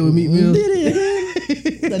Liddy again with Meat Mill? Liddy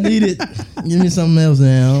again. I need it. Give me something else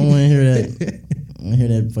now. I don't want to hear that. I want to hear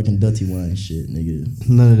that fucking dirty wine shit, nigga.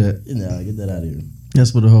 None of that. Nah, get that out of here. That's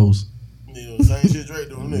for the hoes. You know, the same shit Drake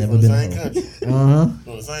doing. Never From the been same country. Uh-huh.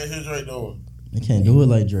 The same shit Drake doing. They can't do it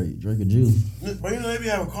like Drake. Drake a Jew. But you know they be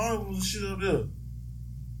having carnivals and shit up there.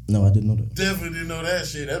 No, I didn't know that. Definitely didn't know that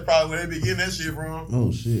shit. That's probably where they be getting that shit from.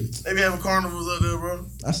 Oh shit. They be having carnivals up there, bro.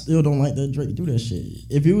 I still don't like that Drake do that shit.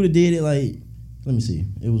 If you would have did it like, let me see.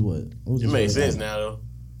 It was what? It makes sense now though.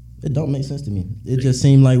 It don't make sense to me. It just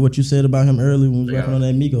seemed like what you said about him earlier when we was rapping on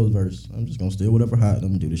that Migos verse. I'm just gonna steal whatever hot. I'm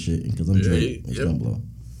gonna do the shit because I'm Drake. It's gonna blow.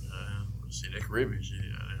 Shit, that Caribbean shit.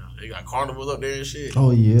 They got carnivals up there and shit.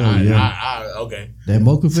 Oh yeah, okay. That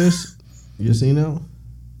Mocha Fest. You seen that one?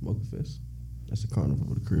 Mocha Fest. That's the carnival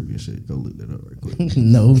with the Caribbean shit. Go look that up right quick.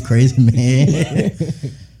 No, crazy man.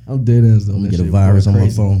 I'm dead ass though. I'm gonna get a virus on my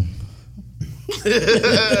phone.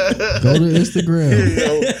 Go to Instagram.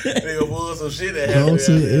 Nigga pull some shit that Go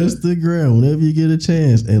to Instagram whenever you get a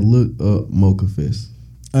chance and look up Mocha Fest.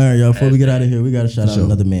 All right, y'all. Before we get out of here, we gotta shout out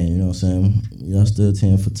another man. You know what I'm saying? Y'all still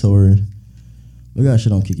 10 for Tory. We got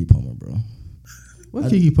shit on Keke Palmer, bro. What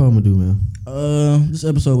Keke Palmer do, man? This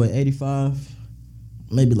episode was 85,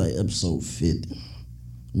 maybe like episode 50.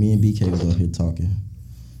 Me and BK was on here talking,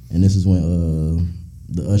 and this is when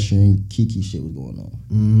the ushering Keke shit was going on.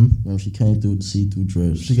 Mm-hmm. Remember she came through with the see-through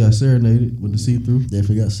dress. She got serenaded with the see-through.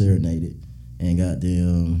 Definitely got serenaded, and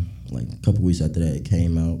goddamn, like a couple weeks after that, it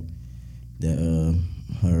came out that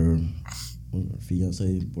her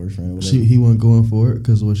fiance, boyfriend, whatever. He wasn't going for it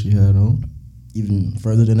because of what she had on. Even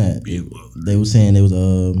further than that, they were saying he was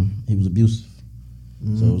abusive.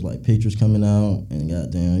 Mm-hmm. So it was like pictures coming out and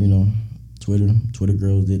goddamn, you know, Twitter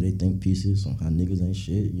girls did they think pieces on how niggas ain't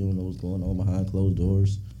shit. You don't know what's going on behind closed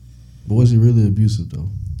doors. But was he really abusive though?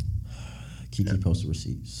 Keke posted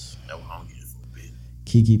receipts. That's what I'm getting for a bit.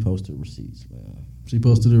 Keke posted receipts, man. She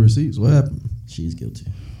posted the receipts. What happened? She's guilty.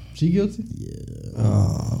 She guilty? Yeah.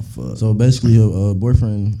 Oh fuck. So basically, her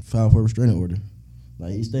boyfriend filed for a restraining order.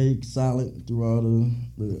 Like he stayed silent through all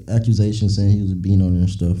the accusations, saying he was beating on her and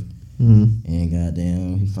stuff. Mm-hmm. And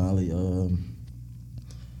goddamn, he finally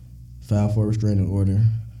filed for a restraining order,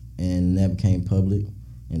 and that became public.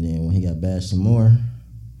 And then when he got bashed some more,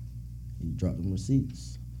 He dropped them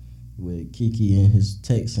receipts with Kiki in his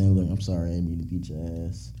text saying, "Look, I'm sorry, I didn't mean to beat your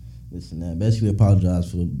ass." This and that. Basically,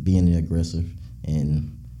 apologized for being the aggressor,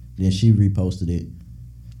 and then she reposted it.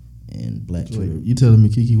 And Black Twitter. You telling me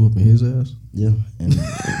Kiki whooping his ass? Yeah. And you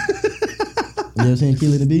ever seen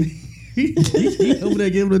Keely the B? Over there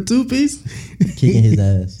giving a 2-piece? Kicking his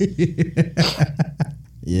ass.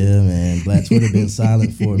 Yeah, man. Black Twitter been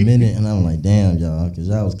silent for a minute, and I'm like, damn, y'all, because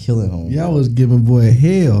y'all was killing home. Y'all was giving boy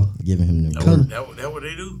hell. Giving him the That what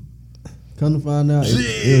they do. Come to find out,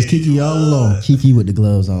 it was Kiki all along. Kiki with the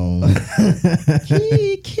gloves on.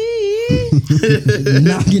 Kiki.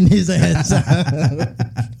 Knocking his ass out.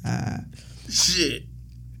 Shit.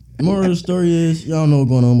 Moral of the story is, y'all know what's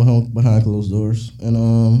going on behind closed doors. And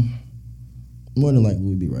more than likely,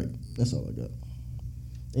 we'd be right. That's all I got.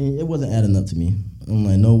 And it wasn't adding up to me. I'm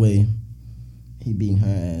like, no way he beating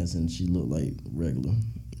her ass and she looked like regular.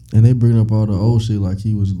 And they bring up all the old shit like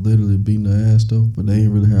he was literally beating her ass though, but they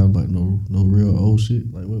ain't really have like no real old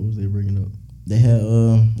shit. Like what was they bringing up? They had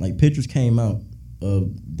like pictures came out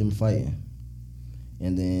of them fighting,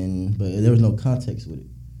 and then but there was no context with it.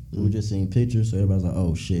 So we just seen pictures, so everybody's like,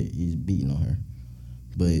 "Oh shit, he's beating on her."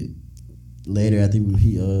 But later, after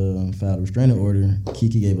he filed a restraining order,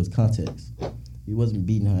 Kiki gave us context. He wasn't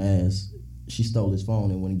beating her ass. She stole his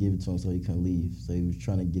phone and wouldn't give it to him, so he couldn't leave. So he was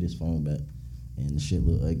trying to get his phone back, and the shit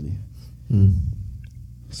looked ugly.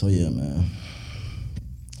 So yeah, man,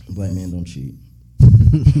 black men don't cheat.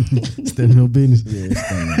 Standing on business. Yeah,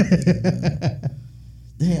 standing on business, man.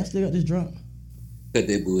 Dang, I still got this drop. Cut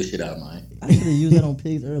that bullshit out, man. I should have used that on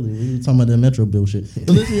pigs earlier. We were talking about that Metro bill shit. But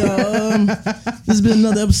listen, y'all, this has been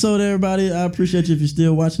another episode, everybody. I appreciate you if you're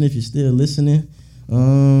still watching, if you're still listening.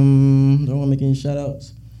 Don't want to make any shout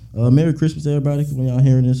outs. Merry Christmas, everybody. When y'all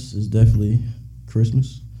hearing this, it's definitely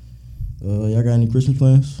Christmas. Y'all got any Christmas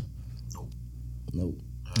plans? Nope.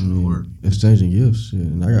 Exchanging gifts, shit.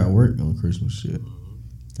 And I got work on Christmas shit.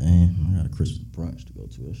 Damn, I got a Christmas brunch to go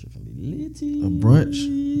to. That shit gonna be litty. A brunch?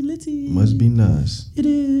 Litty. Must be nice. It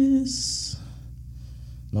is.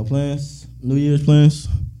 No plans? New Year's plans?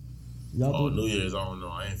 Y'all New Year's, I don't know.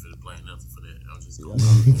 I ain't finna plan nothing for that. I'm just going.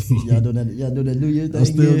 Y'all doing that New Year's thing? I'm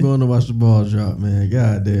still going to watch the ball drop, man.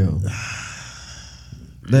 God damn.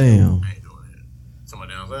 Damn. I ain't doing that.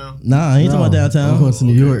 Somebody downtown? Nah, I ain't talking about downtown. I'm going to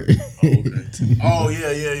New York. Oh,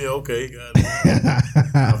 yeah. Okay, got it.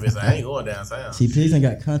 I ain't going downtown. See, please ain't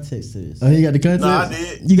got context to this. Oh, you got the context? No, I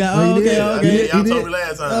did. You got, Oh, you did? okay. Y'all told me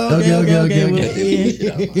last time. Okay. Okay. Well,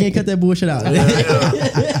 yeah, cut that bullshit out.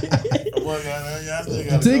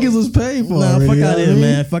 The tickets was paid for. Nah, already, fuck you know out of what I here, mean?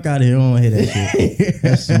 man. Fuck out of here. I don't want to hear that shit.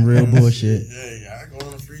 That's some real bullshit. Yeah, I go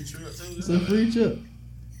on a free trip too. It's a free trip.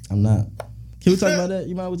 I'm not. Can we talk about that?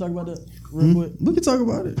 You mind we talk about that real quick? We can talk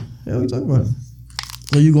about it. Yeah, we can talk about it.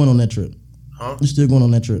 Or you going on that trip? Huh? You still going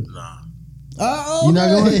on that trip? Nah. Oh, You not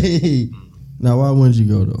going? Now, why wouldn't you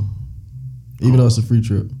go though? Even though it's a free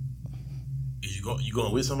trip. Is you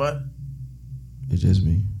going with somebody? It's just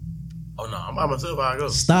me. Oh no, I'm by myself. I go.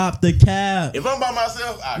 Stop the cap. If I'm by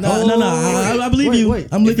myself, I go. No. I believe you. Wait.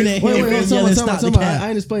 I'm looking at him. Wait, Yelling, stop the I cap.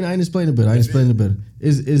 ain't explaining it better.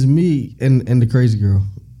 It's me and the crazy girl.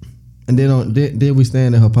 And then we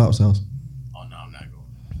stand at her pop's house. Oh no, I'm not going.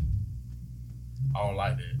 I don't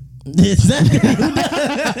like that.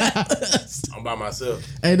 I'm by myself.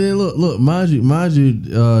 And then look, mind you,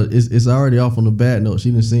 it's already off on the bad note.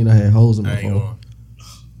 She done seen I had holes in my phone.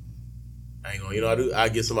 I ain't going. You know what I do? I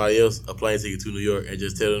get somebody else a plane ticket to New York and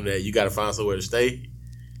just tell them that you got to find somewhere to stay,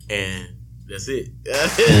 and that's it.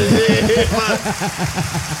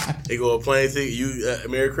 They go a plane ticket. You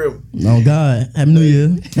Merry Christmas. Oh God, Happy New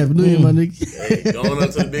Year. Happy New Year, my nigga. Hey, going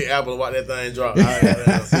up to the Big Apple and watch that thing drop.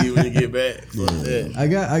 I'll see you when you get back. I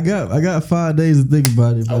got 5 days to think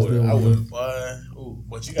about it. If I would. Ooh,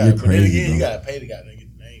 but you got. But then again, you got to pay the goddamn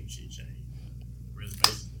get the name shit changed.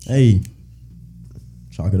 Hey,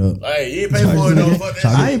 chalk it up. Hey, you ain't pay for it though. Fuck that.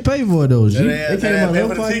 I ain't pay for it though. It came out of Pay her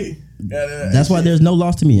for the pocket. ticket. That's why there's no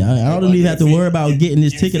loss to me. I don't even have to worry about getting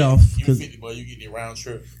this ticket off. You 50, boy, you get the round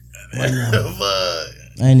trip. Fuck.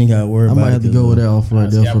 I ain't even got to worry I about it. might have to go with that offer right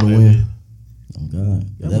there for the win. Oh God,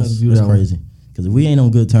 That's that's crazy. Because if we ain't on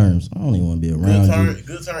good terms, I don't even want to be around you.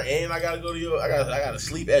 Good turn, and I gotta go to your. I gotta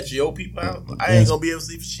sleep at your people house. I ain't gonna be able to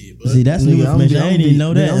sleep for shit. But See, that's new information. I didn't even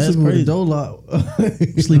know that. I'm That's sleeping with crazy. the door lock.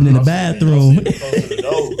 Sleeping in the bathroom. Close to the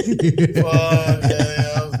door.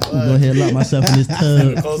 Fuck, Go ahead and lock myself in this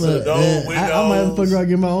tub. Close to the door. I might have to figure out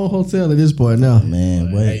get my own hotel at this point now. Man,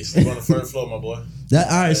 Hey, wait. sleep on the first floor, my boy. All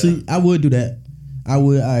right, see, I would do that. I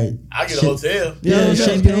would. All right. I get a hotel. Yeah, okay,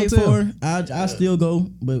 shit get a paid hotel. for. I still go,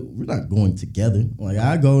 but we're not going together. Like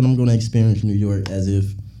I go and I'm going to experience New York as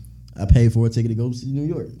if I paid for a ticket to go see New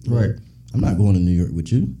York. Right. I'm not going to New York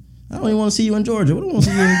with you. I don't even want to see you in Georgia. What do I want to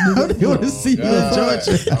see you in New York? You want to see you in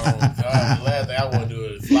Georgia? Oh, God. The last thing I want to do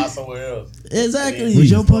is fly somewhere else. Exactly. With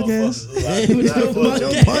your punk ass? With With your punk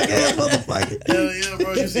ass. motherfucker. Hell yeah,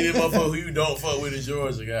 bro. You see this motherfucker who you don't fuck with in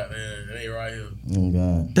Georgia, goddamn. It ain't right here. Oh,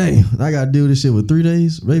 God. Damn, I got to do this shit with 3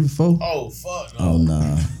 days, maybe 4. Oh, fuck no. Oh,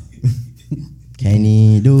 nah. Can't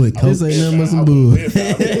even do it, This coach. ain't nothing but some bull.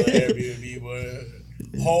 Airbnb, boy.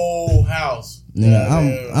 Whole house.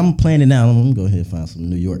 Nigga, I'm planning now. I'm gonna go ahead and find some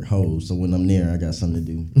New York hoes. So when I'm there, I got something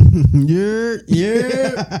to do.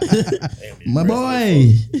 Yeah. My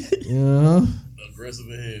boy. Yeah. Aggressive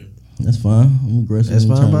as hell. That's fine. I'm aggressive. That's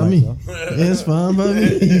and fine turn by lights me. off. That's fine by me.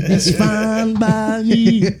 That's fine by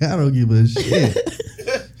me. I don't give a shit.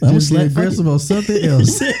 I'm Just be slap aggressive on something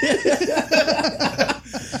else.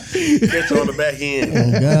 Catch you on the back end.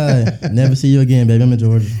 Oh God. Never see you again, baby. I'm in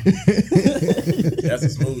Georgia. That's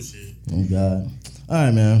some smooth shit. Oh God. All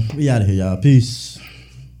right, man. We out of here, y'all. Peace.